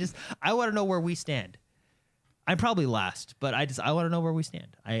 But I want to know where we stand. I'm probably last, but I want to know where we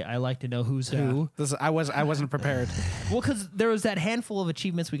stand. I like to know who's who. I wasn't prepared. Well, because there was that handful of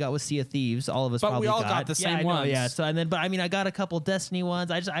achievements we got with Sea of Thieves. All of us, But we probably all got the Yeah, same I know, ones. Yeah. So but I mean, I got a couple Destiny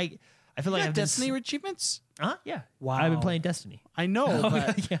ones. I feel like You I've got Destiny achievements? Huh? Yeah. Wow. I've been playing Destiny. I know,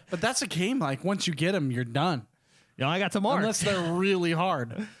 but, yeah. but that's a game. Like once you get them, you're done. No, I got some more. Unless they're really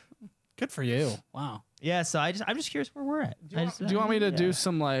hard. Good for you. Wow. Yeah. So I'm just curious where we're at. Do you want me to do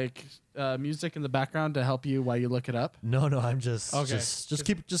some like music in the background to help you while you look it up? No, I'm just Okay.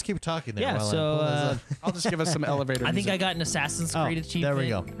 just keep talking there. Yeah, while I'm so, pulling this up. I'll just give us some elevator. I think music. I got an Assassin's Oh, Creed achievement. there we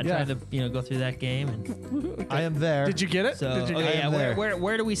go. I tried to go through that game. And I am there. Did you get it? so Did you okay, yeah, am there.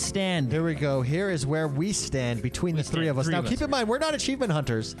 where do we stand? Here we go. Here is where we stand between the three of us. three Now, of us. keep in mind, we're not achievement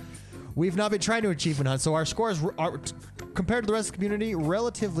hunters. We've not been trying to achievement hunt, so our scores are compared to the rest of the community,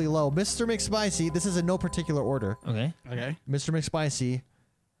 relatively low. Mr. McSpicy, this is in no particular order. Okay. Okay. Mr. McSpicy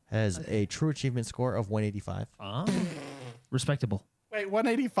has a true achievement score of 185. Respectable. Wait,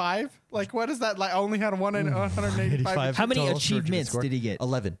 185? Like, what is that? Like, I only had 185. How many total true achievement achievements score. did he get?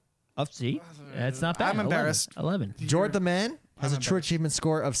 11. Up, see? That's not bad. I'm embarrassed. 11. George the Man has a true achievement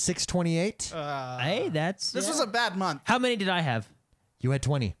score of 628. Hey, that's This was a bad month. How many did I have? You had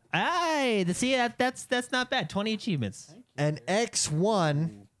 20. Hey, that's not bad. 20 achievements. And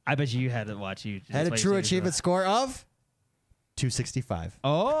X1 I bet you had to watch you. had a true achievement score of 265.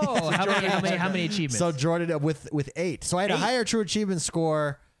 Oh, how many achievements? So Jordan with 8. So I had a 8? higher true achievement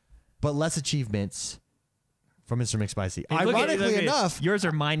score, but less achievements from Mr. McSpicy. Hey, look at- Ironically look at- enough, yours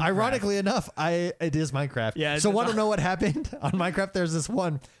are Minecraft. Ironically enough, it is Minecraft. Yeah, So it's- want to know what happened on Minecraft? There's this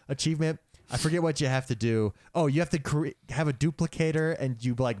one achievement. I forget what you have to do. Oh, you have to have a duplicator, and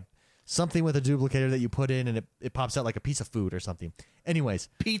you like something with a duplicator that you put in, and it pops out like a piece of food or something. Anyways,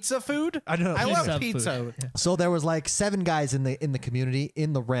 Pizza food? I know. I Pizza love food. pizza. so there was like 7 guys in the community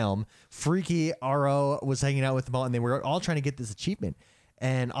in the realm. Freaky RO was hanging out with them all, and they were all trying to get this achievement.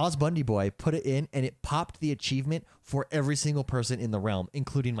 And Oz Bundy Boy put it in, and it popped the achievement for every single person in the realm,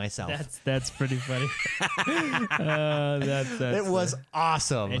 including myself. That's pretty funny. That's it was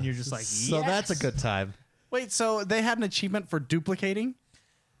awesome. And you're just like, so that's a yes. good time. Wait, so they had an achievement for duplicating?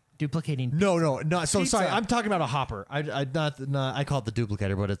 duplicating. No. So Pizza. sorry, I'm talking about a hopper. I call it the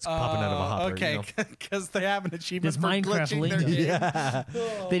duplicator, but it's popping out of a hopper. Okay, you know? because they have an achievement This for Minecraft glitching their lingo. game. Yeah.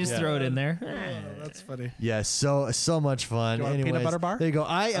 They just throw it in there. That's funny. Yeah, so much fun. You want a peanut Anyways, butter bar? There you go.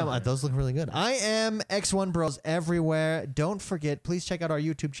 I am. Those look really good. I am X1 Bros everywhere. Don't forget, please check out our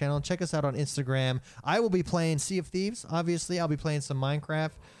YouTube channel. Check us out on Instagram. I will be playing Sea of Thieves. Obviously, I'll be playing some Minecraft.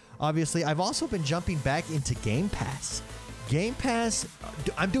 Obviously, I've also been jumping back into Game Pass. Game Pass.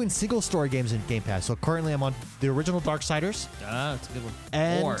 I'm doing single story games in Game Pass. So currently, I'm on the original Darksiders That's a good one.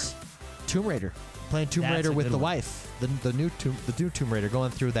 and Or Tomb Raider. Playing Tomb That's Raider a with good the one. wife. The new Tomb Raider.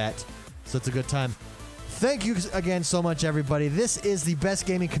 Going through that So it's a good time. Thank you again so much, everybody. This is the best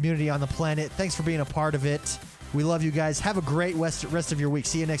gaming community on the planet. Thanks for being a part of it. We love you guys. Have a great rest of your week.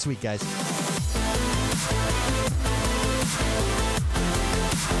 See you next week, guys.